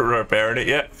to repairing it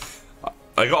yet.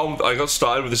 I got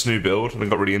started with this new build and I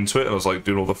got really into it, and I was like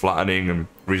doing all the flattening and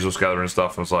resource gathering and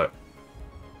stuff, and I was like,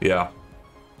 yeah,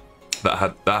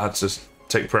 that had to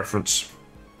take preference.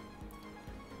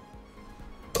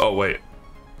 Oh wait,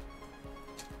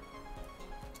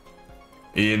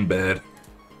 in bed.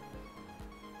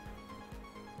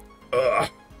 Ugh.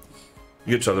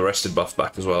 Good to have the rested buff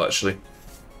back as well, actually.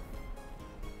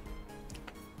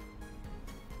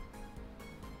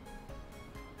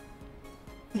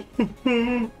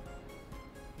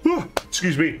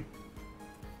 Excuse me.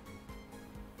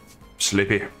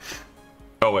 Sleepy.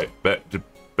 Oh wait, did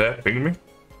Bear ping me?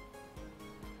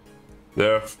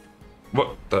 There.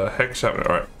 What the heck's happening?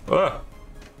 Alright.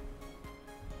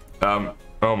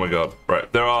 Oh my god.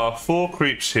 Right. There are 4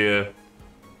 creeps here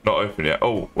Not open yet.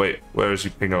 Oh, wait. Where is he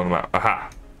pinging on the map? Aha.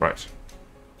 Right.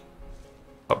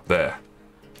 Up there.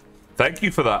 Thank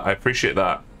you for that. I appreciate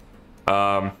that.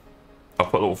 I'll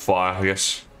put a little fire, I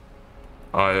guess.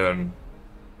 Iron.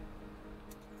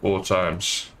 4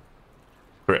 times.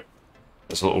 Great.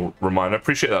 That's a little reminder.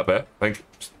 Appreciate that, Bear. Thank you.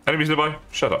 Enemies nearby?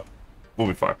 Shut up. We'll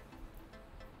be fine.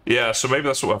 Yeah, so maybe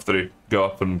that's what we'll have to do. Go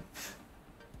up and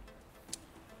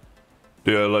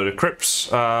do a load of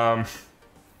crypts.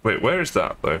 Wait, where is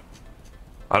that, though?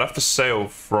 I'd have to sail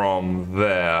from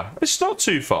there. It's not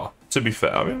too far, to be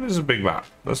fair. I mean, there's a big map.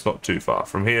 That's not too far.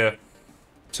 From here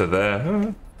to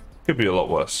there, could be a lot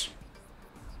worse.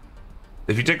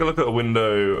 If you take a look at a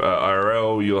window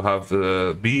IRL, you'll have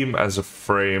the beam as a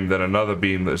frame, then another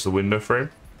beam that is the window frame.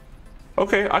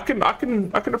 Okay, I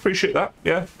can appreciate that.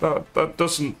 Yeah, that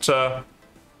doesn't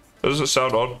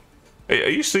sound odd. Hey, are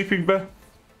you sleeping, Bear?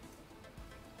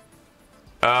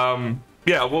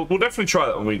 Yeah, we'll definitely try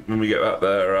that when we get back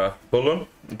there, Bullen,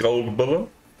 Gold Bullen.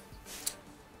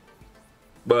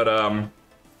 But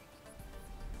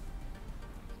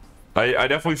I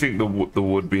definitely think the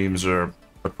wood beams are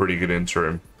a pretty good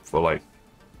interim for, like,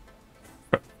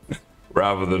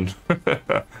 rather than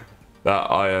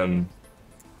that iron.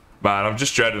 Man, I'm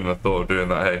just dreading the thought of doing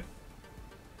that. Hey.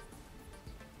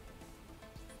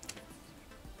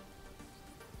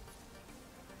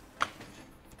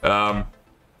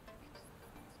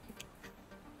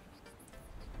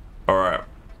 Alright.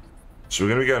 So we're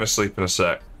going to be going to sleep in a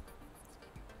sec.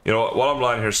 You know what? While I'm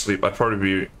lying here asleep, I'd probably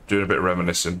be doing a bit of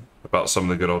reminiscing about some of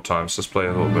the good old times. Let's play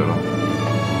a little bit of them.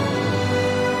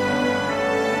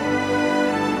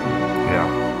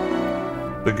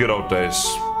 Yeah. The good old days.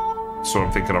 That's what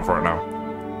I'm thinking of right now.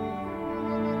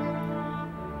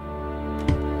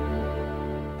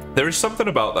 There is something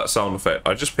about that sound effect.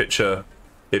 I just picture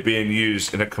it being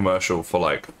used in a commercial for,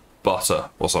 like, butter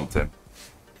or something.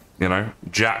 You know,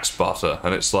 Jack's butter,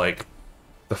 and it's like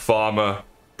the farmer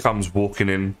comes walking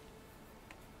in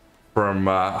from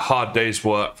a hard day's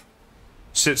work,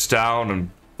 sits down,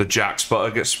 and the Jack's butter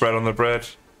gets spread on the bread,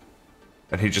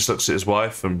 and he just looks at his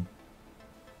wife, and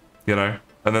you know,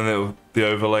 and then the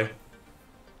overlay,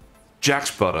 Jack's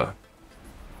butter,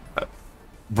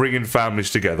 bringing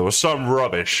families together, or some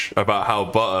rubbish about how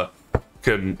butter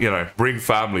can, you know, bring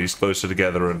families closer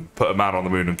together and put a man on the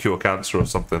moon and cure cancer or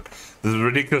something. There's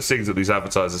ridiculous things that these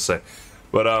advertisers say.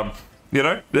 But, you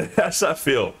know, how's that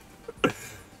feel?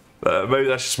 Maybe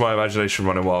that's just my imagination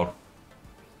running wild.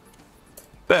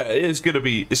 There, it's gonna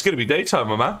be daytime,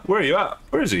 my man. Where are you at?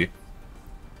 Where is he?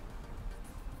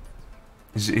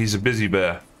 He's a busy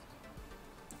bear.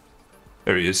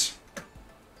 There he is.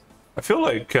 I feel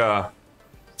like,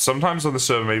 sometimes on the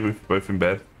server, maybe we're both in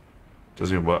bed.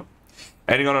 Doesn't even work.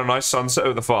 Ending on a nice sunset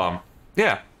over the farm.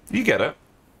 Yeah, you get it.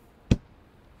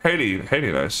 Haley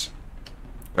knows.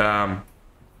 Thank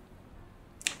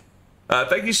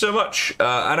you so much,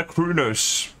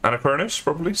 Anachronos,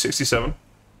 probably 67.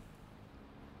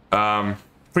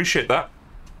 Appreciate that.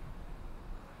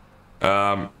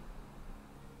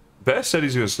 Bear said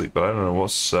he's gonna sleep, but I don't know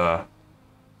what's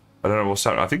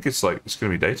happening. I think it's like it's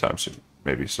gonna be daytime soon,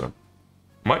 maybe. So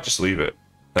might just leave it.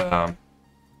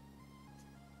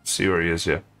 See where he is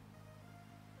here.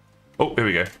 Oh, here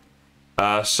we go.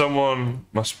 Someone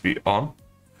must be on.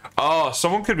 Oh,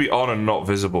 someone could be on and not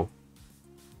visible.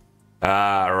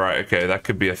 Ah, right, okay, that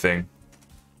could be a thing.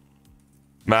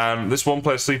 Man, this one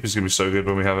player sleep is gonna be so good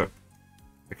when we have it.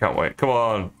 I can't wait. Come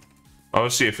on. I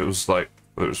want to see if it was like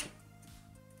whether it was.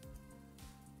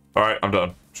 Alright, I'm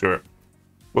done. Sure.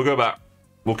 We'll go back.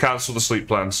 We'll cancel the sleep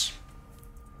plans.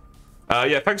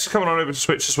 Yeah, thanks for coming on over to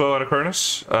Switch as well,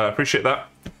 Anachronos. Appreciate that.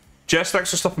 Jess, thanks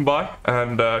for stopping by,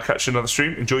 and catch you another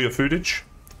stream. Enjoy your foodage.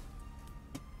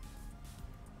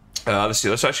 Let's see,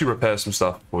 let's actually repair some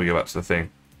stuff before we go back to the thing.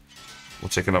 We'll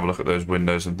take another look at those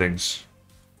windows and things.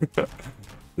 The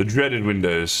dreaded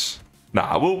windows.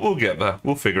 Nah, we'll get there.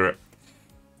 We'll figure it.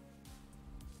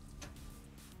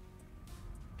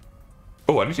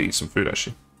 Oh, I need to eat some food,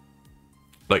 actually.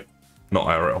 Like, not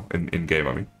IRL, in-game,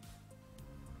 I mean.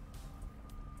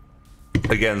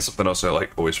 Again, something else I,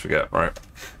 like, always forget, right?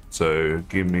 So,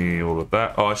 give me all of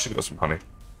that. Oh, I should have got some honey.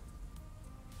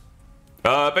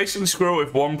 Basically, Squirrel,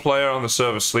 if one player on the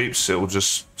server sleeps, it will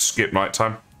just skip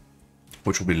nighttime.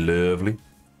 Which will be lovely.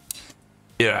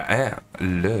 Yeah,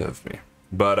 love me.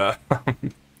 But,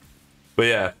 but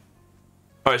yeah.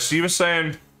 Alright, so you were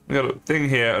saying, we got a thing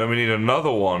here, and then we need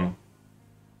another one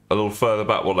a little further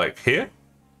back. Well, like, here?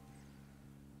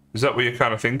 Is that what you're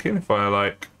kind of thinking? If I,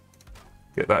 like,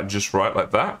 get that just right like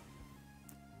that?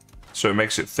 So it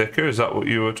makes it thicker? Is that what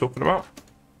you were talking about?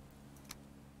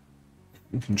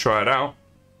 You can try it out.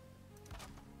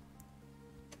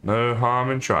 No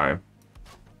harm in trying.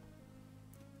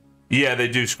 Yeah, they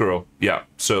do scroll. Yeah,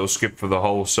 so it'll skip for the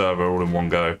whole server all in one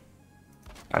go.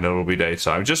 And it'll be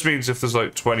daytime. It just means if there's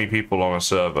like 20 people on a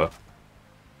server.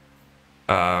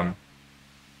 No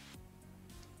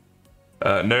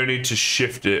need to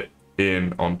shift it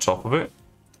in on top of it.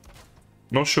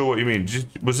 Not sure what you mean.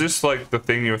 Was this like the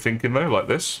thing you were thinking though? Like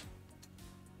this?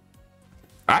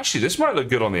 Actually, this might look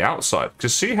good on the outside.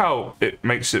 Because see how it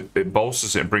makes it, it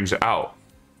bolsters it and brings it out.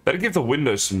 That'll give the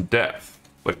windows some depth.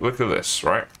 Like, look at this,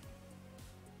 right?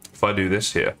 If I do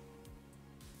this here.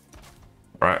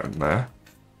 Right in there.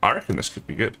 I reckon this could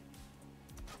be good.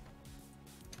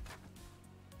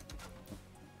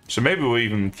 So maybe we'll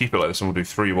even keep it like this and we'll do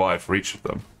 3 wide for each of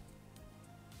them.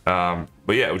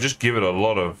 But yeah, we'll just give it a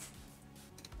lot of...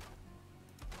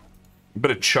 a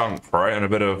bit of chunk, right? And a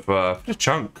bit of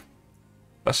chunk.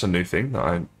 That's a new thing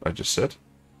that I just said.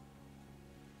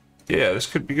 Yeah, this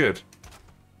could be good.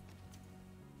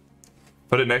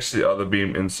 Put it next to the other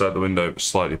beam inside the window,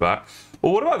 slightly back.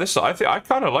 Well, what about this? I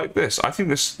kind of like this. I think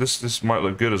this might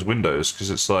look good as windows because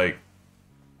it's like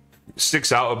it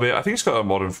sticks out a bit. I think it's got a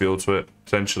modern feel to it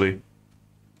potentially.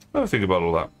 I don't think about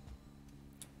all that.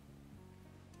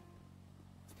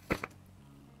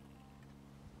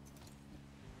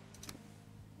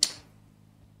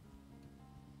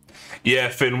 Yeah,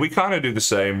 Finn, we kind of do the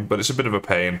same, but it's a bit of a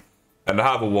pain. And to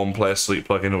have a one-player sleep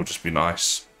plugin will just be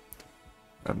nice.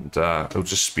 And it'll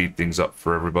just speed things up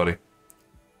for everybody.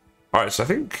 Alright, so I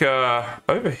think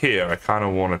over here I kind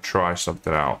of want to try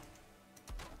something out.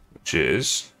 Which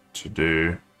is to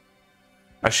do...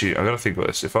 Actually, I'm going to think about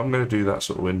this. If I'm going to do that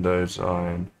sort of window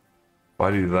design, if I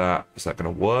do that, is that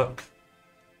going to work?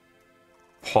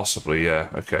 Possibly, yeah.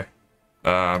 Okay.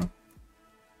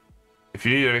 If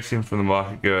you need anything from the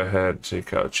market, go ahead,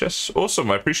 take out chests.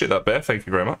 Awesome, I appreciate that, Bear. Thank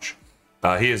you very much.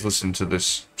 He has listened to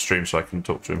this stream, so I can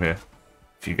talk to him here.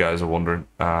 If you guys are wondering.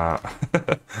 But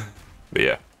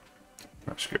yeah.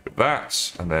 Let's get rid of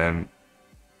that. And then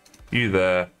you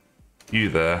there. You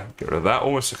there. Get rid of that.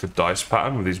 Almost like a dice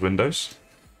pattern with these windows.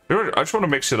 I just want to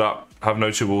mix it up. Have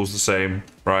no two walls the same.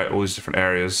 Right? All these different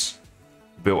areas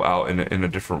built out in a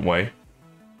different way.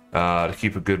 To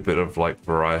keep a good bit of like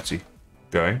variety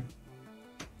going.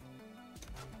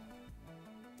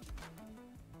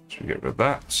 So we get rid of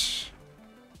that.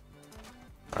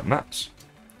 And that.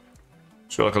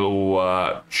 So like a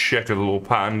little checkered little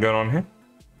pattern going on here.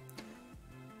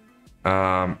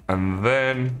 And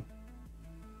then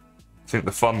I think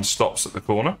the fun stops at the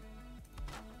corner.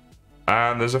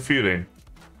 And there's a fueling.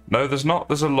 No, there's not.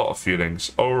 There's a lot of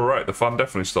fuelings. Oh, right. The fun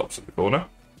definitely stops at the corner.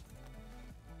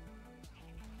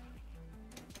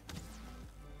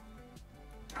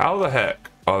 How the heck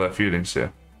are there fuelings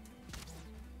here?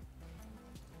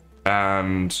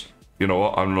 And you know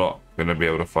what? I'm not going to be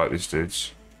able to fight these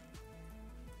dudes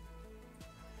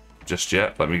just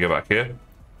yet. Let me go back here.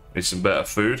 Need some better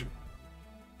food.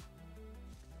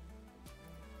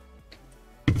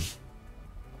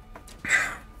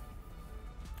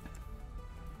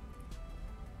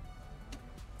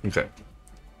 Okay.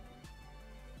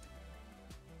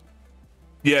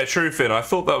 Yeah, true, Finn. I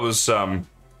thought that was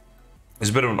it's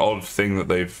a bit of an odd thing that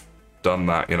they've done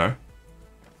that, you know.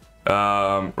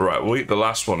 Right, we'll eat the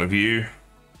last one of you.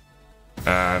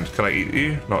 And can I eat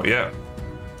you? Not yet.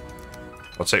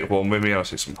 I'll take one with me and I'll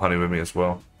take some honey with me as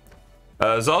well.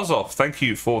 Zarzov, thank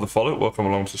you for the follow. Welcome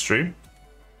along to the stream.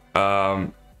 Okay,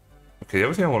 the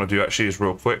other thing I want to do actually is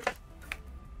real quick.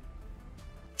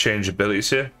 Change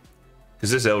abilities here. Because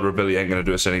this Elder ability ain't going to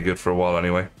do us any good for a while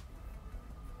anyway.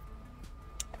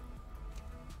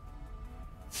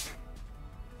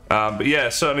 But yeah,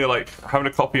 certainly like having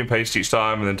to copy and paste each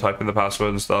time and then type in the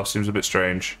password and stuff seems a bit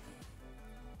strange.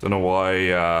 Don't know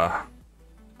why.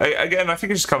 Again, I think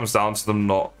it just comes down to them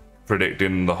not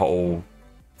predicting the whole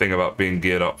thing about being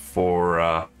geared up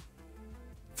for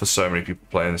so many people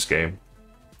playing this game.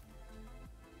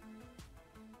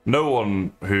 No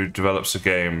one who develops a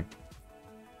game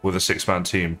with a 6-man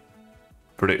team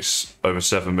predicts over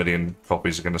 7 million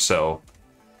copies are going to sell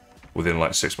within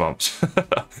like 6 months.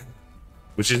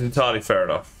 Which is entirely fair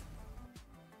enough.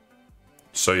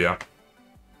 So yeah.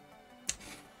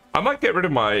 I might get rid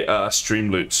of my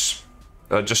stream loots.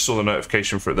 I just saw the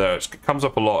notification for it there. It comes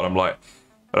up a lot and I'm like,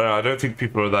 I don't think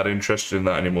people are that interested in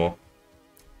that anymore.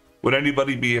 Would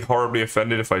anybody be horribly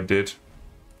offended if I did?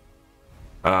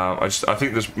 I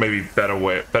think there's maybe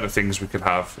better things we could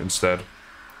have instead.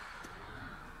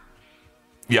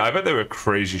 Yeah, I bet they were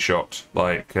crazy shocked.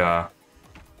 Like,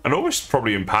 and almost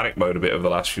probably in panic mode a bit over the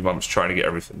last few months, trying to get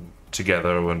everything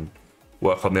together and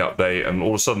work on the update. And all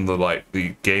of a sudden,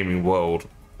 the gaming world,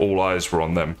 all eyes were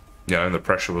on them. You know, and the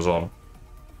pressure was on.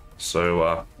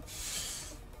 So,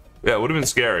 yeah, it would have been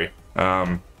scary.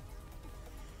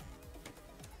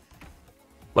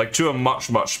 Like, to a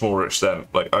much, much smaller extent.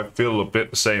 Like, I feel a bit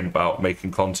the same about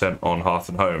making content on Hearth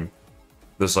and Home.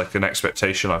 There's, like, an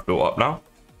expectation I've built up now.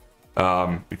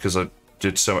 Because I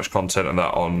did so much content on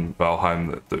that on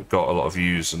Valheim that got a lot of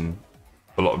views and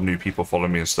a lot of new people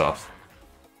following me and stuff.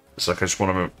 It's like, I just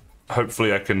want to...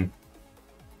 Hopefully I can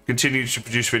continue to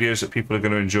produce videos that people are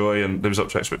going to enjoy and lives up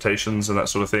to expectations and that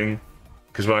sort of thing.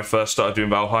 Because when I first started doing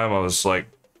Valheim, I was, like,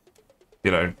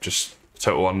 you know, just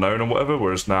total unknown or whatever,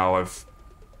 whereas now I've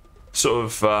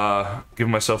sort of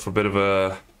given myself a bit of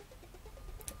a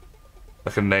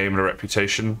name and a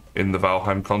reputation in the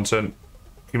Valheim content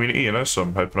community, you know, so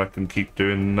I'm hoping I can keep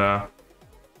doing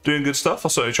good stuff. I'll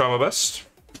certainly try my best.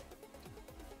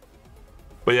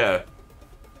 But yeah,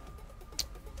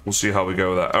 we'll see how we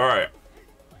go with that. Alright,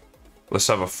 let's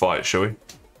have a fight, shall we?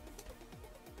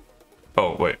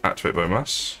 Oh wait, activate bone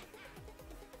mass.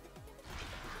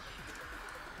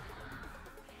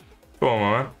 Come on,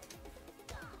 my man.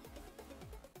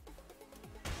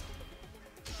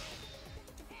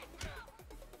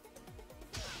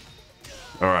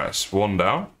 Alright, it's one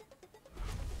down.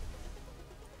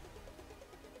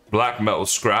 Black metal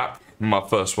scrap. My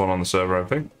first one on the server, I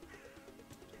think.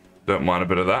 Don't mind a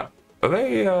bit of that. Are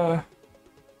they,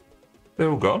 they're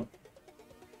all gone?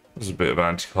 There's a bit of an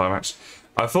anticlimax.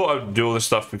 I thought I'd do all this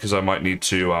stuff because I might need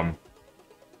to,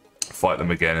 fight them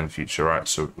again in the future, right?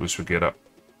 So at least we get up.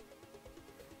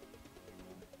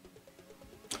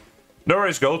 No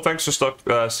worries, Gold. Thanks for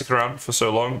sticking around for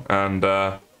so long and,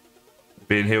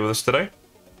 being here with us today.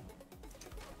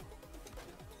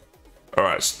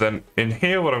 Alright, so then in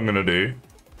here what I'm going to do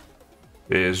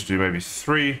is do maybe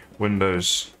 3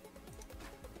 windows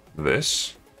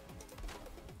this.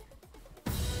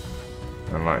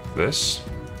 And like this.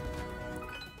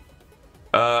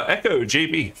 Echo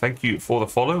JB, thank you for the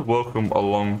follow. Welcome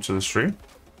along to the stream.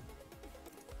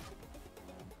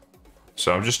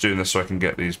 So I'm just doing this so I can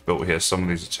get these built here. Some of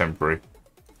these are temporary.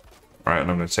 Alright, and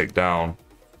I'm going to take down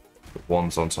the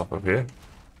ones on top of here.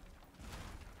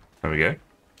 There we go.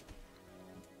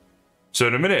 So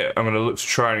in a minute, I'm going to look to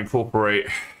try and incorporate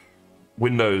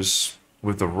windows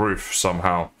with the roof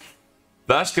somehow.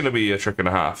 That's going to be a trick and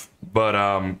a half, but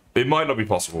it might not be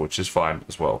possible, which is fine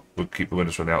as well. We'll keep the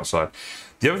windows from the outside.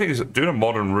 The other thing is doing a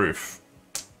modern roof.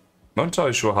 I'm not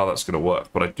entirely sure how that's going to work,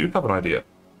 but I do have an idea.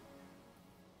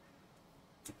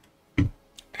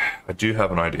 I do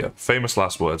have an idea. Famous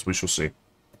last words, we shall see.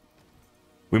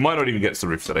 We might not even get to the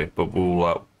roof today, but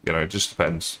we'll, you know, it just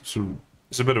depends. So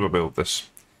it's a bit of a build, this.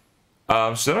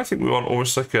 So then I think we want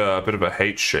almost like a bit of a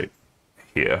H shape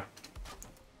here.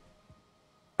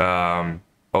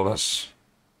 Oh, that's...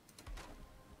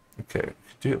 Okay, we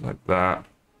could do it like that.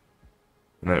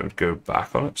 And then it would go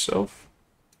back on itself.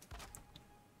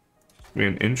 It'd be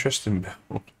an interesting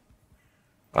build.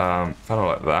 Kind of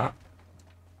like that.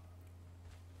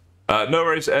 No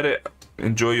worries, Edit.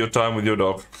 Enjoy your time with your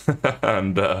dog.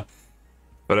 And if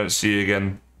I don't see you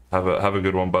again, have a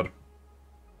good one, bud.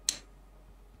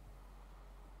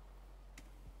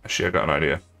 Actually, I got an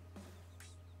idea.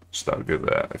 So that would go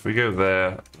there. If we go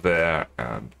there, there,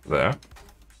 and there. Are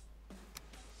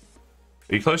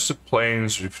you close to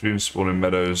plains? We've been spawning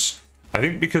meadows. I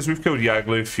think because we've killed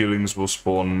Yaglu, feelings will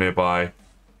spawn nearby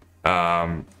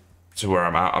to where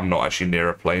I'm at. I'm not actually near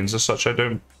a plains as such, I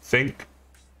don't think.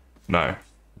 No, I'm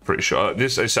pretty sure.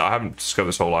 I haven't discovered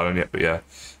this whole island yet, but yeah.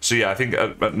 So yeah, I think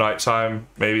at night time,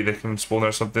 maybe they can spawn there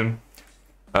or something.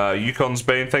 Yukon's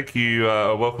Bane, thank you.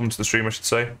 Welcome to the stream, I should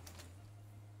say.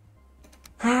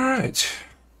 Alright.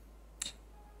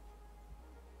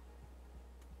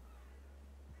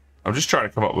 I'm just trying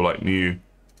to come up with like new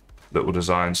little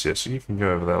designs here. So you can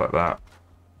go over there like that.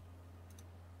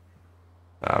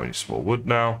 We need some more wood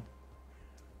now.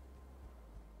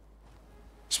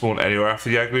 Spawn anywhere after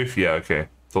the Yagloof? Yeah, okay.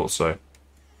 Thought so.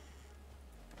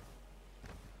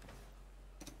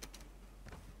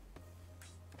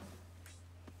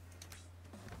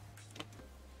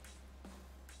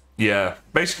 Yeah,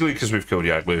 basically because we've killed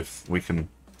Yagloof, we can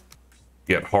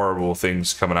get horrible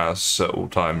things coming at us at all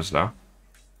times now.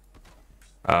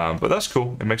 But that's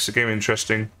cool. It makes the game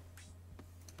interesting.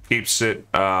 Keeps it...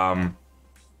 yeah,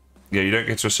 you don't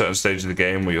get to a certain stage of the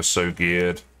game where you're so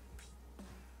geared.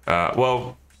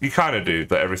 Well, you kind of do,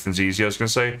 that everything's easy, I was going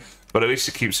to say. But at least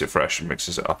it keeps it fresh and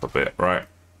mixes it up a bit, right?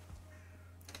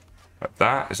 Like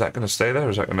that. Is that going to stay there? Or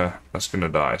is that going to... That's going to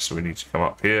die. So we need to come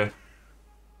up here.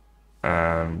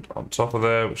 And on top of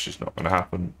there, which is not going to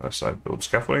happen unless I build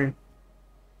scaffolding.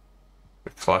 The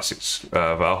classic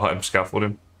Valheim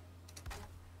scaffolding.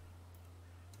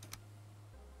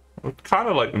 I'd kind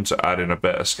of like them to add in a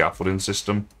better scaffolding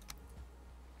system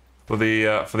for the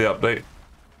update,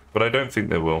 but I don't think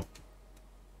they will.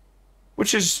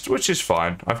 Which is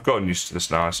fine. I've gotten used to this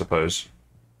now, I suppose.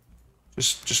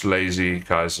 Just lazy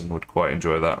Kysen would quite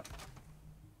enjoy that.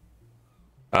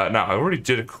 Now, I already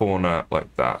did a corner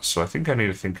like that, so I think I need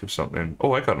to think of something.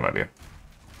 Oh, I got an idea.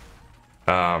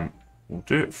 We'll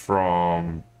do it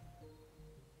from...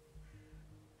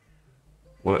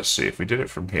 Well, let's see. If we did it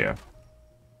from here,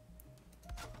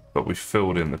 but we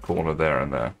filled in the corner there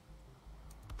and there.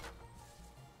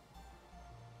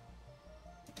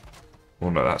 Oh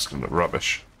no, that's going to look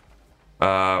rubbish.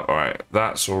 Alright,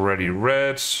 that's already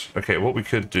red. Okay, what we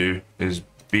could do is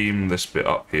beam this bit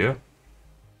up here,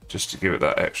 just to give it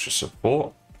that extra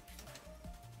support.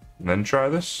 And then try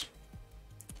this.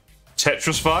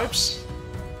 Tetris vibes.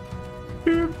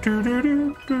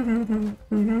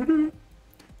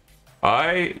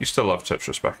 I used to love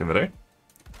Tetris back in the day.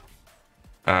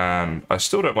 And I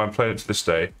still don't mind playing it to this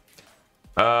day.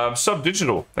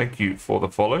 Subdigital, thank you for the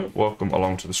follow. Welcome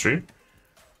along to the stream.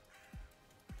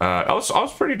 I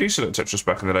was pretty decent at Tetris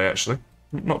back in the day, actually.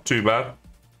 Not too bad.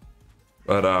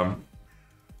 But,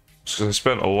 because I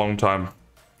spent a long time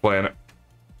playing it.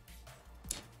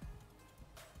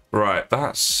 Right,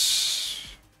 that's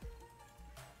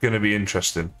going to be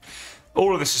interesting.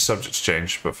 All of this is subject to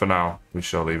change, but for now, we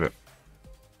shall leave it.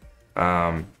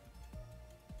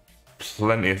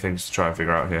 Plenty of things to try and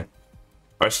figure out here.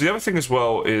 Alright, so the other thing as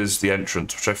well is the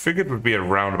entrance, which I figured would be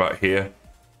around about here.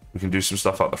 We can do some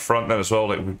stuff out the front then as well.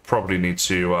 Like, we probably need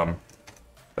to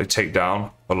like take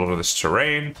down a lot of this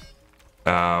terrain,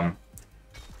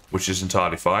 which is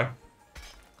entirely fine.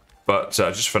 But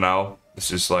just for now,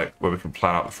 this is like where we can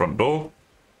plan out the front door,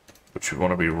 which we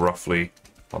want to be roughly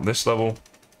on this level.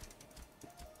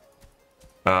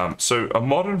 So a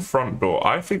modern front door,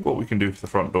 I think what we can do for the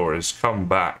front door is come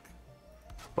back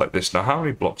like this. Now, how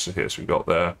many blocks are here? So we've got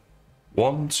there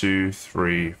 1, 2,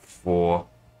 3, 4,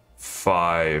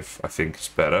 5. I think it's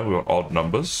better. We want odd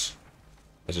numbers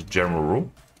as a general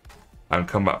rule. And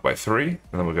come back by 3. And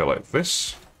then we'll go like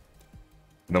this.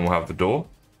 And then we'll have the door.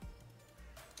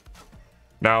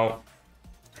 Now,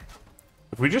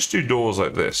 if we just do doors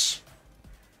like this,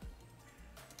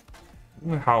 I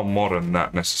don't know how modern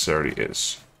that necessarily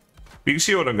is. But you can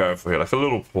see what I'm going for here. Like a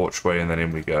little porchway and then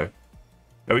in we go.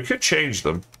 Now, we could change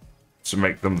them to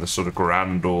make them the sort of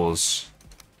grand doors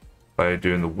by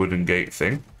doing the wooden gate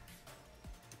thing.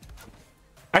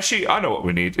 Actually, I know what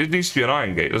we need. It needs to be an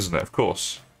iron gate, doesn't it? Of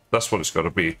course. That's what it's got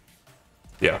to be.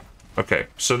 Yeah. Okay.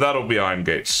 So that'll be iron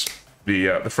gates.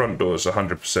 The front doors,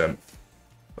 100%.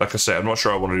 Like I say, I'm not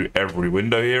sure I want to do every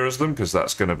window here as them, because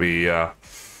that's going to be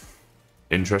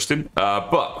interesting.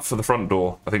 But for the front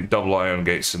door, I think double iron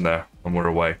gates in there, and we're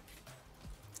away.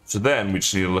 So then we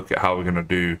just need to look at how we're going to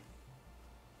do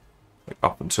like,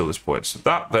 up until this point. So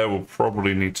that there will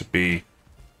probably need to be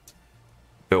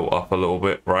built up a little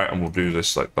bit, right? And we'll do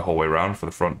this like the whole way around for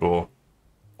the front door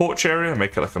porch area,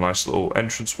 make it like a nice little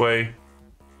entranceway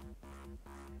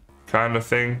kind of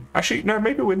thing. Actually, no,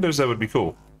 maybe windows there would be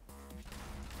cool.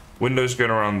 Windows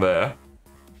going around there.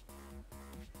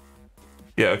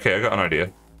 Yeah, okay, I got an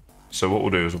idea. So what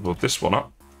we'll do is we'll build this one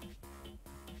up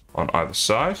on either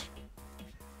side.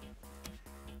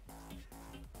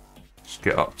 Just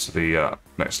get up to the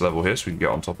next level here so we can get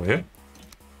on top of here.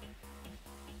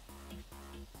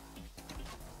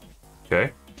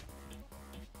 Okay.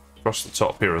 Across the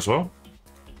top here as well.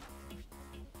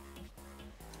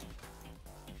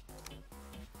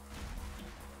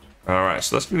 Alright,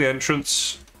 so that's going to be the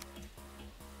entrance.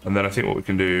 And then I think what we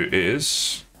can do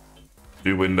is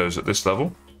do windows at this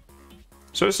level.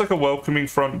 So it's like a welcoming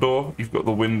front door. You've got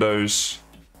the windows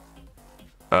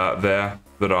there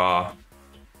that are...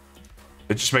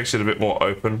 It just makes it a bit more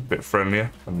open, a bit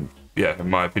friendlier. And yeah, in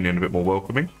my opinion, a bit more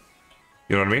welcoming.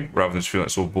 You know what I mean? Rather than just feeling like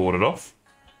it's all boarded off.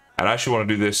 And I actually want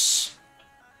to do this...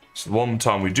 So the one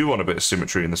time we do want a bit of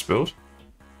symmetry in this build.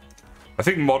 I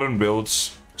think modern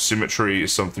builds, symmetry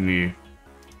is something you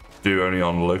do only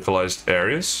on localized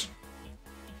areas.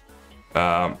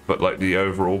 But like the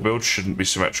overall build shouldn't be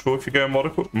symmetrical if you go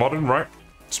modern, right?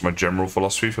 It's my general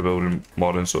philosophy for building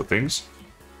modern sort of things.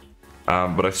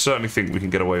 But I certainly think we can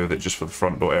get away with it just for the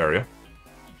front door area.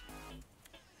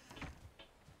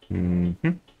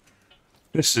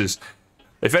 This is...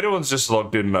 If anyone's just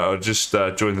logged in now, just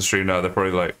joined the stream now, they're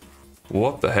probably like,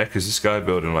 what the heck is this guy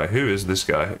building? Like, who is this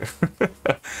guy?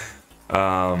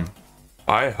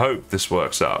 I hope this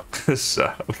works out, because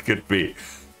I could be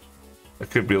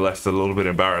left a little bit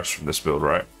embarrassed from this build,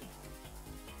 right?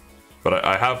 But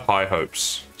I have high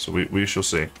hopes, so we shall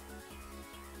see.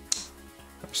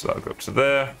 So that'll go up to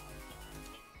there.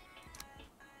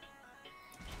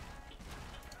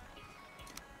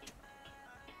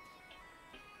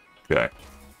 Okay.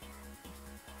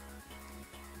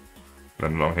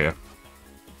 Then along here.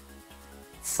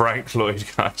 Frank Lloyd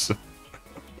Kysen.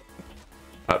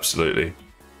 Absolutely.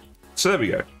 So there we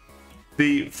go.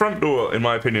 The front door, in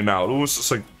my opinion now, almost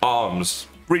looks like arms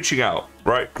reaching out,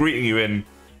 right? Greeting you in.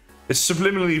 It's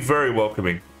subliminally very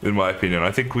welcoming, in my opinion.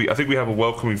 I think we have a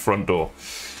welcoming front door.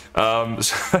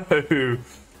 So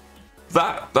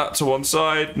that to one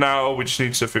side. Now we just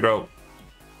need to figure out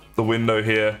the window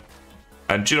here.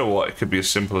 And do you know what? It could be as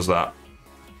simple as that.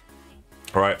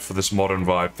 All right, for this modern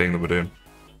vibe thing that we're doing.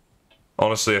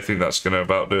 Honestly, I think that's going to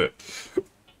about do it.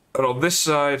 And on this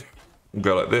side, we'll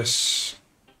go like this.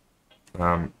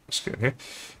 Let's get in here.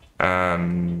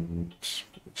 And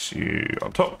it's you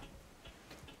on top.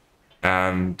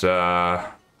 And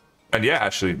yeah,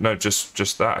 actually, no,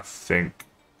 just that, I think.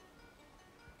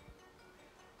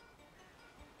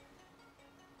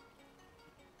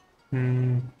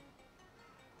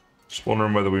 Just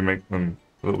wondering whether we make them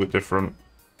a little bit different.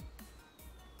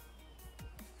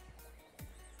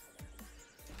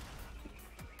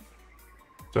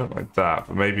 Don't like that,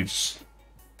 but maybe just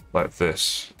like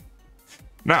this.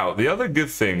 Now, the other good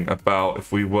thing about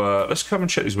if we were... Let's come and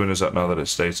check these windows out now that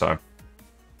it's daytime.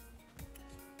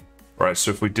 Right,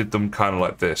 so if we did them kind of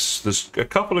like this, there's a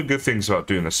couple of good things about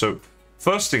doing this. So,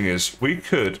 first thing is, we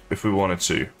could, if we wanted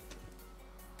to,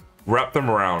 wrap them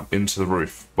around into the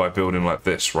roof by building like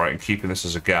this, right? And keeping this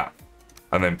as a gap.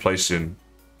 And then placing,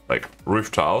 like,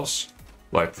 roof tiles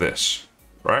like this,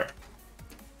 right?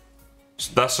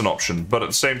 So that's an option. But at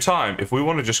the same time, if we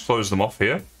want to just close them off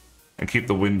here and keep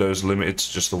the windows limited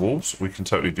to just the walls, we can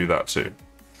totally do that too.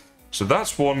 So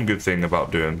that's one good thing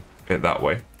about doing it that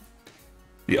way.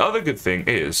 The other good thing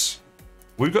is,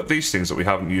 we've got these things that we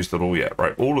haven't used at all yet,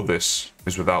 right? All of this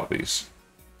is without these.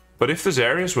 But if there's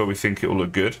areas where we think it will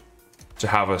look good to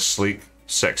have a sleek,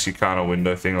 sexy kind of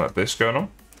window thing like this going on,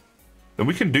 then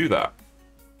we can do that,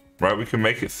 right? We can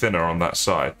make it thinner on that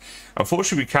side.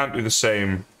 Unfortunately, we can't do the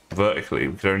same vertically.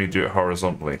 We can only do it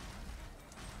horizontally.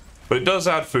 But it does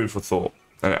add food for thought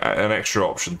and extra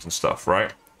options and stuff,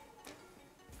 right?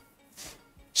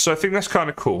 So I think that's kind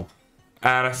of cool.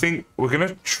 And I think we're going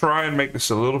to try and make this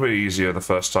a little bit easier the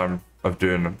first time of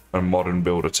doing a modern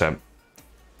build attempt.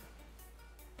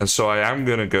 And so I am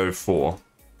going to go for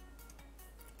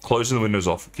closing the windows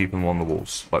off and keeping them on the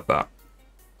walls like that.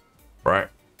 Right?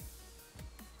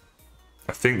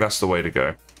 I think that's the way to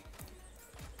go.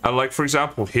 And like, for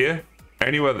example, here,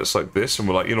 anywhere that's like this, and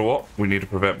we're like, you know what? We need to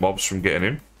prevent mobs from getting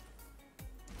in.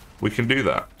 We can do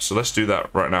that. So let's do that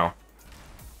right now.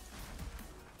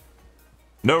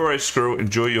 No worries, squirrel.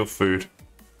 Enjoy your food.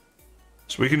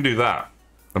 So we can do that.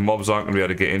 The mobs aren't going to be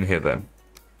able to get in here then.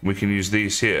 We can use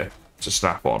these here to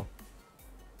snap on.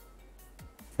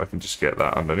 If I can just get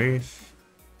that underneath.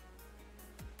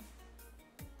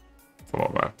 Come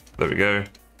on, man. There we go.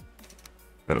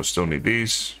 Then we'll still need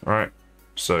these. All right.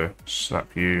 So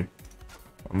snap you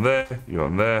on there. You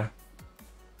on there.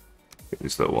 Get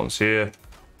these little ones here.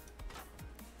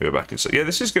 Go back inside. Yeah,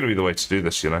 this is going to be the way to do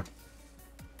this, you know.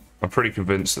 I'm pretty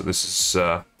convinced that this is,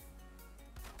 as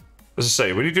I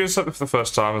say, when you're doing something for the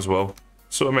first time as well,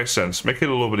 sort of makes sense. Make it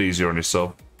a little bit easier on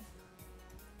yourself.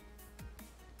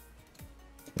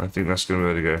 I think that's going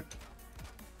to be the way to go.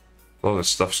 A lot of this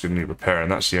stuff's going to need repairing.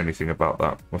 That's the only thing about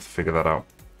that. We'll have to figure that out.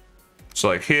 So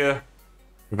like here,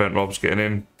 prevent mobs getting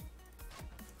in.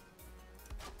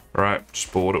 Right,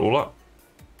 just board it all up.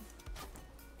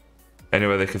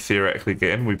 Anywhere they could theoretically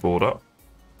get in, we board up.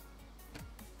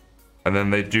 And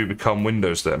then they do become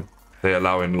windows then. They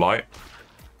allow in light,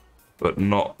 but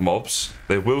not mobs.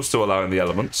 They will still allow in the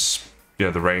elements. You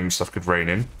know, the rain stuff could rain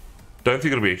in. Don't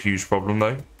think it'll be a huge problem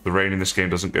though. The rain in this game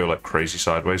doesn't go like crazy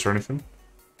sideways or anything.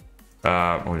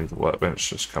 We need the workbench,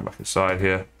 just come back inside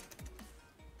here.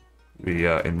 We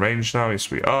are in range now, yes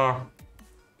we are.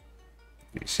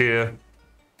 He's here.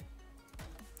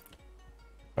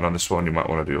 And on this one you might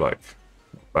want to do like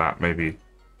that, maybe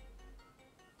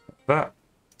that.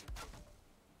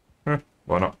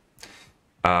 Why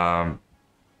not?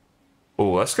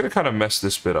 Oh, that's going to kind of mess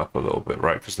this bit up a little bit,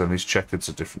 right? Because then these checkers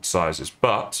are different sizes.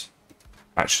 But,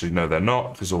 actually, no, they're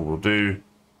not. Because all we'll do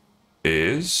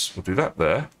is, we'll do that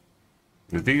there.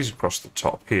 With these across the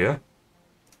top here.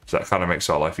 So that kind of makes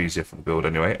our life easier for the build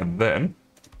anyway. And then,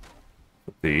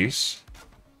 put these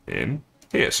in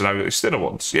here. So now we've got these thinner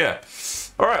ones. Yeah.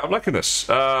 Alright, I'm liking this.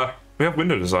 We have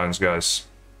window designs, guys.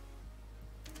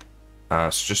 So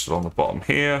just along the bottom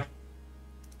here.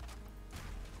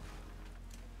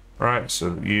 Right,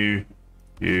 so you,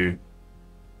 and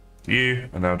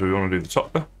now do we want to do the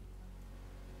top there?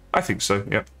 I think so,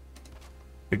 yep.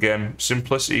 Again,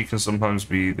 simplicity can sometimes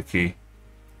be the key.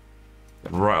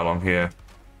 And right along here.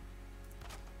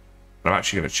 And I'm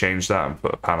actually going to change that and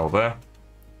put a panel there.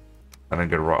 And then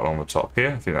go right along the top here.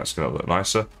 I think that's going to look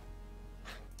nicer.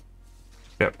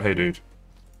 Yep, hey dude.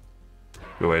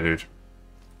 Go away, dude.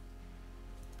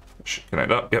 Should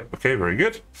connect up. Yep, okay, very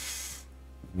good.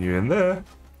 You in there.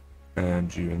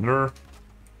 And you in there.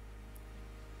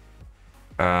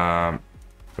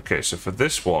 Okay, so for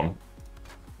this one,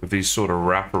 with these sort of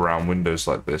wraparound windows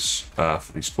like this, for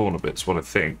these corner bits, what I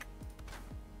think,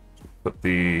 put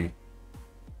the...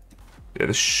 Yeah,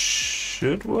 this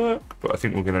should work, but I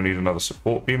think we're going to need another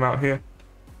support beam out here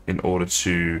in order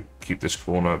to keep this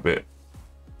corner a bit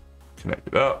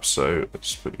connected up. So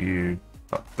let's put you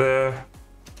up there.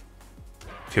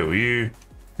 Kill you.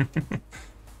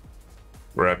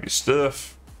 Grab your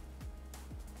stuff.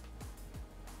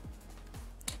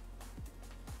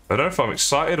 I don't know if I'm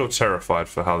excited or terrified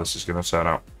for how this is going to turn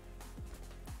out.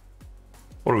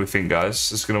 What do we think,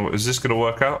 guys? Is this gonna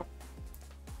work out?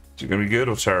 Is it going to be good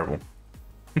or terrible?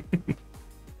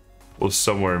 Or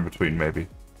somewhere in between, maybe.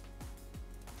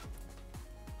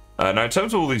 Now, in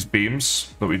terms of all these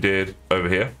beams that we did over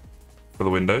here for the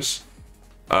windows,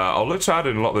 I'll look to add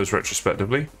in a lot of those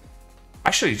retrospectively.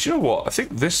 Actually, do you know what? I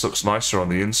think this looks nicer on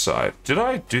the inside. Did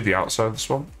I do the outside of this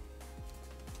one?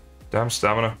 Damn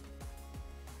stamina.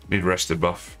 Need rested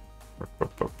buff.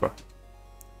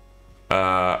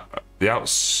 The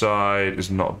outside is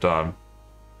not done.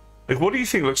 Like, what do you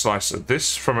think looks nicer?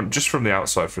 This just from the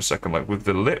outside for a second, like with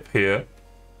the lip here,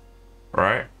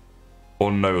 right?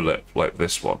 Or no lip, like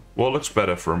this one. What looks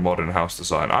better for a modern house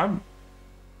design?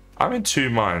 I'm in two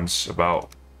minds about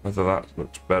whether that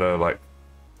looks better, like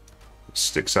it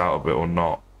sticks out a bit or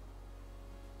not.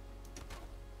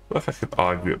 I feel like I could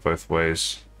argue it both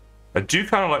ways. I do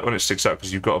kind of like when it sticks out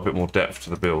because you've got a bit more depth to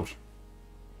the build.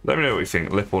 Let me know what you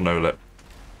think, lip or no lip.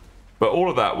 But all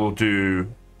of that will do,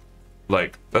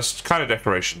 like, that's kind of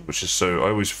decoration, which is so, I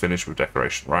always finish with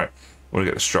decoration, right? I want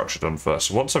to get the structure done first.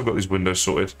 So once I've got these windows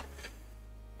sorted,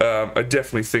 I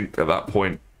definitely think at that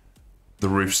point, the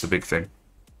roof's the big thing.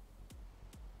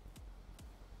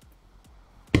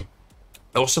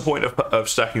 What's the point of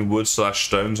stacking wood /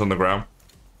 stones on the ground?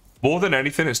 More than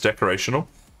anything, it's decorational.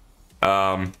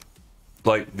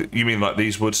 Like, you mean like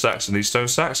these wood stacks and these stone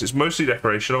stacks? It's mostly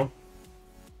decorational.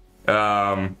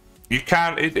 You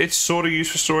can, it's sort of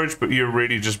used for storage, but you're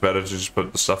really just better to just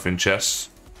put the stuff in chests.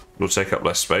 It'll take up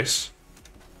less space.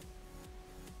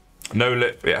 No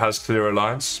lip, it has clearer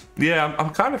lines. Yeah, I'm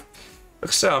kind of,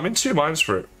 like I say, I'm in two minds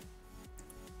for it.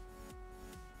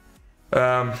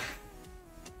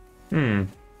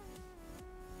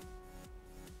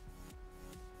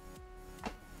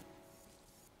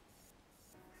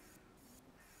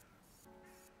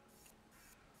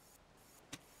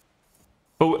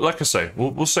 But like I say,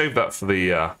 we'll save that for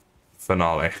the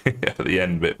finale, at the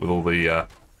end bit with all the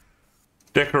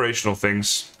decorational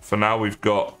things. For now, we've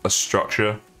got a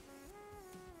structure.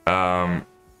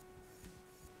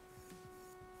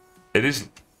 It is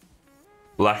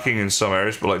lacking in some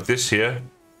areas, but like this here,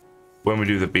 when we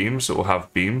do the beams, it will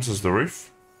have beams as the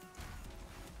roof.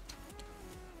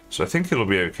 So I think it'll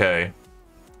be okay.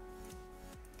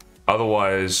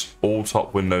 Otherwise, all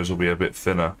top windows will be a bit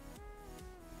thinner.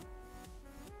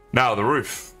 Now, the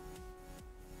roof.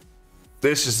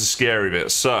 This is the scary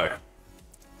bit. So,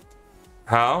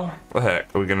 how the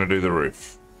heck are we going to do the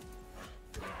roof?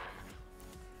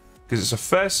 Because it's a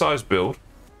fair-sized build,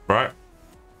 right?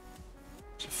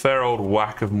 It's a fair old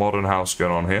whack of modern house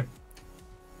going on here.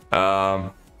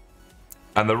 And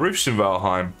the roofs in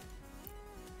Valheim,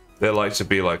 they like to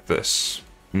be like this,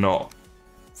 not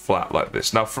flat like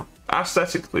this. Now,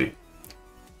 aesthetically,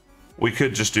 we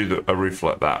could just do a roof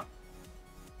like that.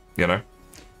 You know,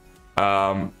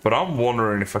 but I'm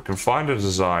wondering if I can find a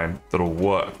design that'll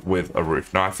work with a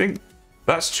roof. Now I think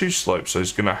that's too sloped, so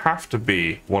it's gonna have to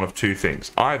be one of two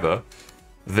things. Either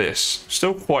this,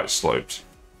 still quite sloped,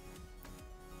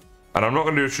 and I'm not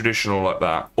gonna do a traditional like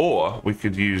that, or we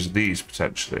could use these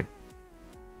potentially.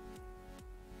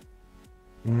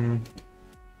 We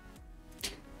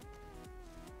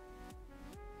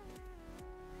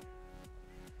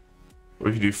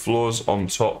could do floors on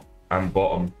top and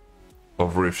bottom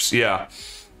of roofs. Yeah,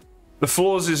 the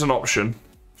floors is an option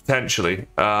potentially.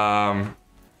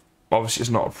 Obviously it's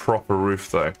not a proper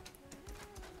roof though.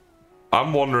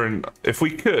 I'm wondering if we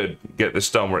could get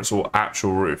this done where it's all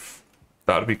actual roof.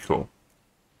 That would be cool.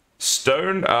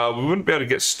 Stone, we wouldn't be able to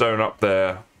get stone up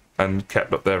there and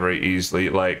kept up there very easily.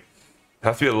 Like,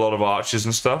 have to be a lot of arches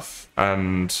and stuff,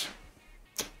 and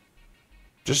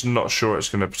just not sure it's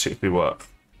going to particularly work.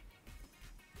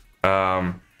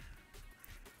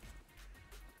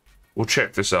 we'll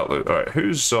check this out though. All right,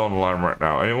 who's online right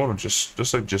now? Anyone or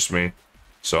just me?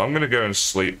 So I'm gonna go and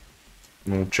sleep,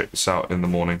 and we'll check this out in the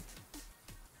morning.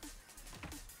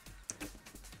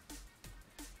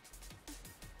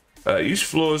 Use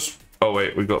floors. Oh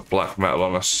wait, we got black metal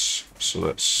on us, so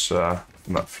let's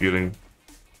that fueling,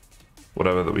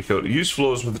 whatever that we killed. Use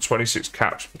floors with the 26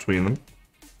 caps between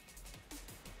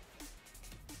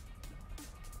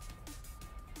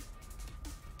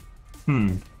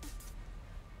them.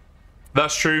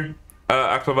 That's true.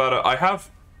 Aclavada, I have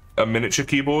a miniature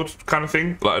keyboard kind of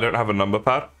thing. Like I don't have a number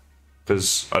pad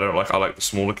because I like the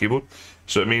smaller keyboard.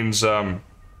 So it means pressing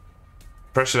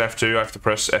F2, I have to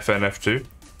press FN F2.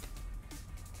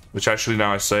 Which actually,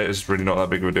 now I say it, is really not that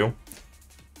big of a deal.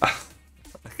 I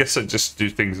guess I just do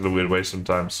things in a weird way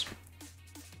sometimes.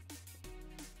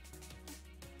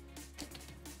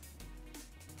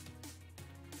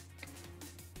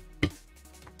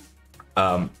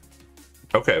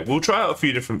 Okay, we'll try out a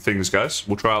few different things, guys.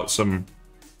 We'll try out some...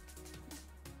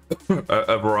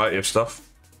 a variety of stuff.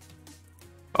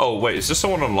 Oh, wait, is this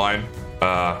someone online?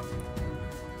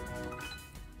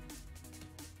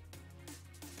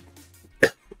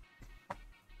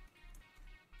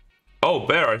 Oh,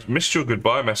 Bear, I missed your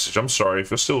goodbye message. I'm sorry.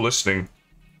 If you're still listening,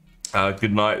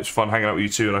 good night. It's fun hanging out with you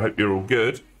too, and I hope you're all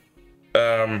good.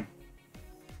 I'll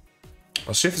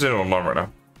see if there's anyone online right now.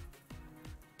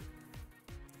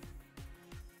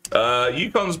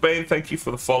 Yukon's Bane, thank you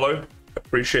for the follow.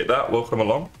 Appreciate that. Welcome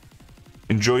along.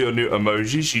 Enjoy your new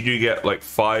emojis. You do get like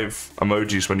 5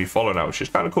 emojis when you follow now, which is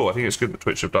kind of cool. I think it's good that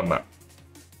Twitch have done that.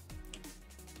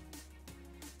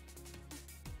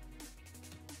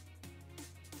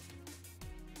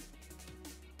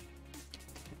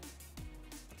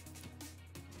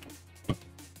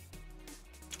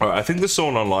 Alright, I think there's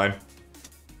someone online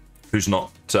who's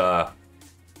not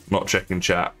checking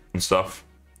chat and stuff,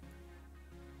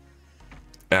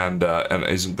 and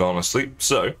isn't gone asleep.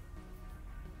 So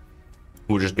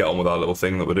we'll just get on with our little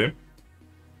thing that we're doing.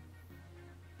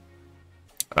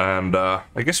 And I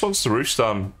guess once the roof's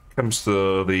done, comes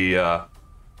to the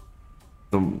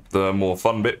more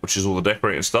fun bit, which is all the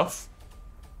decorating stuff,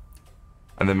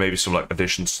 and then maybe some like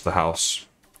additions to the house.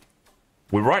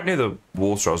 We're right near the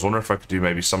water. I was wondering if I could do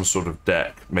maybe some sort of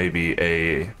deck, maybe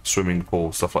a swimming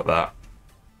pool, stuff like that.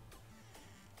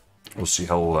 We'll see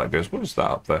how all that goes. What is that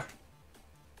up there?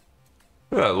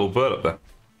 Look at that little bird up there.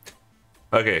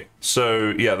 Okay, so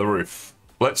yeah, the roof.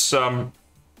 Let's just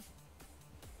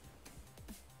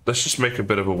make a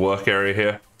bit of a work area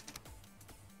here,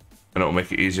 and it'll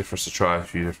make it easier for us to try a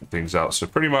few different things out. So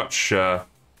pretty much, we'll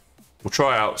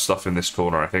try out stuff in this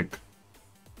corner, I think.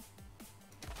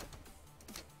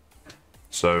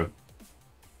 So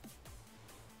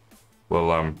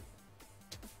well,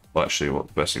 actually, what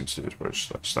the best thing to do is probably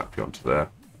just like snap you onto there,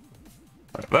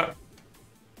 like that.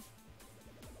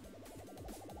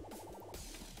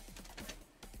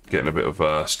 Getting a bit of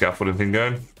a scaffolding thing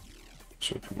going.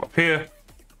 So we come up here,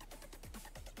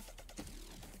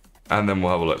 and then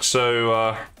we'll have a look.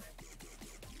 So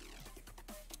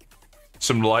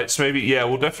some lights, maybe. Yeah,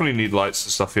 we'll definitely need lights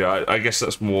and stuff here. I guess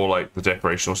that's more like the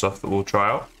decorational stuff that we'll try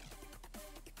out.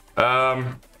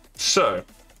 So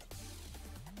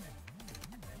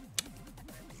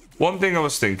one thing I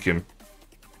was thinking,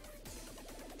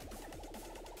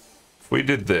 if we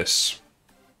did this,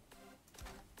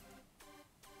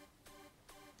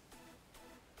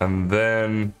 and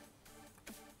then,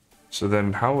 so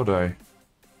then how would I,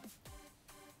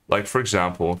 like for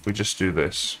example, if we just do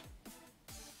this,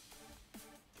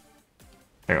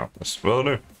 hang on, well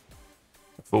no, I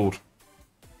fooled.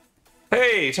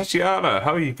 Hey, Tatiana,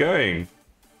 how are you going?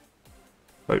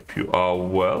 Hope you are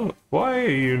well. Why are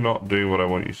you not doing what I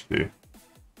want you to do?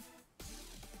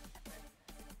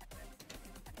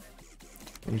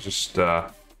 Let me just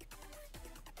get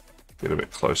a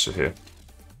bit closer here.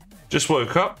 Just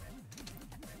woke up.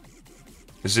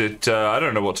 Is it, I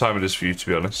don't know what time it is for you, to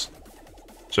be honest.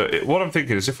 So what I'm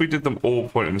thinking is if we did them all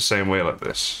pointing the same way like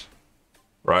this,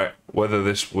 right? Whether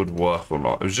this would work or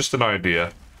not. It was just an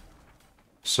idea.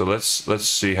 So let's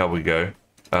see how we go.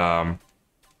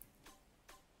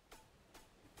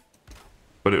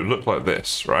 But it would look like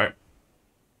this, right?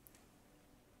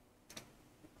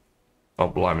 Oh,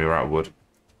 blimey, we're out of wood.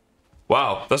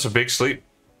 Wow, that's a big sleep.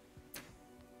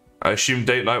 I assume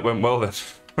date night went well then.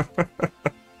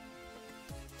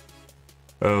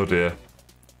 Oh dear.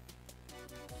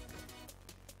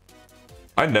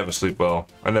 I never sleep well.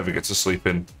 I never get to sleep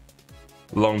in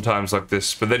long times like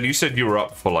this. But then you said you were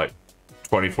up for like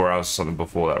 24 hours or something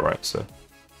before that, right? So,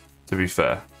 to be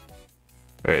fair.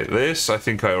 Okay, this I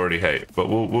think I already hate, but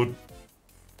we'll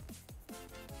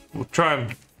try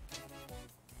and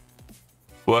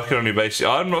Working on your base.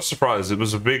 I'm not surprised. It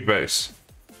was a big base.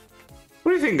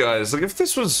 What do you think, guys? Like, if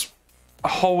this was a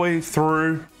whole way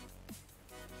through,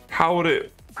 how would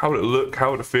it look?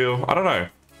 How would it feel? I don't know.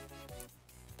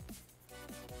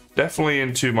 Definitely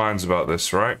in two minds about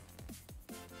this, right?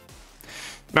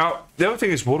 Now, the other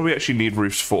thing is, what do we actually need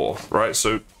roofs for, right?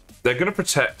 So, they're going to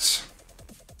protect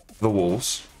the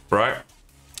walls, right?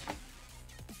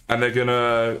 And they're going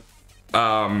to,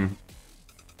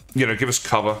 you know, give us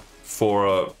cover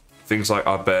for things like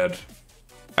our bed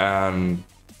and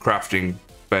crafting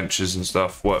benches and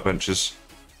stuff, workbenches.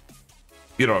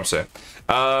 You know what I'm saying?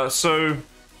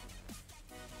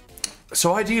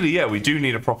 So ideally, yeah, we do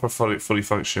need a proper, fully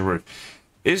functioning roof.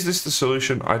 Is this the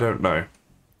solution? I don't know.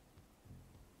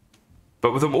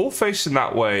 But with them all facing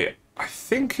that way, I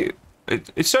think it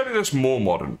certainly looks more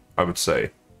modern, I would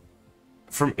say.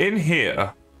 From in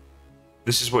here,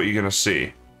 this is what you're gonna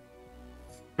see.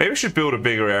 Maybe we should build a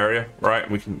bigger area, right?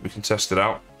 We can test it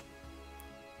out.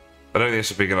 I don't think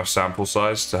it's a big enough sample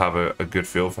size to have a good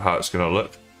feel for how it's gonna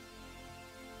look.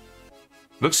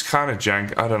 Looks kind of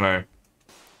jank, I don't know.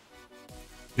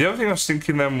 The other thing I was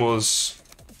thinking then was,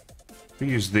 we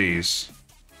use these.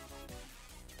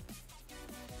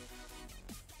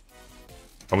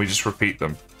 And we just repeat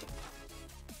them.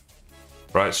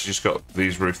 Right, so you just got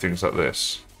these roof things like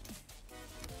this.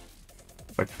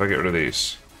 Like if I get rid of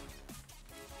these.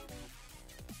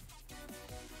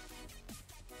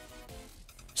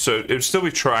 So it would still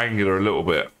be triangular a little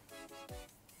bit.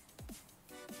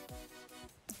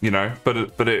 You know,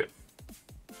 but it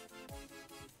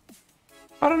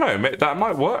I don't know, that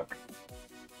might work.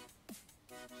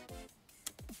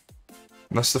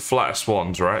 And that's the flattest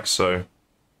ones, right? So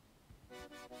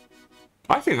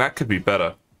I think that could be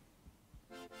better.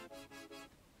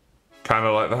 Kind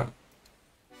of like that.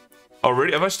 Oh,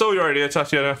 really? Have I stole your idea,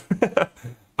 Tatiana?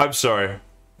 I'm sorry.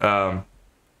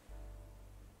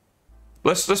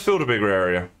 Let's build a bigger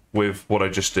area with what I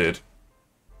just did.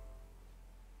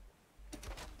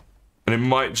 And it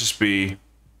might just be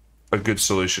a good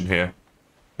solution here.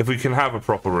 If we can have a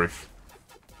proper roof.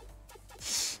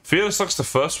 Fearless looks the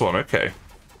first one, okay.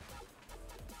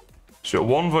 So got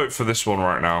one vote for this one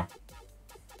right now.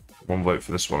 One vote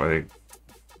for this one, I think.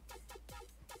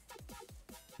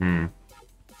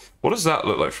 What does that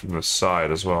look like from the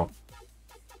side as well?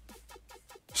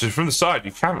 So from the side,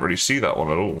 you can't really see that one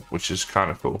at all, which is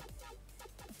kind of cool.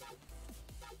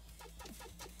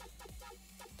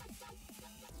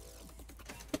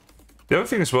 The other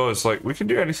thing as well is, like, we can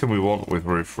do anything we want with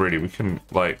roof, really. We can,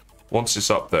 like, once it's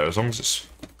up there, as long as it's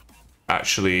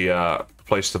actually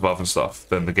placed above and stuff,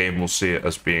 then the game will see it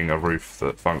as being a roof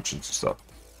that functions and stuff.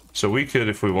 So we could,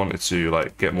 if we wanted to,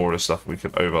 like, get more of the stuff, we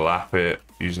could overlap it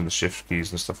using the shift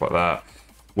keys and stuff like that.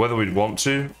 Whether we'd want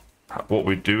to, what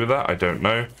we'd do with that, I don't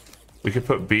know. We could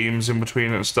put beams in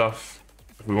between it and stuff,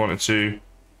 if we wanted to,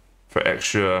 for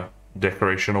extra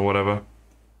decoration or whatever.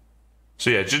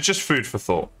 So yeah, just food for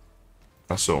thought.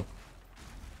 That's all.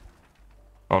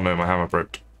 Oh no, my hammer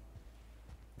broke.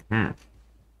 We'll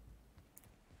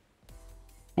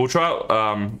try out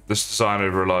this design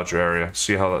over a larger area,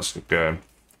 see how that's going.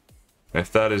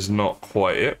 If that is not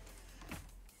quite it,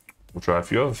 we'll try a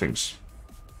few other things.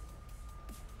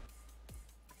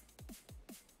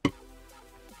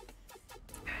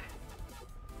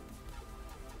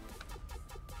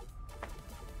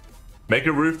 Make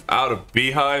a roof out of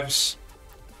beehives?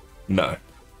 No.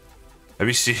 Have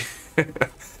you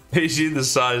seen the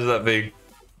size of that thing?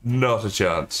 Not a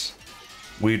chance.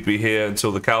 We'd be here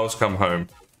until the cows come home.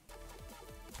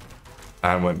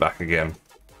 And went back again.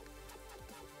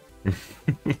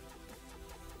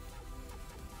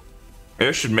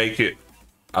 I should make it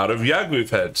out of Yagluth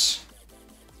heads.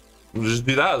 We'll just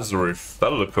do that as the roof.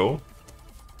 That'll look cool.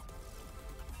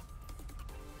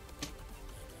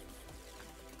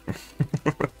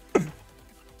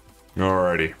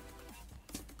 Alrighty.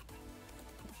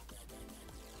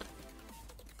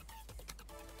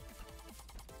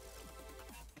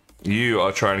 You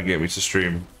are trying to get me to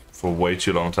stream for way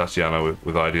too long, Tatiana,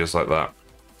 with ideas like that.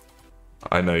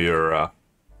 I know your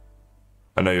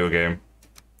game.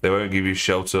 They won't give you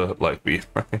shelter like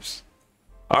beehives.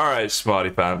 Alright, smarty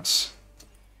pants.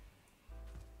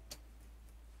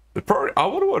 I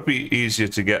wonder what would be easier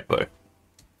to get, though.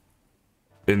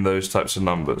 In those types of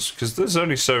numbers. Because there's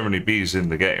only so many bees in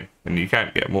the game. And you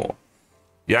can't get more.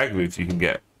 Yagluth you can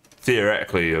get,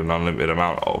 theoretically, an unlimited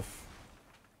amount of.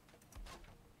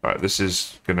 Alright, this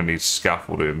is going to need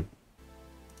scaffolding.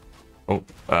 Oh,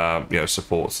 you know,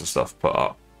 supports and stuff put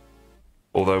up.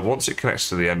 Although once it connects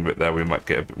to the end bit there, we might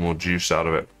get a bit more juice out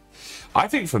of it. I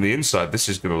think from the inside, this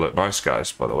is going to look nice,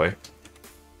 guys, by the way.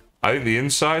 I think the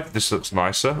inside, this looks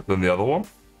nicer than the other one.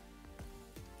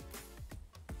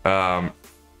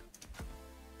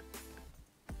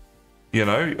 You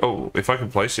know, oh, if I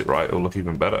can place it right, it'll look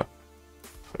even better.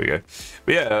 There we go.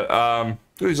 But yeah,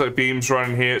 these like beams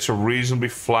running here. It's a reasonably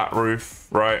flat roof,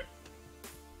 right?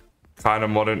 Kind of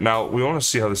modern. Now, we want to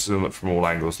see how this is going to look from all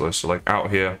angles, though. So, like,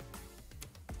 out here.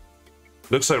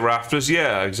 Looks like rafters.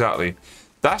 Yeah, exactly.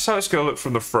 That's how it's going to look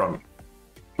from the front.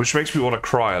 Which makes me want to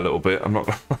cry a little bit. I'm not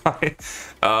going to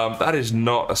lie. That is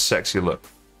not a sexy look.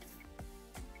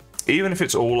 Even if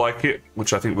it's all like it,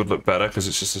 which I think would look better, because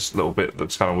it's just this little bit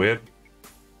that's kind of weird.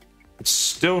 It's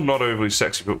still not overly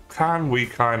sexy, but can we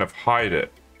kind of hide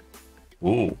it?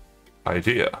 Ooh,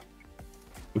 idea.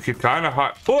 We could kind of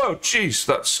hide... Oh, jeez,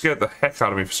 that scared the heck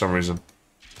out of me for some reason.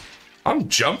 I'm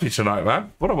jumpy tonight,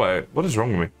 man. What is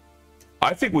wrong with me?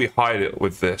 I think we hide it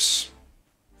with this.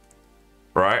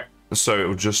 Right? So it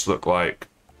would just look like...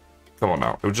 Come on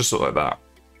now. It would just look like that.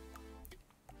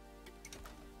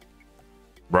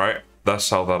 Right? That's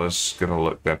how that is going to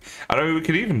look then. And I mean, we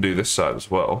could even do this side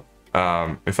as well.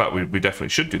 In fact, we definitely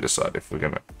should do this side if we're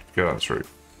going to go down this route.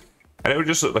 And it would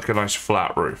just look like a nice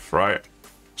flat roof, right?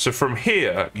 So from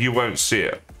here, you won't see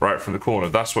it, right? From the corner,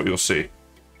 that's what you'll see.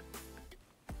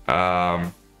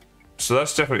 So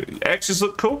that's definitely... X's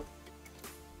look cool.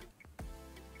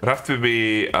 It'd have to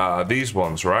be these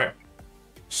ones, right?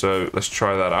 So let's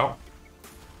try that out.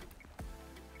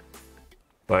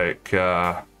 Like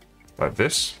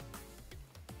this.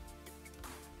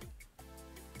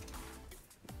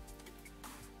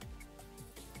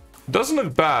 Doesn't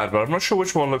look bad, but I'm not sure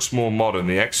which one looks more modern,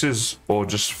 the X's or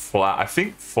just flat. I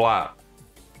think flat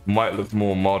might look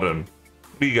more modern.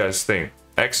 What do you guys think?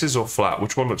 X's or flat?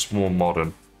 Which one looks more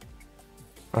modern?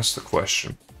 That's the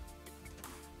question.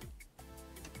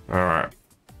 All right.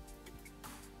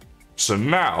 So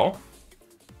now,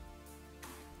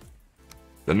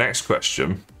 the next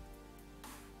question.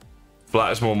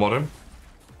 Flat is more modern?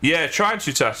 Yeah, trying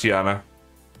to, Tatiana.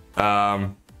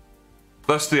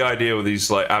 That's the idea with these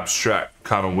like abstract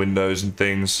kind of windows and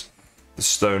things. The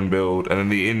stone build, and then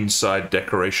the inside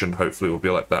decoration hopefully will be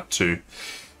like that too.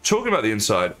 Talking about the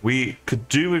inside, we could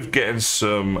do with getting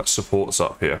some supports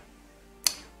up here.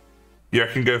 You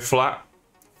reckon go flat?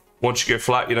 Once you go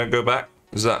flat, you don't go back?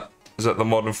 Is that the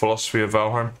modern philosophy of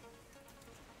Valheim?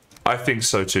 I think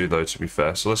so too, though, to be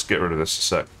fair. So let's get rid of this a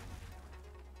sec.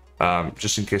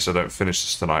 Just in case I don't finish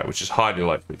this tonight, which is highly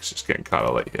likely because it's getting kind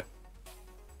of late here.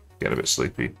 Getting a bit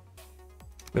sleepy.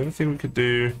 The other thing we could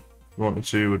do, if we wanted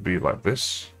to, would be like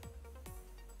this.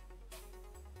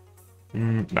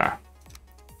 Nah.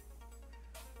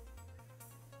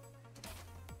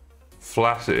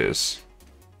 Flat is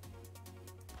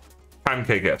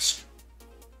pancake-esque.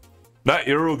 Nah,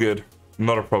 you're all good.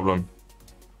 Not a problem.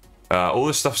 All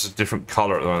this stuff's a different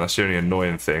color at the moment. That's the only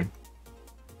annoying thing.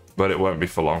 But it won't be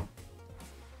for long.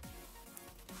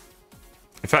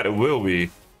 In fact, it will be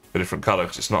a different color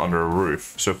because it's not under a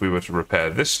roof. So if we were to repair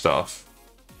this stuff...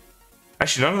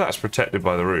 Actually, none of that's protected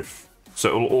by the roof. So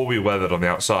it will all be weathered on the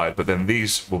outside. But then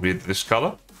these will be this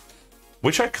color.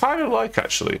 Which I kind of like,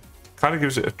 actually. Kind of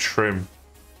gives it a trim.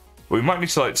 But we might need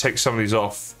to like take some of these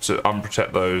off to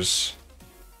unprotect those.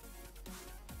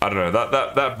 I don't know.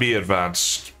 That'd be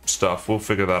advanced stuff. We'll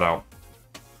figure that out.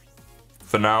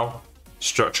 For now,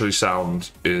 structurally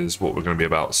sound is what we're going to be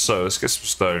about. So let's get some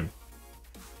stone.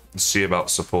 And see about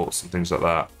supports and things like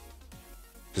that.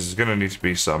 Because there's going to need to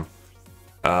be some.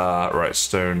 Right,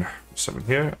 stone. Something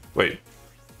here. Wait.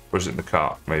 Or is it in the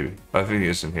cart? Maybe. I think it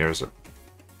is in here, is it?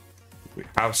 If we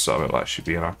have some, it'll actually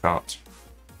be in our cart.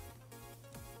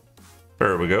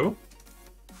 There we go.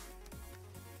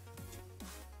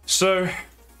 So,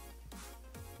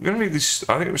 we're going to need these...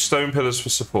 I think it was stone pillars for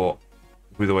support.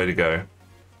 Would be the way to go.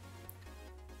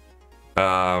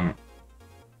 I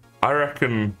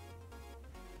reckon...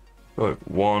 Like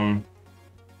 1,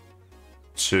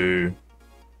 2,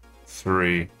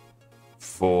 3,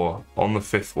 4. On the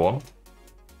 5th one,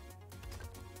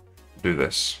 do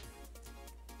this.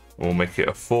 We'll make it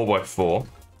a 4x4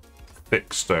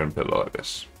 thick stone pillar like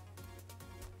this.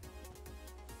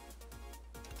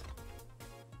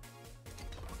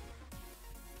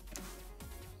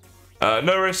 No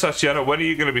worries, Tatiana. When are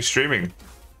you going to be streaming?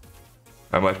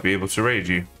 I might be able to raid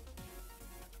you.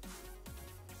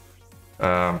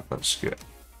 Let's get...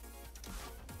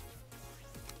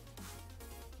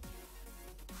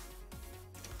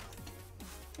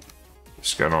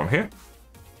 What's going on here?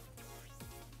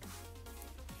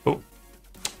 Oh.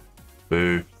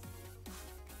 Boo.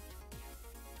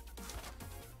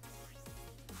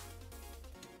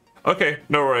 Okay,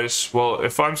 no worries. Well,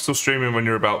 if I'm still streaming when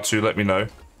you're about to, let me know.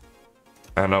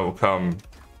 And I will come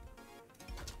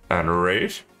and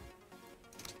raid.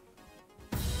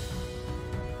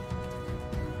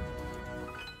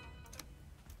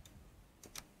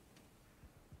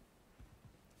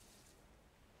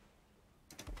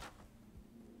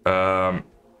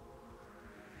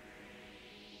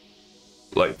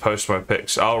 Like post my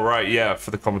pics. Oh right, yeah,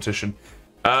 for the competition.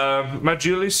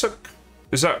 Majulisuk,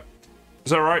 is that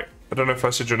right? I don't know if I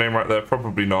said your name right there.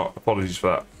 Probably not. Apologies for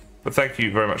that. But thank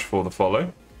you very much for the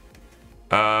follow.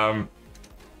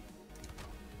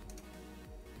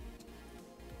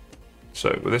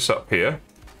 So with this up here,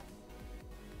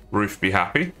 roof be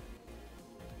happy.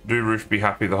 Do roof be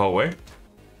happy the whole way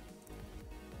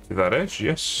to that edge?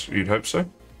 Yes, you'd hope so.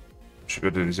 Should go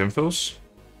do these infills.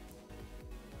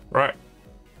 Right.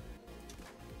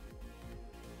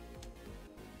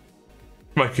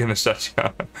 My goodness,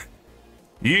 Tatiana.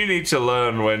 You need to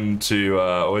learn when to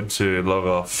log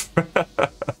off.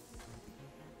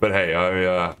 But hey,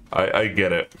 I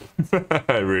get it.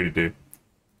 I really do.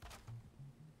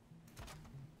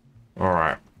 All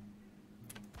right.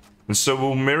 And so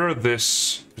we'll mirror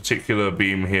this particular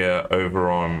beam here over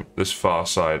on this far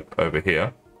side over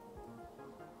here.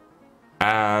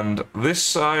 And this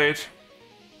side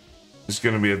is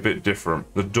going to be a bit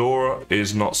different. The door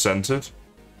is not centered.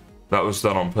 That was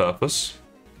done on purpose.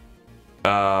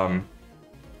 So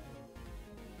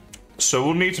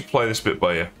we'll need to play this bit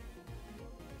by ear.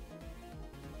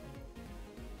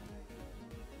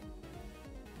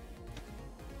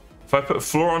 If I put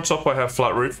floor on top, I have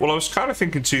flat roof. Well, I was kind of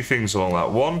thinking two things along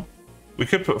that. One, we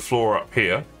could put floor up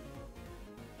here.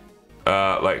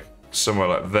 Like somewhere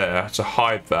like there to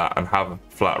hide that and have a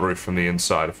flat roof from the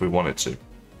inside if we wanted to.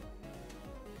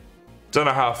 Don't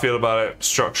know how I feel about it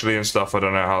structurally and stuff. I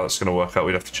don't know how that's going to work out.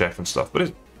 We'd have to check and stuff.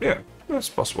 But yeah, that's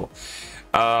possible.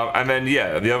 And then,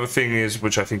 yeah, the other thing is,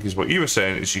 which I think is what you were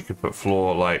saying, is you could put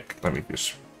floor like... Let me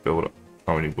just build up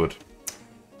how many wood.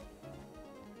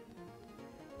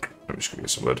 Let me just get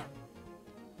some wood.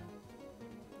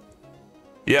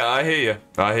 Yeah, I hear you.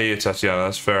 I hear you, Tatiana.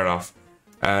 That's fair enough.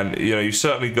 And, you know, you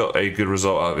certainly got a good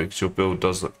result out of it because your build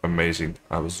does look amazing.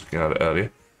 I was looking at it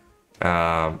earlier.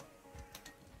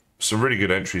 Some really good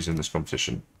entries in this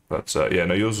competition. But, yeah,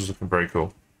 no, yours was looking very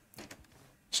cool.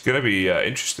 It's going to be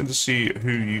interesting to see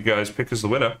who you guys pick as the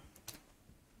winner.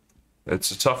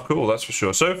 It's a tough call, that's for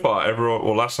sure. So far, everyone,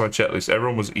 well, last time I checked, at least,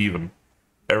 everyone was even.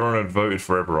 Everyone had voted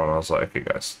for everyone. I was like, okay,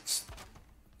 guys.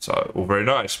 It's all very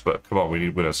nice, but come on, we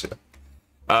need winners here.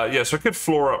 Yeah, so I could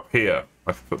floor up here.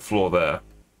 I could put floor there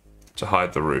to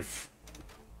hide the roof.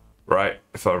 Right?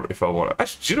 If I want to.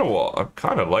 Actually, do you know what? I'm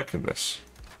kind of liking this.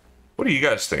 What do you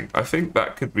guys think? I think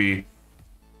that could be...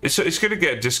 It's going to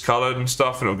get discolored and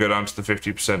stuff, and it'll go down to the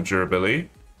 50% durability.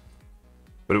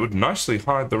 But it would nicely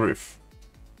hide the roof.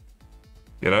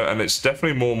 You know, and it's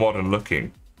definitely more modern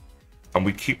looking. And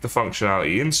we keep the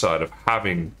functionality inside of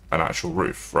having an actual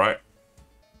roof, right?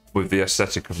 With the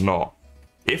aesthetic of not.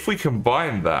 If we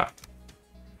combine that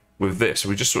with this,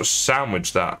 we just sort of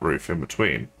sandwich that roof in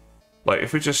between. Like,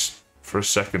 if we just, for a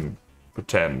second,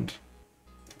 pretend,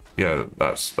 you know,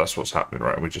 that's what's happening,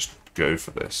 right? We just go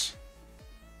for this.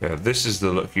 Yeah, this is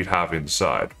the look you'd have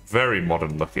inside. Very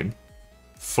modern looking.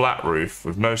 Flat roof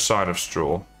with no sign of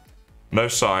straw. No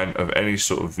sign of any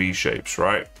sort of V-shapes,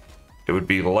 right? It would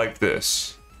be like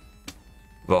this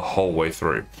the whole way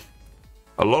through.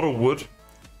 A lot of wood.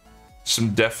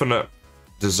 Some definite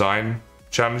design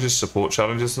challenges, support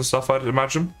challenges and stuff, I'd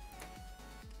imagine.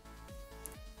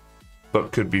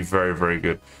 But could be very, very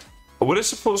good. Would it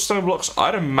support stone blocks?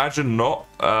 I'd imagine not.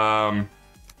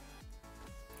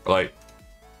 Like,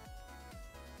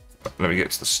 let me get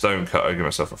to the stone cutter, give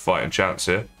myself a fighting chance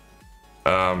here.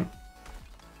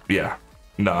 Yeah.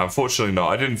 No, unfortunately not.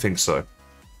 I didn't think so.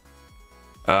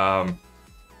 But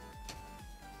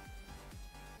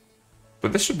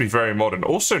this would be very modern.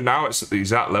 Also, now it's at the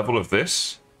exact level of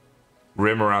this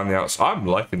rim around the outside. I'm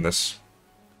liking this.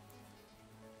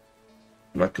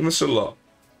 I'm liking this a lot.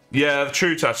 Yeah,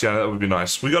 true, Tatiana. That would be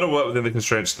nice. We got to work within the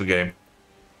constraints of the game.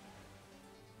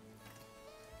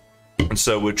 And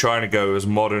so we're trying to go as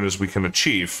modern as we can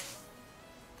achieve.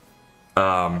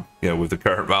 You know, with the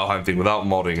current Valheim thing, without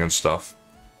modding and stuff.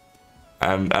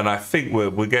 And I think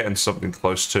we're getting something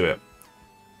close to it.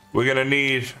 We're going to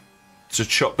need to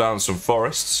chop down some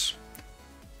forests.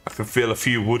 I can feel a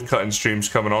few wood cutting streams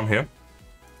coming on here.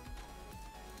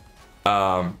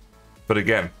 But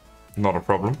again, not a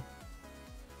problem.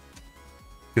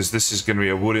 Because this is going to be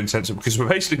a wood intensive, because we're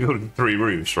basically building 3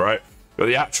 roofs, right? We've got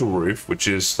the actual roof, which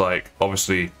is like,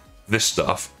 obviously, this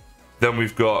stuff. Then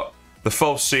we've got the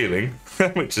false ceiling,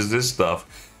 which is this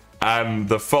stuff. And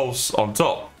the false on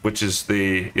top, which is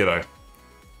the, you know,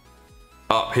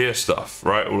 up here stuff,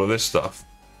 right? All of this stuff.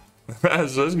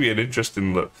 That's going to be an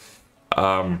interesting look.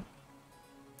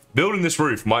 Building this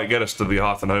roof might get us to the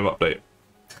Hearth and Home update.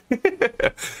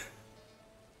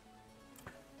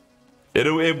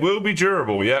 It will be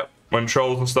durable, yeah. When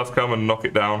trolls and stuff come and knock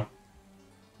it down,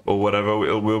 or whatever,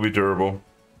 it will be durable.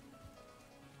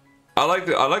 I like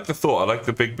the thought. I like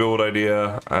the big build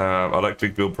idea. I like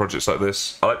big build projects like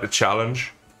this. I like the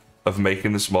challenge of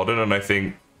making this modern, and I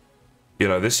think, you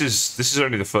know, this is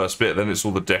only the first bit. Then it's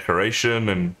all the decoration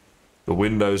and the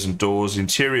windows and doors,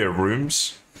 interior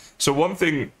rooms. So one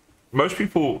thing, most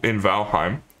people in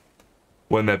Valheim,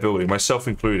 when they're building, myself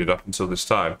included up until this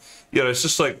time, you know, it's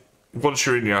just like, once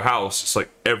you're in your house, it's like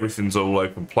everything's all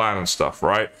open plan and stuff,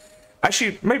 right?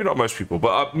 Actually, maybe not most people,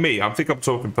 but me, I think I'm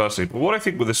talking personally. But what I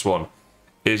think with this one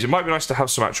is it might be nice to have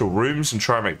some actual rooms and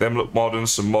try and make them look modern,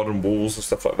 some modern walls and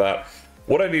stuff like that.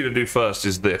 What I need to do first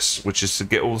is this, which is to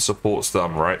get all the supports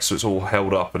done, right? So it's all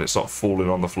held up and it's not falling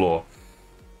on the floor.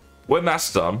 When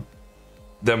that's done,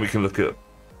 then we can look at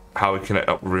how we connect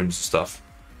up rooms and stuff.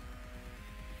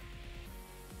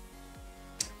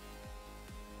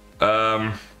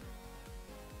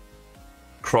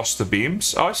 Cross the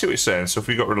beams. Oh, I see what you're saying. So if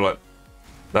we got rid of like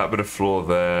that bit of floor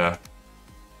there,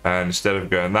 and instead of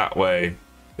going that way,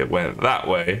 it went that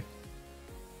way.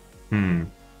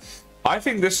 I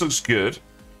think this looks good.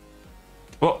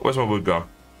 Well, where's my wood gone?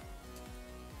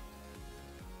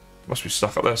 Must be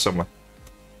stuck up there somewhere.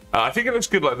 I think it looks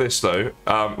good like this though.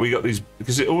 We got these,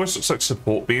 because it almost looks like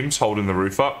support beams holding the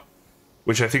roof up,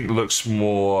 which I think looks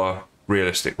more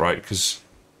realistic, right? Because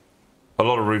a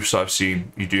lot of roofs I've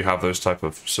seen, you do have those type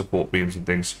of support beams and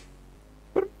things.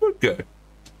 Where did wood go?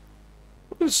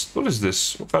 What is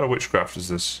this? What kind of witchcraft is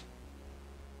this?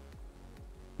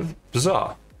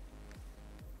 Bizarre.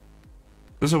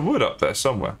 There's a wood up there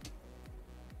somewhere.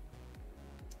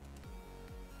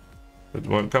 It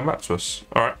won't come back to us.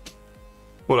 Alright.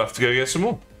 We'll have to go get some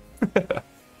more. But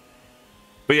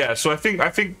yeah, so I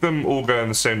think them all going in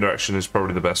the same direction is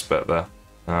probably the best bet there.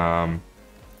 Are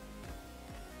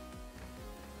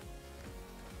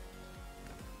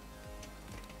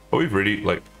we really,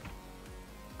 like,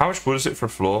 how much wood is it for a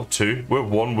floor? 2? We're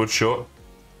 1 wood short.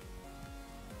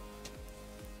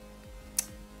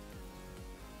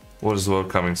 What is the world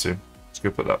coming to? Let's go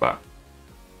put that back.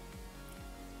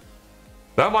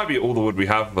 That might be all the wood we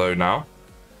have, though, now.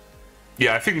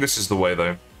 Yeah, I think this is the way,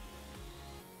 though.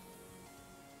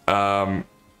 I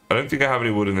don't think I have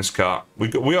any wood in this cart.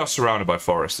 We are surrounded by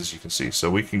forest, as you can see, so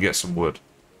we can get some wood.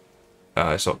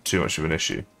 It's not too much of an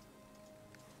issue.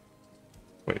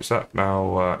 Wait, is that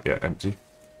now, yeah, empty?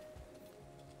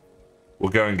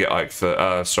 We'll go and get Ike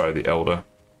for, sorry, the Elder.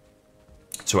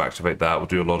 To activate that, we'll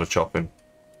do a lot of chopping.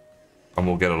 And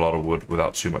we'll get a lot of wood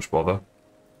without too much bother.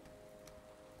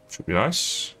 Should be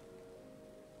nice.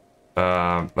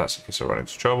 That's in case I run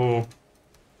into trouble.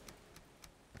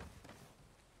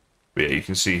 But yeah, you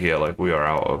can see here, like, we are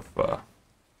out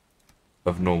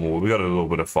of normal wood. We got a little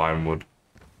bit of fine wood.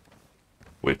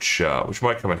 Which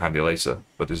might come in handy later,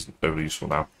 but isn't overly useful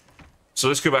now. So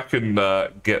let's go back and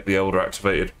get the Elder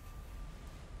activated.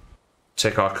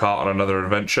 Take our cart on another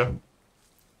adventure.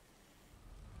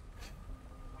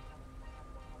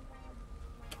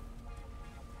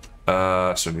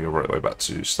 So we go right way back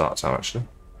to start time, actually.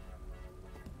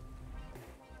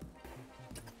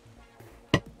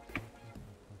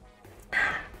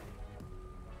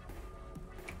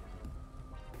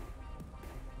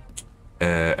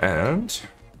 And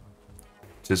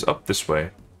it is up this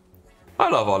way. I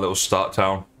love our little start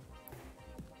town.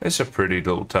 It's a pretty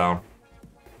little town.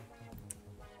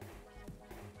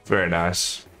 Very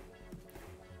nice.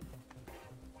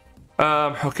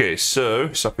 Okay, so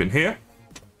it's up in here.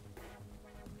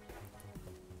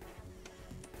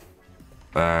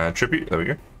 Tribute, there we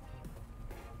go.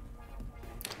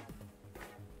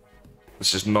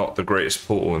 This is not the greatest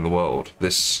portal in the world.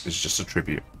 This is just a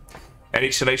tribute. Any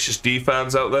Tenacious D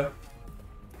fans out there?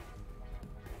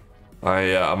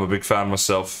 I'm a big fan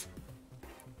myself.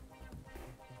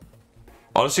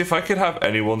 Honestly, if I could have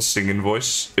anyone's singing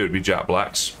voice, it would be Jack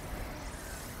Black's.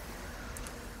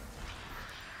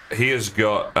 He has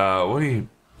got, what are you...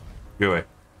 Go away.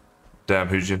 Damn,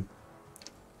 Hoojin.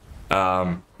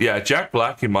 Yeah, Jack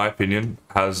Black, in my opinion,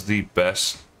 has the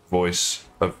best voice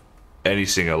of any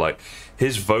singer. Like,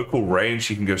 his vocal range,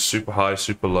 he can go super high,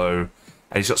 super low.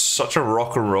 And he's got such a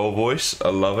rock and roll voice. I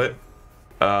love it.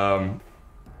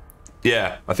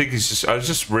 Yeah, I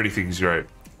just really think he's great.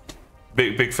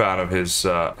 Big fan of his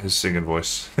singing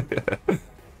voice.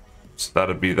 So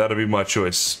that'd be my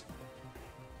choice.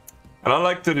 And I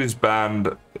like that his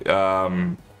band,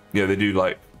 yeah, they do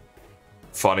like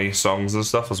funny songs and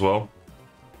stuff as well.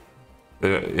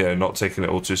 Yeah, not taking it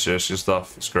all too seriously and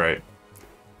stuff. It's great.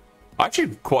 I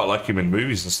actually quite like him in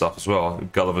movies and stuff as well.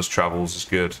 Gulliver's Travels is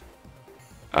good.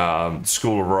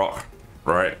 School of Rock,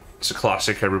 right? It's a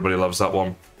classic. Everybody loves that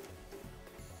one.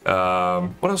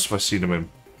 What else have I seen him in?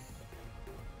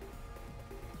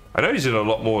 I know he's in a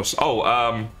lot more.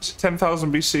 Oh, is it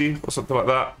 10,000 BC or something like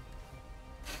that?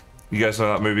 You guys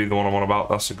know that movie, the one I'm on about?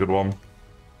 That's a good one.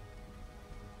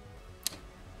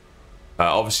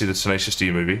 Obviously, the Tenacious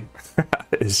D movie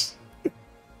is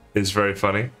very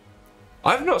funny.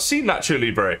 I've not seen Nacho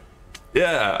Libre.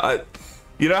 Yeah,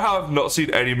 you know how I've not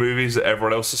seen any movies that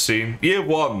everyone else has seen? Year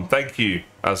One, thank you,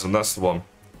 Aslan, that's the one.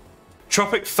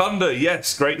 Tropic Thunder,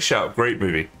 yes, great shout, great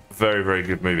movie. Very, very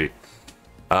good movie.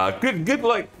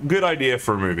 Good idea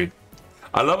for a movie.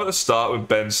 I love at the start when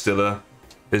Ben Stiller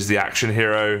is the action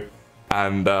hero,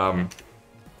 and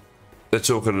they're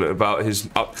talking about his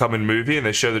upcoming movie, and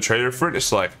they show the trailer for it.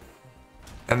 It's like,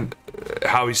 and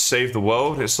how he saved the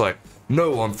world. It's like,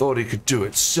 no one thought he could do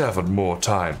it 7 more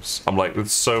times. I'm like,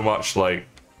 there's so much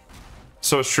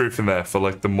truth in there for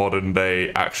like the modern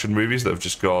day action movies that have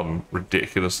just gone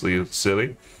ridiculously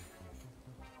silly.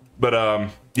 But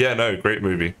yeah, no, great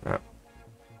movie. Yeah.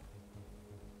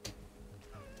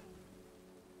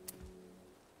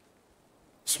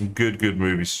 Some good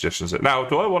movie suggestions. Now,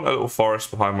 do I want a little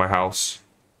forest behind my house?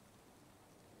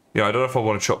 Yeah, I don't know if I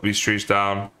want to chop these trees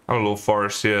down. I have a little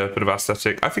forest here, a bit of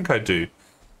aesthetic. I think I do.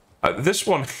 This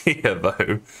one here,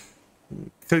 though,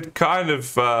 could kind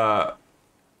of,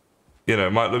 you know,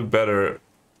 might look better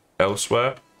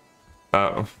elsewhere.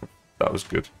 That was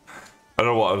good. I don't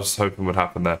know what I was hoping would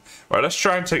happen there. All right, let's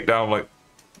try and take down, like,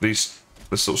 this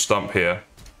little stump here.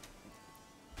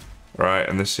 All right,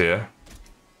 and this here.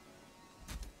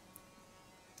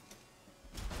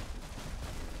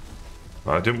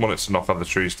 I didn't want it to knock other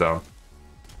trees down,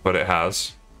 but it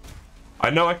has. I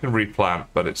know I can replant,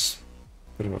 but it's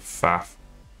a bit of a faff.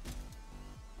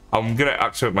 I'm going to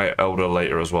activate my Elder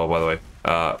later as well, by the way,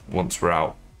 once we're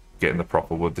out getting the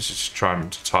proper wood. This is just trying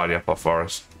to tidy up our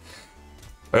forest.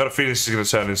 I got a feeling this is going to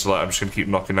turn into, like, I'm just going to keep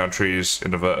knocking down trees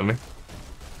inadvertently.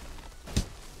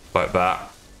 Like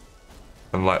that.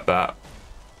 And like that.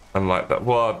 And like that.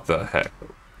 What the heck?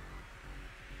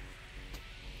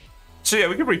 So yeah,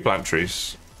 we can replant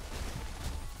trees.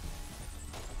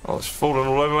 Oh, it's falling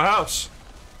all over my house.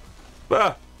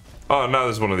 Ah. Oh, now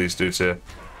there's one of these dudes here.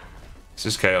 This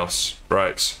is chaos.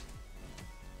 Right.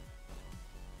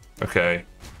 Okay.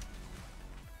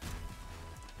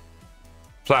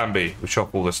 Plan B. We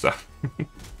chop all this down.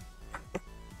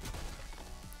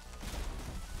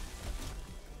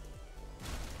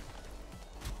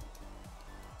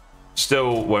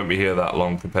 Still won't be here that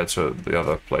long compared to the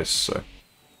other place, so...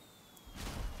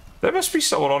 There must be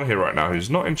someone on here right now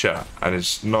who's not in chat and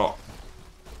is not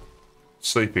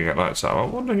sleeping at night time. I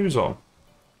wonder who's on.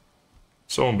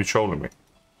 Someone be trolling me.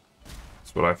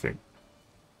 That's what I think.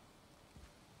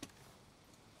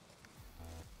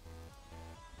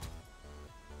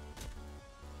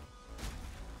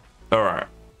 Alright.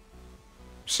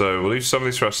 So we'll leave some of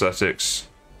these for aesthetics.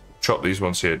 Chop these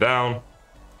ones here down.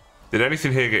 Did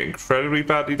anything here get incredibly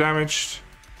badly damaged?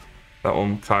 That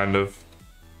one kind of...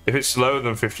 If it's lower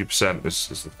than 50%, this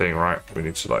is the thing, right? We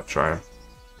need to, like, try and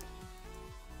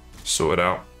sort it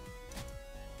out.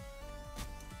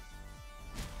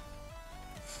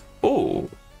 Oh.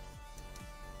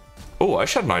 Oh, I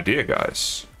just had an idea,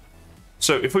 guys.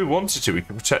 So, if we wanted to, we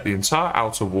could protect the entire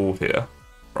outer wall here,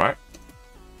 right?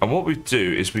 And what we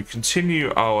do is we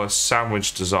continue our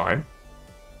sandwich design.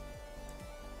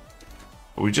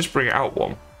 But we just bring it out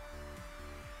one.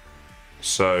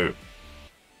 So...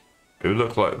 it would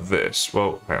look like this.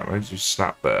 Well, hang on, let me just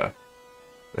snap there.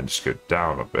 Then just go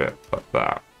down a bit, like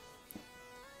that.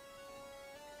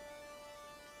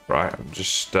 Right, and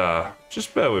just bear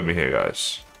with me here,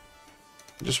 guys.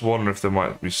 I just wonder if there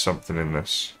might be something in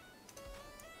this.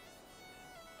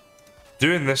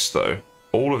 Doing this, though,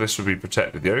 all of this would be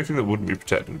protected. The only thing that wouldn't be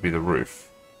protected would be the roof.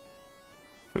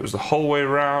 If it was the whole way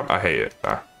around, I hate it.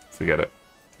 Forget it.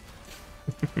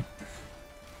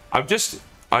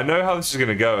 I know how this is going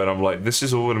to go, and I'm like, this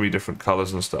is all going to be different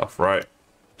colors and stuff, right?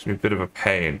 It's going to be a bit of a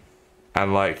pain.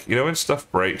 And, like, you know when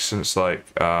stuff breaks and it's like,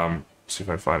 see if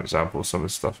I can find an example of some of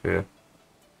this stuff here.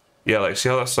 Yeah, like, see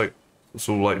how that's, like, it's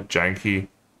all, like, janky,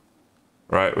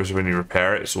 right? Whereas when you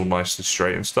repair it, it's all nice and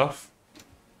straight and stuff,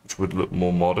 which would look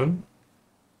more modern.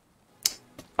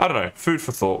 I don't know. Food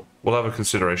for thought. We'll have a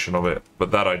consideration of it.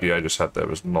 But that idea I just had there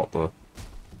was not the...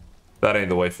 That ain't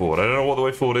the way forward. I don't know what the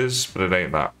way forward is, but it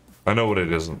ain't that. I know what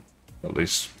it isn't, at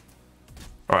least.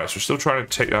 Alright, so we're still trying to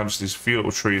take down just these few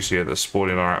little trees here that are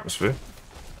spoiling our atmosphere.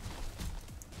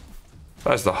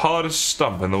 That's the hardest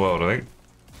stump in the world, I think.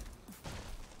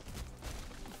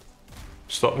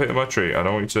 Stop hitting my tree. I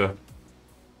don't want you to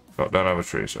cut down other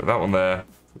trees. So that one there.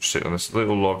 Just sit on this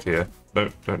little log here.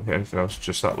 Don't hit anything else.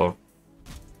 Just that log.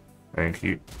 Thank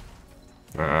you.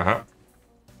 Alright,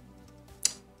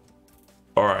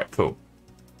 cool.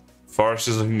 Forest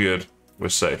is looking good. We're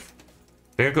safe.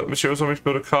 I think I've got the materials on me to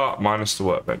build a cart minus the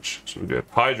workbench. So we're good.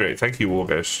 Hydrate. Thank you,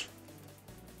 Warghost.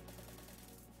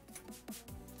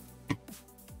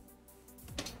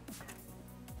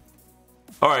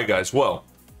 Alright, guys. Well.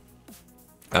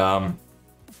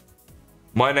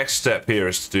 My next step here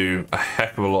is to do a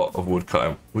heck of a lot of wood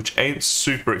cutting, which ain't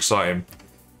super exciting.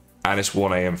 And it's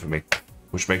 1 AM for me,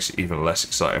 which makes it even less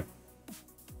exciting.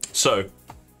 So,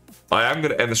 I am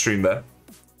going to end the stream there.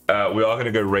 We are going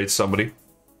to go raid somebody,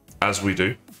 as we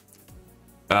do.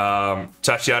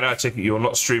 Tatiana, I take it you're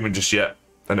not streaming just yet,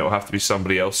 and it will have to be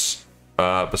somebody else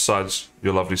besides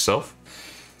your lovely self.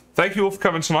 Thank you all for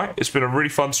coming tonight. It's been a really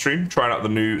fun stream, trying out the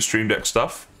new Stream Deck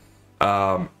stuff.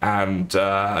 And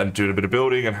doing a bit of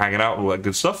building and hanging out and all that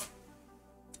good stuff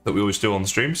that we always do on the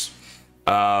streams.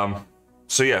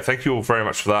 So yeah, thank you all very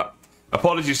much for that.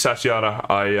 Apologies, Tatiana.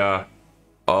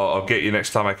 I'll get you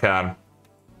next time I can.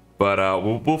 But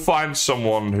we'll find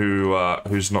someone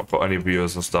who's not got any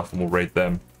viewers and stuff, and we'll raid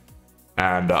them.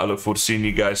 And I look forward to seeing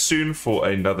you guys soon for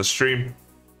another stream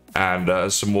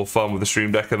and some more fun with the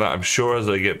Stream Deck and that, I'm sure, as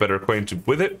I get better acquainted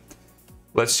with it.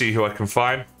 Let's see who I can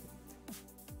find.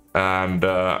 And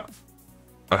I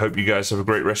hope you guys have a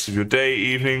great rest of your day,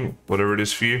 evening, whatever it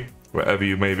is for you, wherever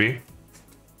you may be.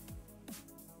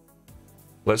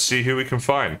 Let's see who we can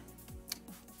find.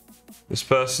 This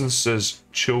person says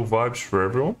chill vibes for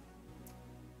everyone.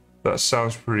 That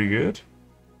sounds pretty good.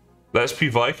 Let's be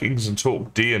Vikings and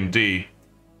talk D&D.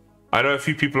 I know a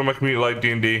few people in my community like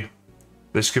D&D.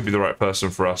 This could be the right person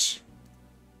for us.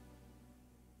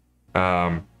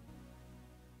 Are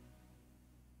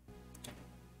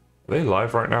they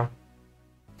live right now?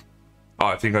 Oh,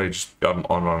 I think I just got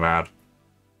on an ad.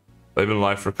 They've been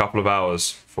live for a couple of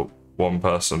hours for one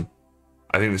person.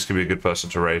 I think this could be a good person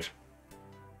to raid.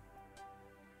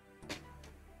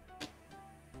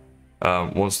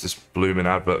 Once this blooming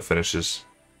advert finishes.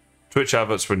 Twitch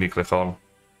adverts when you click on.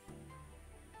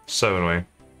 So annoying.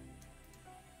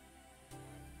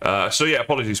 So yeah,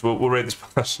 apologies. We'll raid this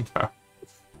person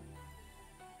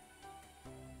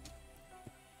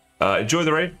now. Enjoy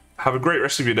the raid. Have a great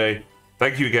rest of your day.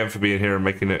 Thank you again for being here and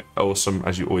making it awesome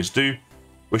as you always do.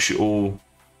 Wish you all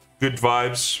good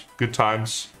vibes, good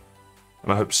times,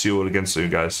 and I hope to see you all again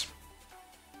soon, guys.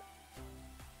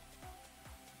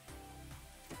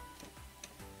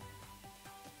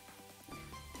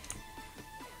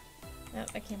 Oh,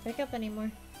 I can't pick up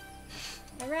anymore.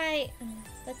 Alright,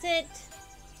 that's it.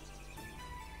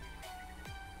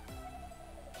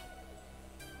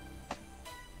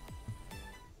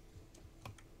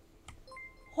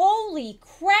 Holy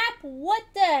crap, what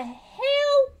the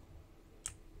hell?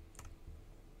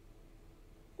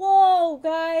 Whoa,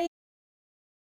 guys.